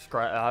would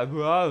describe...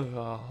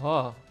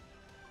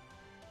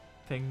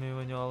 Ping me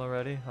when y'all are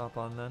ready. Hop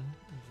on then.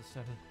 Just a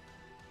second.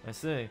 I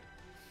see.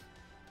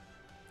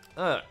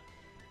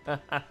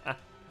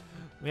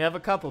 We have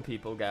a couple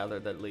people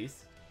gathered at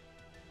least.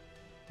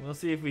 We'll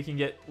see if we can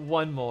get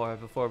one more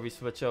before we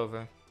switch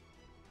over.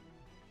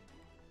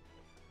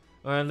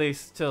 Or at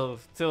least till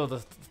the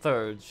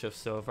third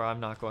shift's over. I'm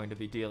not going to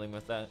be dealing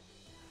with that.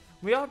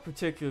 We are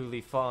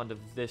particularly fond of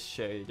this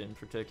shade in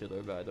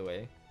particular, by the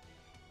way.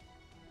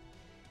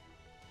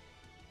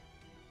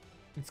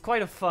 It's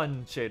quite a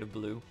fun shade of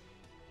blue.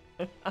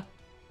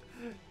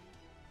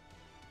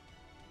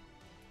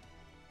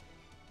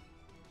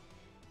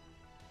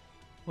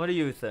 What do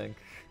you think?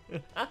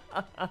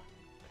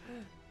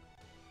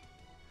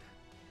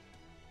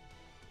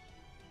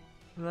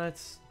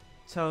 Let's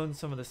tone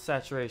some of the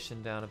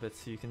saturation down a bit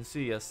so you can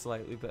see us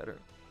slightly better.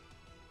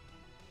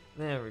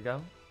 There we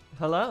go.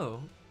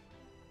 Hello.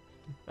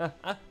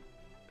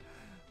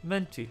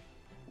 Menti.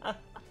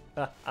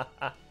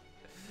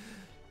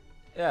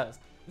 Yes,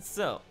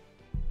 so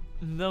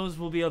those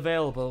will be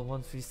available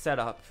once we set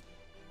up.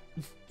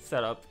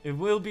 It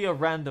will be a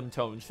random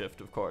tone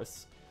shift, of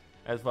course,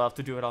 as we'll have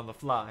to do it on the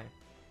fly.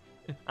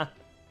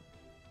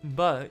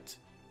 But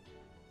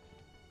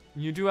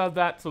you do have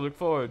that to look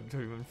forward to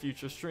in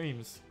future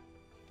streams.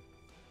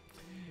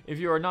 If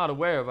you are not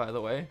aware, by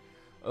the way,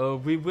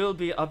 we will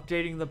be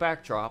updating the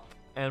backdrop,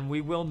 and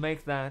we will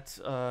make that,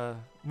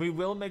 we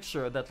will make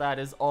sure that that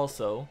is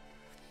also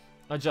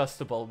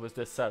adjustable with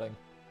this setting.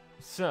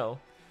 So,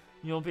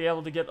 you'll be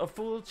able to get a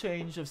full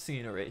change of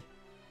scenery.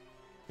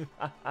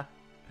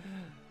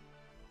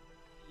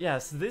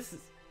 Yes, this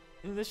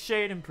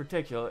shade in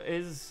particular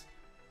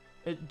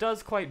it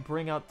does quite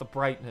bring out the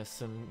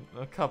brightness in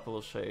a couple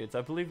of shades.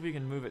 I believe we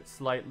can move it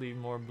slightly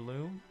more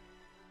blue.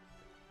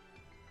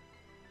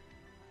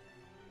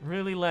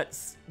 Really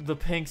lets the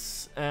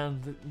pinks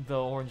and the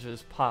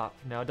oranges pop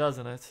now,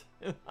 doesn't it?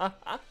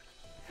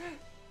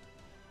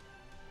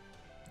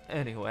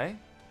 Anyway,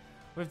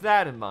 with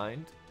that in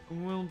mind,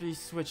 we'll be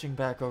switching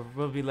back over.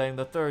 We'll be laying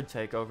the third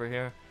take over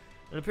here.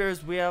 It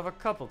appears we have a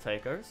couple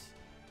takers.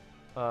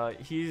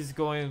 He's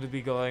going to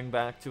be going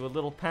back to a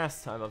little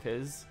pastime of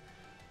his,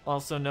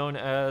 also known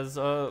as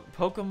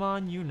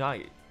Pokemon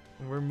Unite.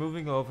 We're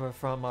moving over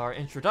from our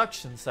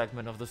introduction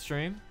segment of the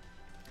stream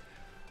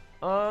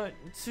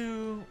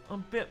to a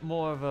bit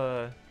more of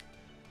a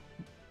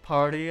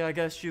party, I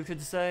guess you could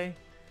say.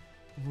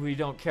 We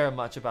don't care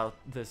much about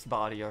this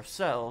body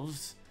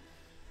ourselves,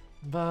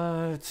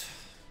 but,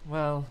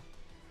 well,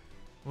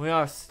 we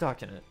are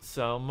stuck in it,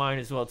 so might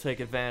as well take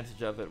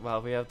advantage of it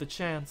while we have the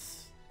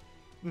chance.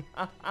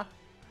 Let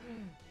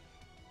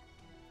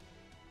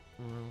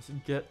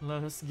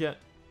us get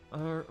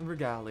our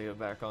regalia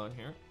back on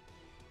here.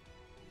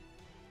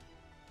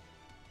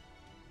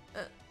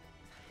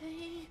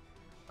 Hey,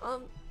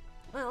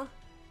 well,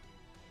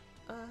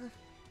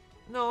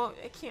 no,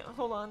 I can't,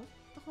 hold on.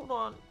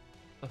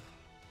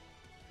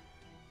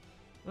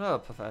 Oh,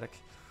 pathetic.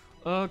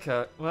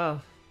 Okay,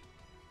 well,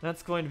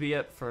 that's going to be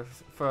it for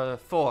the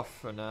fourth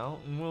for now.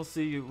 And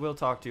we'll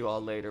talk to you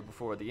all later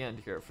before the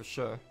end here for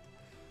sure.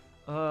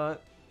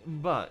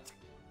 But,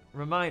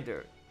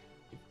 reminder,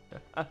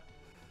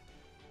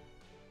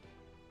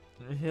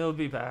 he'll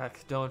be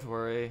back, don't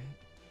worry.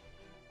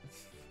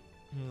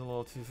 He's a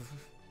little too,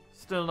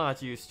 still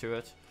not used to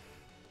it.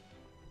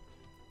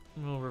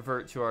 We'll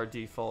revert to our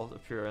default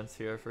appearance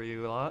here for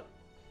you lot.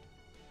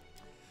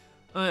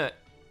 Alright,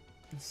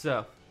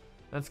 so,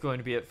 that's going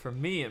to be it for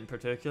me in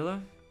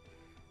particular.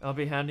 I'll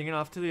be handing it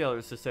off to the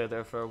others to say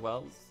their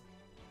farewells.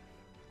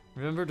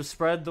 Remember to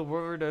spread the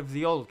word of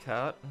the old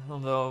cat,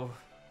 although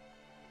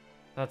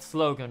that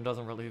slogan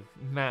doesn't really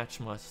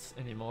match much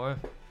anymore.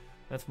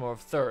 That's more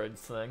of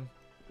Thirds thing.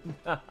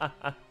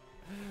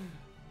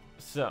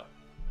 So,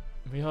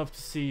 we hope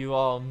to see you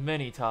all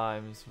many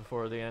times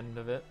before the end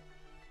of it.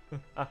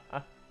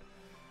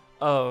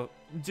 Oh,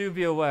 do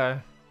be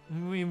aware,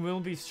 we will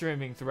be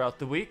streaming throughout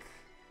the week.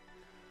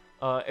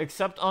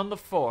 Except on the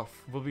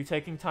 4th, we'll be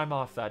taking time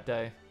off that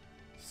day.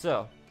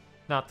 So,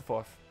 not the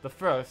 4th, the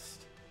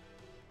 1st.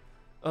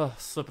 Ugh,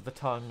 slip of the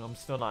tongue, I'm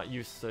still not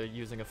used to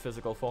using a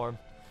physical form.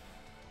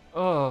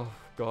 Oh,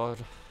 God,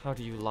 how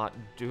do you lot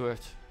do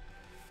it?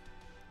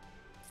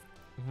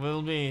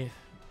 We'll be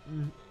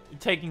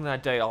taking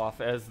that day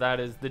off, as that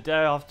is the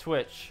day off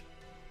Twitch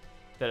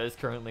that is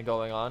currently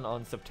going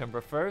on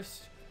September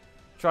 1st.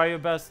 Try your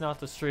best not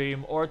to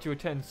stream or to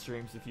attend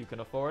streams if you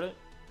can afford it,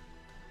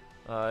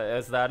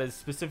 as that is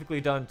specifically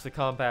done to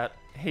combat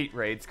hate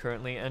raids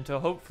currently and to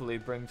hopefully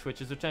bring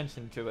Twitch's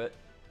attention to it.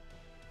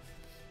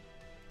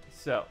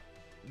 So,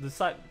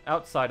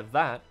 outside of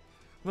that,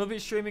 we'll be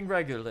streaming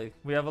regularly.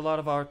 We have a lot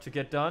of art to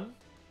get done.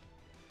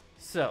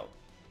 So,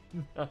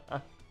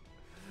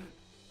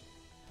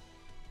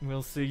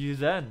 we'll see you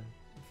then.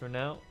 For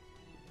now,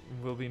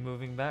 we'll be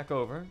moving back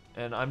over.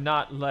 And I'm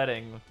not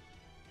letting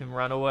him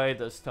run away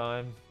this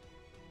time.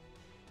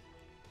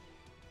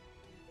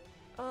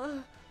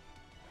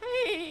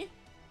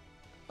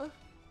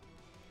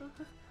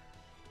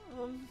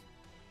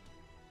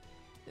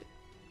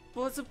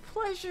 was a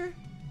pleasure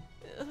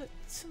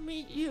to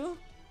meet you.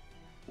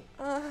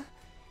 I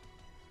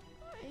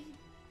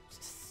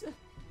just,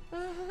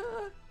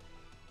 um,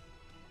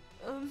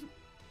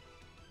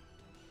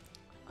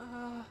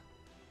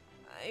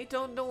 I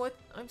don't know what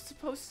I'm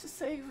supposed to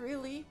say,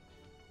 really.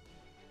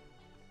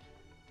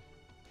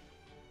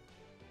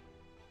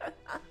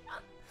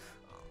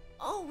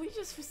 Oh, we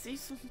just received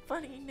some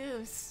funny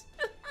news.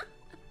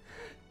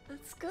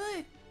 That's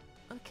good.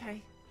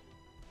 Okay.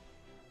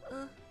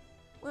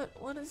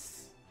 What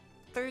does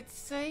third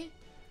say?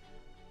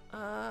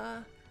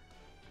 I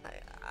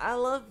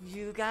love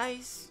you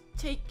guys.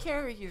 Take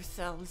care of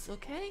yourselves,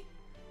 okay?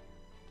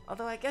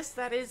 Although I guess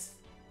that is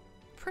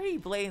pretty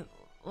blatant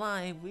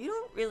line. We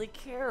don't really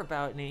care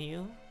about any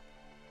of you.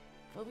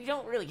 But we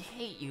don't really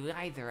hate you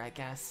either, I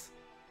guess.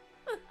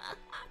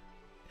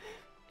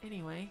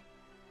 Anyway,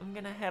 I'm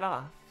gonna head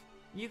off.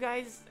 You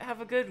guys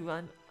have a good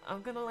one.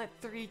 I'm gonna let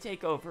 3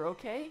 take over,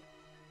 okay?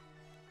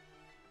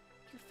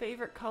 Your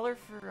favorite color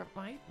for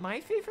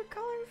my favorite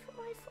color for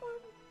my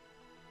farm?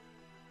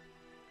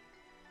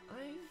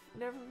 I've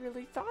never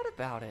really thought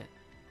about it.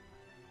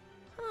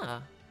 Huh.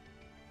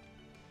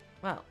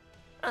 Well,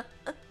 I'll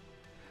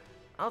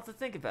have to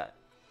think about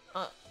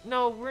it.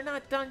 No, we're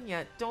not done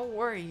yet. Don't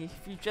worry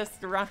if you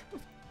just arrived.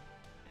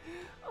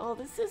 Oh,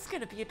 this is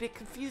gonna be a bit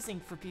confusing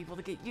for people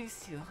to get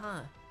used to,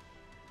 huh?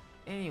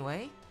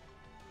 Anyway,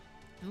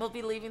 we'll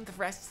be leaving the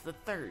rest of the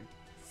third.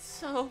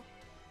 So,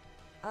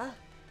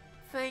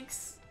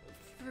 thanks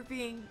for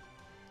being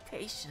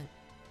patient.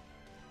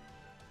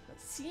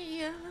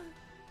 See ya.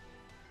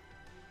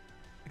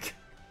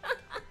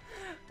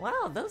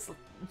 Wow, those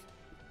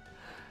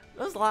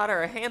lot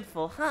are a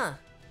handful, huh?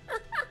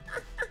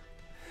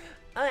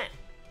 Alright,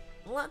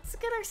 let's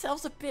get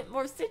ourselves a bit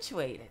more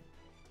situated.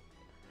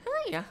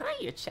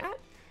 Hiya, chat.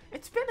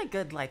 It's been a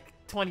good,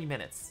 20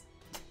 minutes.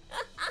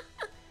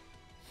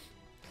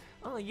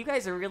 Oh, you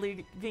guys are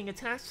really being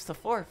attached to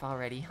Fourth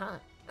already, huh?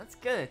 That's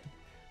good.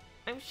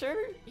 I'm sure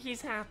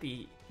he's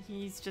happy.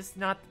 He's just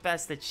not the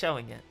best at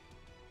showing it.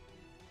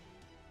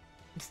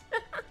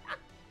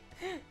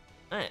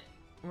 Alright,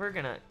 we're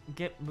gonna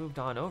get moved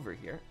on over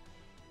here.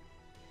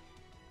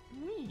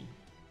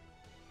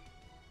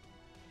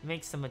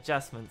 Make some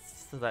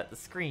adjustments so that the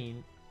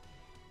screen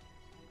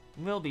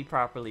will be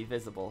properly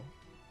visible.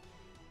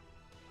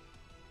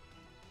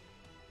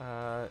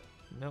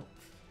 Nope.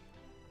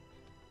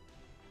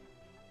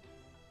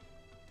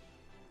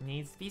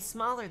 Needs to be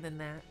smaller than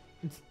that.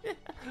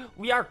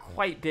 We are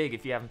quite big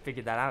if you haven't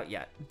figured that out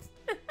yet.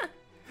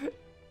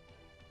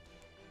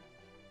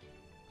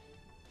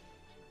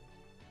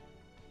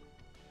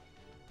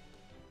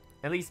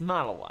 At least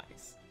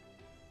model-wise.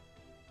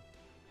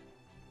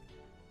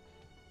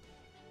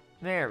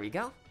 There we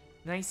go.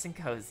 Nice and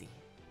cozy.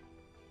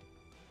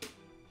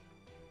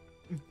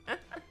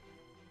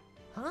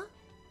 Huh?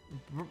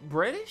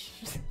 British?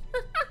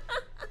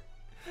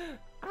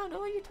 I don't know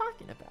what you're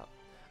talking about.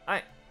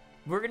 Alright,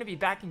 we're gonna be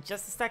back in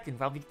just a second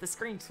while we get the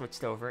screen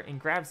switched over and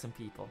grab some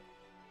people.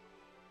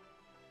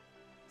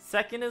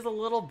 Second is a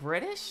little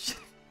British?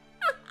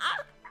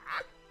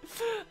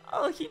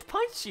 Oh, he'd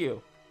punch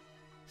you.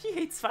 He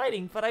hates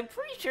fighting, but I'm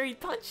pretty sure he'd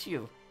punch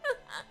you.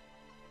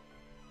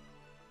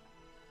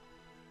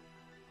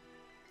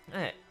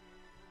 Alright.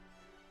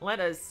 Let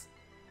us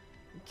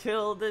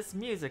kill this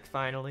music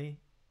finally.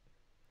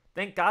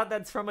 Thank God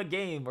that's from a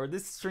game, or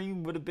this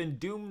stream would have been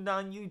doomed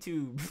on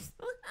YouTube.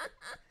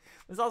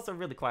 It's also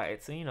really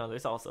quiet, so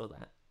there's also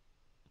that.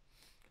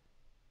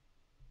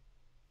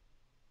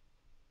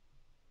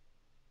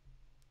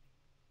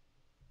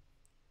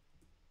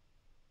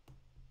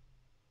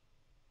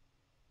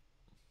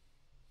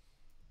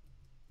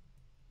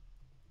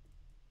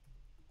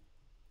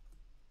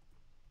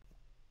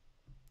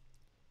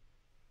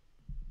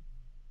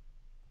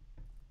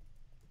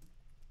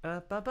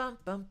 Ba bum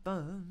bum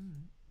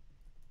bum.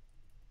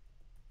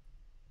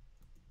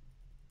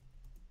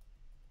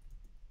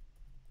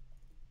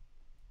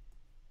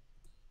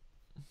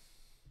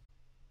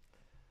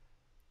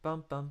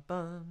 Bum bum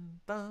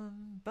bum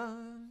bum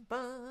bum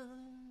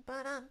bum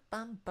ba dum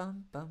bum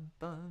bum bum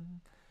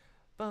bum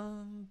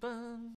bum bum.